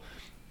 still,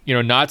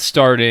 not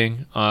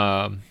starting,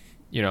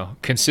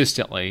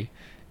 consistently,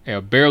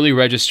 barely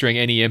registering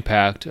any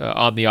impact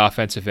on the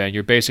offensive end.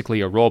 You're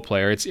basically a role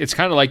player. It's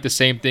kind of like the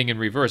same thing in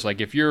reverse.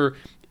 Like if you're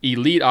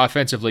elite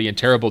offensively and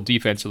terrible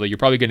defensively, you're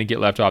probably going to get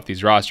left off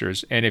these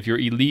rosters. And if you're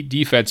elite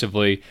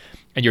defensively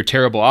and you're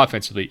terrible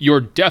offensively,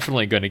 you're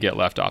definitely going to get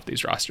left off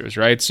these rosters,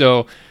 right?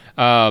 So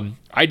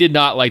I did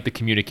not like the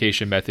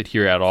communication method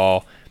here at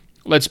all.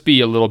 Let's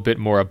be a little bit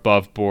more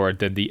above board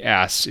than the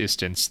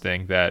assistance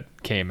thing that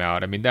came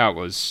out. I mean, that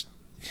was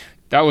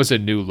a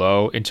new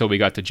low until we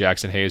got to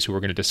Jackson Hayes, who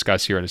we're going to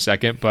discuss here in a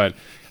second. But,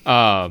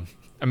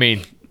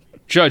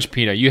 Judge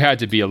Pina, you had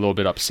to be a little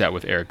bit upset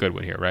with Eric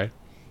Goodwin here, right?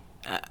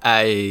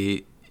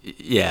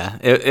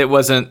 It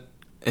wasn't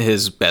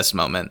his best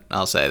moment.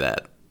 I'll say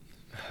that.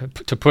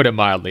 To put it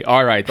mildly.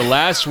 All right, the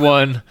last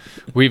one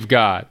we've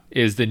got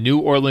is the New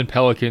Orleans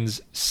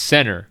Pelicans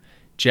center,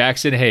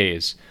 Jackson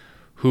Hayes,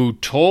 who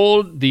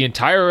told the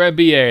entire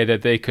NBA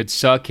that they could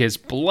suck his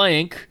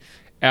blank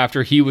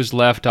after he was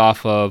left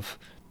off of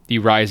the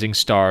Rising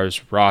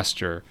Stars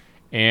roster.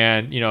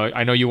 And,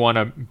 I know you want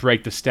to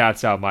break the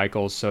stats out,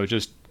 Michael, so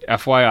just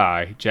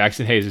FYI,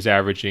 Jackson Hayes is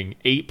averaging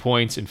 8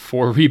 points and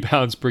 4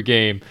 rebounds per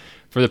game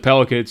for the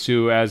Pelicans,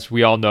 who, as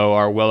we all know,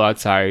 are well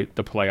outside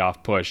the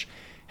playoff push.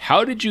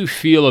 How did you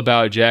feel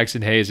about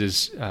Jackson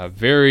Hayes'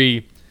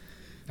 very,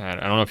 I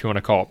don't know if you want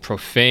to call it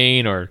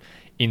profane or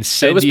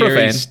incendiary?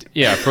 It was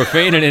profane.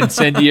 Profane and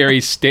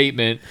incendiary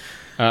statement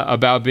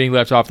about being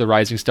left off the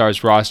Rising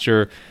Stars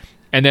roster.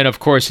 And then, of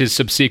course, his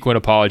subsequent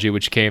apology,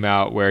 which came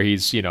out where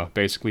he's,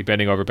 basically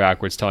bending over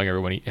backwards, telling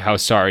everyone how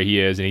sorry he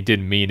is, and he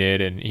didn't mean it,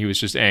 and he was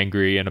just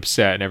angry and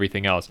upset and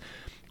everything else.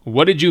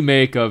 What did you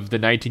make of the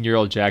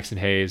 19-year-old Jackson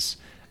Hayes?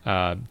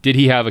 Did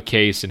he have a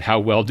case, and how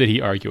well did he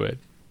argue it?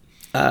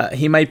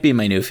 He might be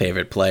my new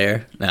favorite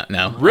player.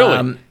 No.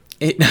 Really?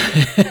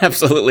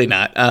 Absolutely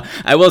not.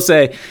 I will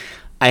say,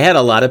 I had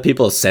a lot of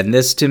people send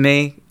this to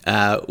me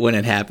when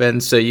it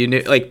happened, so you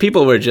knew,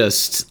 people were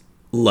just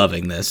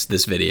loving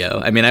this video.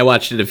 I mean, I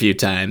watched it a few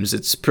times.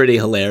 It's pretty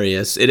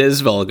hilarious. It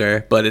is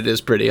vulgar, but it is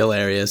pretty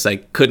hilarious. I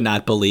could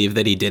not believe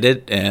that he did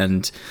it,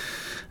 and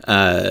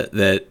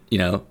that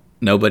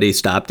nobody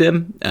stopped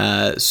him.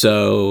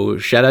 So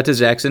shout out to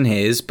Jackson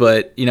Hayes.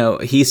 But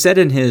he said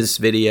in his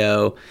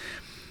video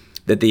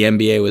that the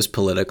NBA was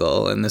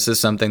political, and this is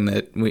something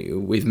that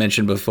we've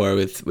mentioned before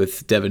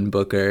with Devin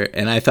Booker,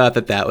 and I thought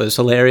that was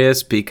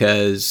hilarious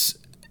because,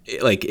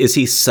 is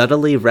he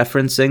subtly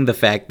referencing the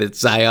fact that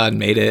Zion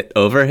made it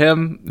over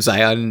him?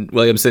 Zion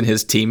Williamson,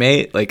 his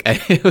teammate?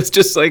 It was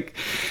just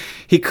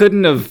he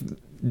couldn't have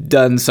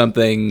done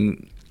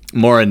something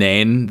more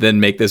inane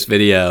than make this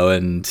video,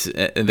 and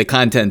the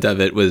content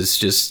of it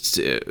was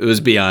it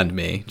was beyond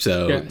me.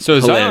 So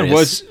Zion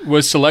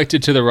was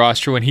selected to the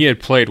roster when he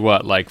had played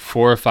 4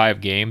 or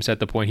 5 games at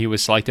the point he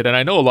was selected, and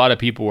I know a lot of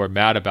people were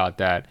mad about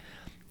that.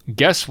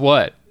 Guess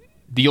what?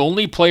 The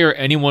only player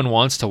anyone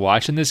wants to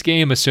watch in this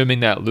game, assuming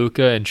that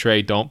Luka and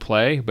Trey don't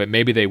play, but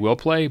maybe they will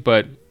play,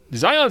 but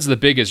Zion's the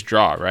biggest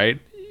draw, right?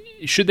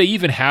 Should they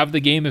even have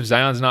the game if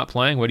Zion's not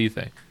playing? What do you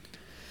think?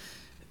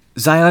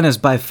 Zion is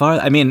by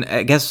far, I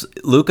guess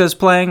Luka's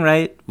playing,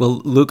 right?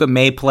 Well, Luka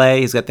may play.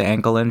 He's got the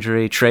ankle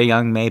injury. Trey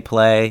Young may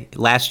play.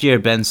 Last year,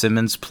 Ben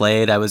Simmons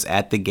played. I was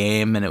at the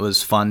game, and it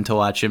was fun to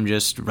watch him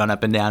just run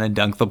up and down and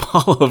dunk the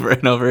ball over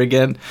and over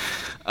again.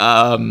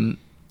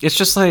 It's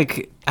just of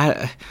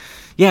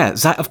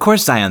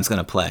course Zion's going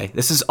to play.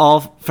 This is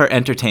all for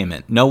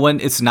entertainment.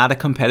 It's not a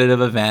competitive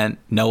event.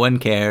 No one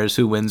cares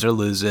who wins or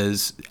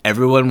loses.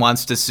 Everyone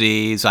wants to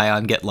see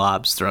Zion get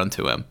lobs thrown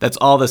to him. That's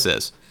all this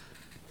is.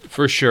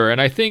 For sure. And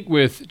I think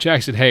with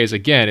Jackson Hayes,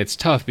 again, it's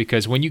tough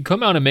because when you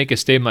come out and make a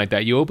statement like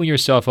that, you open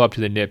yourself up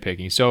to the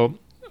nitpicking. So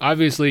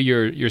obviously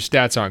your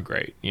stats aren't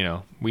great.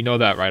 We know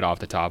that right off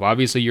the top.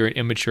 Obviously you're an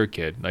immature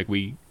kid.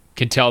 We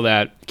can tell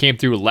that came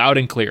through loud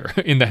and clear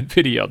in that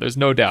video. There's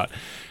no doubt.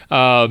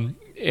 And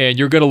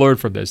you're going to learn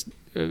from this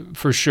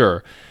for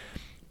sure.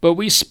 But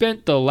we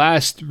spent the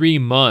last 3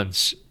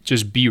 months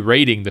just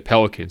berating the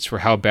Pelicans for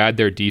how bad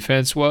their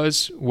defense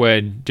was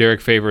when Derek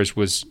Favors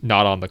was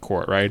not on the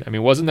court, right? I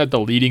mean, wasn't that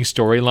the leading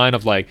storyline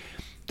of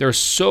they're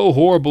so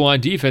horrible on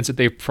defense that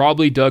they've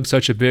probably dug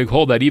such a big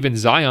hole that even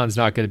Zion's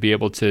not going to be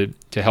able to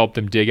help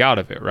them dig out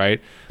of it,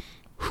 right?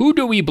 Who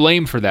do we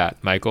blame for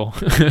that, Michael?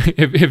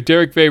 if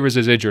Derek Favors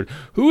is injured,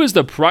 who is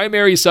the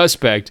primary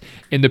suspect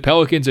in the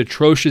Pelicans'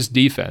 atrocious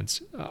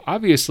defense?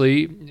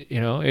 Obviously,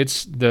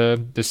 it's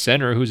the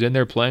center who's in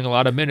there playing a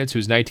lot of minutes,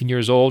 who's 19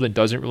 years old and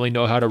doesn't really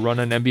know how to run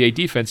an NBA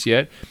defense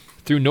yet,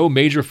 through no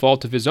major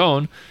fault of his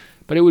own,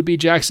 but it would be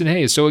Jackson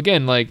Hayes. So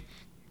again,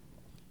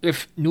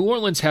 if New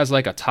Orleans has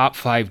like a top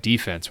 5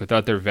 defense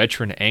without their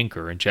veteran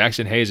anchor, and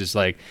Jackson Hayes is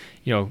like,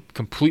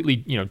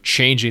 completely,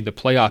 changing the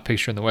playoff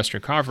picture in the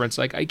Western Conference,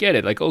 like, I get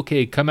it. Like,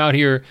 okay, come out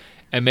here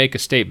and make a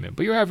statement.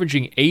 But you're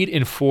averaging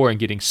 8-4 and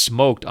getting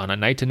smoked on a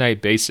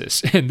night-to-night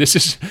basis. And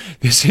this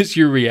is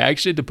your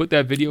reaction to put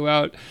that video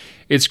out?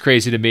 It's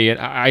crazy to me. And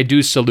I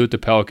do salute the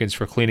Pelicans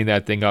for cleaning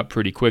that thing up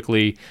pretty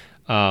quickly.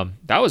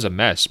 That was a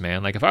mess,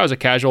 man. Like, if I was a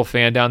casual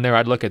fan down there,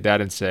 I'd look at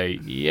that and say,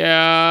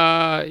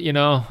 yeah, I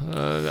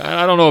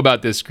don't know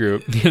about this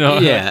group,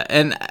 Yeah,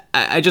 and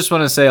I just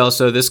want to say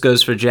also, this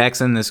goes for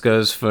Jackson, this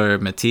goes for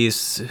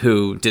Matisse,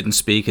 who didn't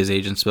speak, his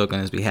agent spoke on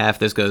his behalf,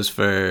 this goes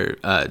for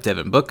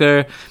Devin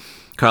Booker,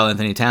 Karl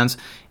Anthony Towns.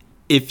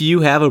 If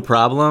you have a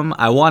problem,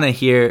 I want to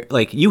hear,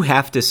 like, you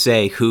have to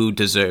say who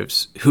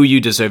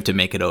you deserve to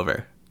make it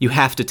over. You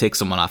have to take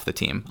someone off the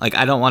team. Like,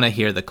 I don't want to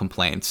hear the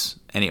complaints.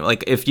 Anyway,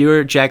 like, if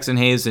you're Jackson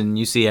Hayes and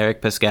you see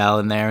Eric Pascal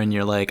in there and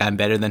you're like, I'm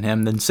better than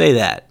him, then say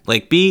that.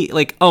 Like,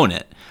 own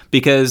it.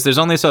 Because there's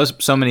only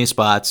so many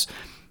spots.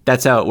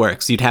 That's how it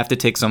works. You'd have to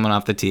take someone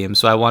off the team.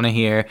 So I want to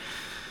hear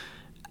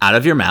out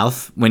of your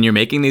mouth, when you're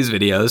making these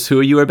videos,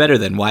 who you are better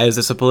than. Why is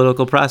this a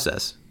political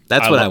process?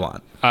 That's what I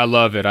want. I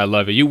love it.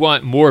 You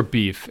want more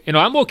beef.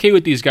 I'm okay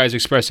with these guys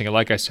expressing it.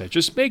 Like I said,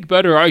 just make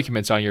better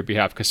arguments on your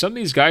behalf, because some of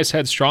these guys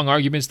had strong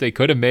arguments they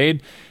could have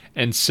made,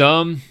 and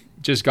some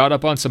just got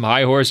up on some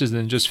high horses and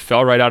then just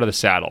fell right out of the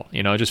saddle.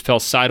 Just fell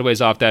sideways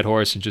off that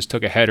horse and just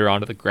took a header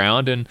onto the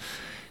ground, and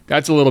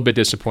that's a little bit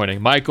disappointing.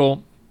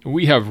 Michael,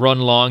 we have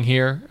run long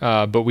here,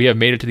 but we have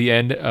made it to the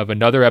end of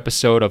another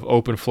episode of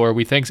Open Floor.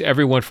 We thanks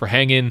everyone for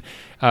hanging,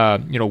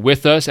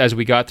 with us as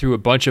we got through a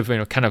bunch of,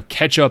 kind of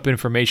catch-up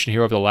information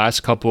here over the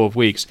last couple of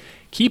weeks.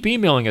 Keep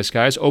emailing us,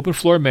 guys.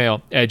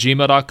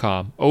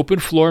 openfloormail@gmail.com.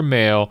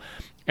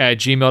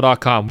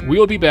 openfloormail@gmail.com. We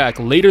will be back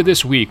later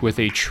this week with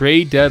a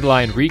trade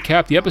deadline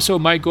recap. The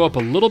episode might go up a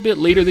little bit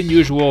later than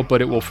usual,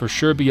 but it will for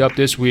sure be up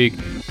this week,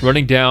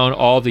 running down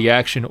all the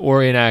action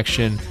or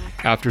inaction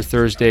after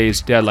Thursday's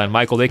deadline.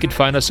 Michael, they can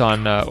find us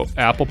on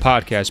Apple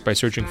Podcasts by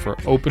searching for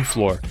Open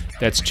Floor.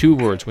 That's 2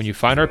 words. When you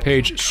find our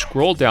page,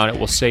 scroll down. It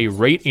will say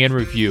rate and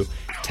review.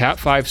 Tap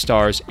 5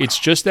 stars. It's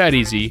just that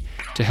easy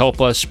to help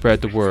us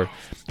spread the word.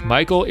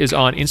 Michael is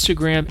on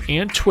Instagram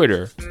and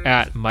Twitter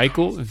at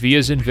Michael V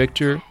as in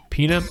Victor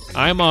Pina.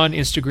 I'm on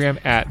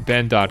Instagram at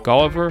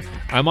ben.golliver.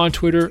 I'm on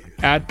Twitter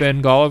at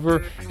Ben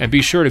Golliver. And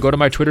be sure to go to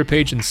my Twitter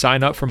page and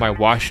sign up for my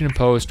Washington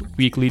Post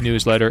weekly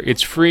newsletter.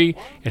 It's free.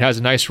 It has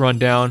a nice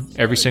rundown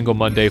every single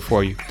Monday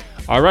for you.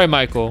 All right,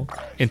 Michael,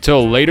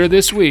 until later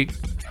this week,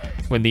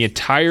 when the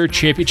entire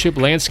championship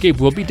landscape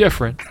will be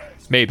different,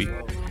 maybe,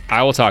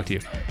 I will talk to you.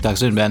 Talk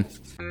soon, Ben.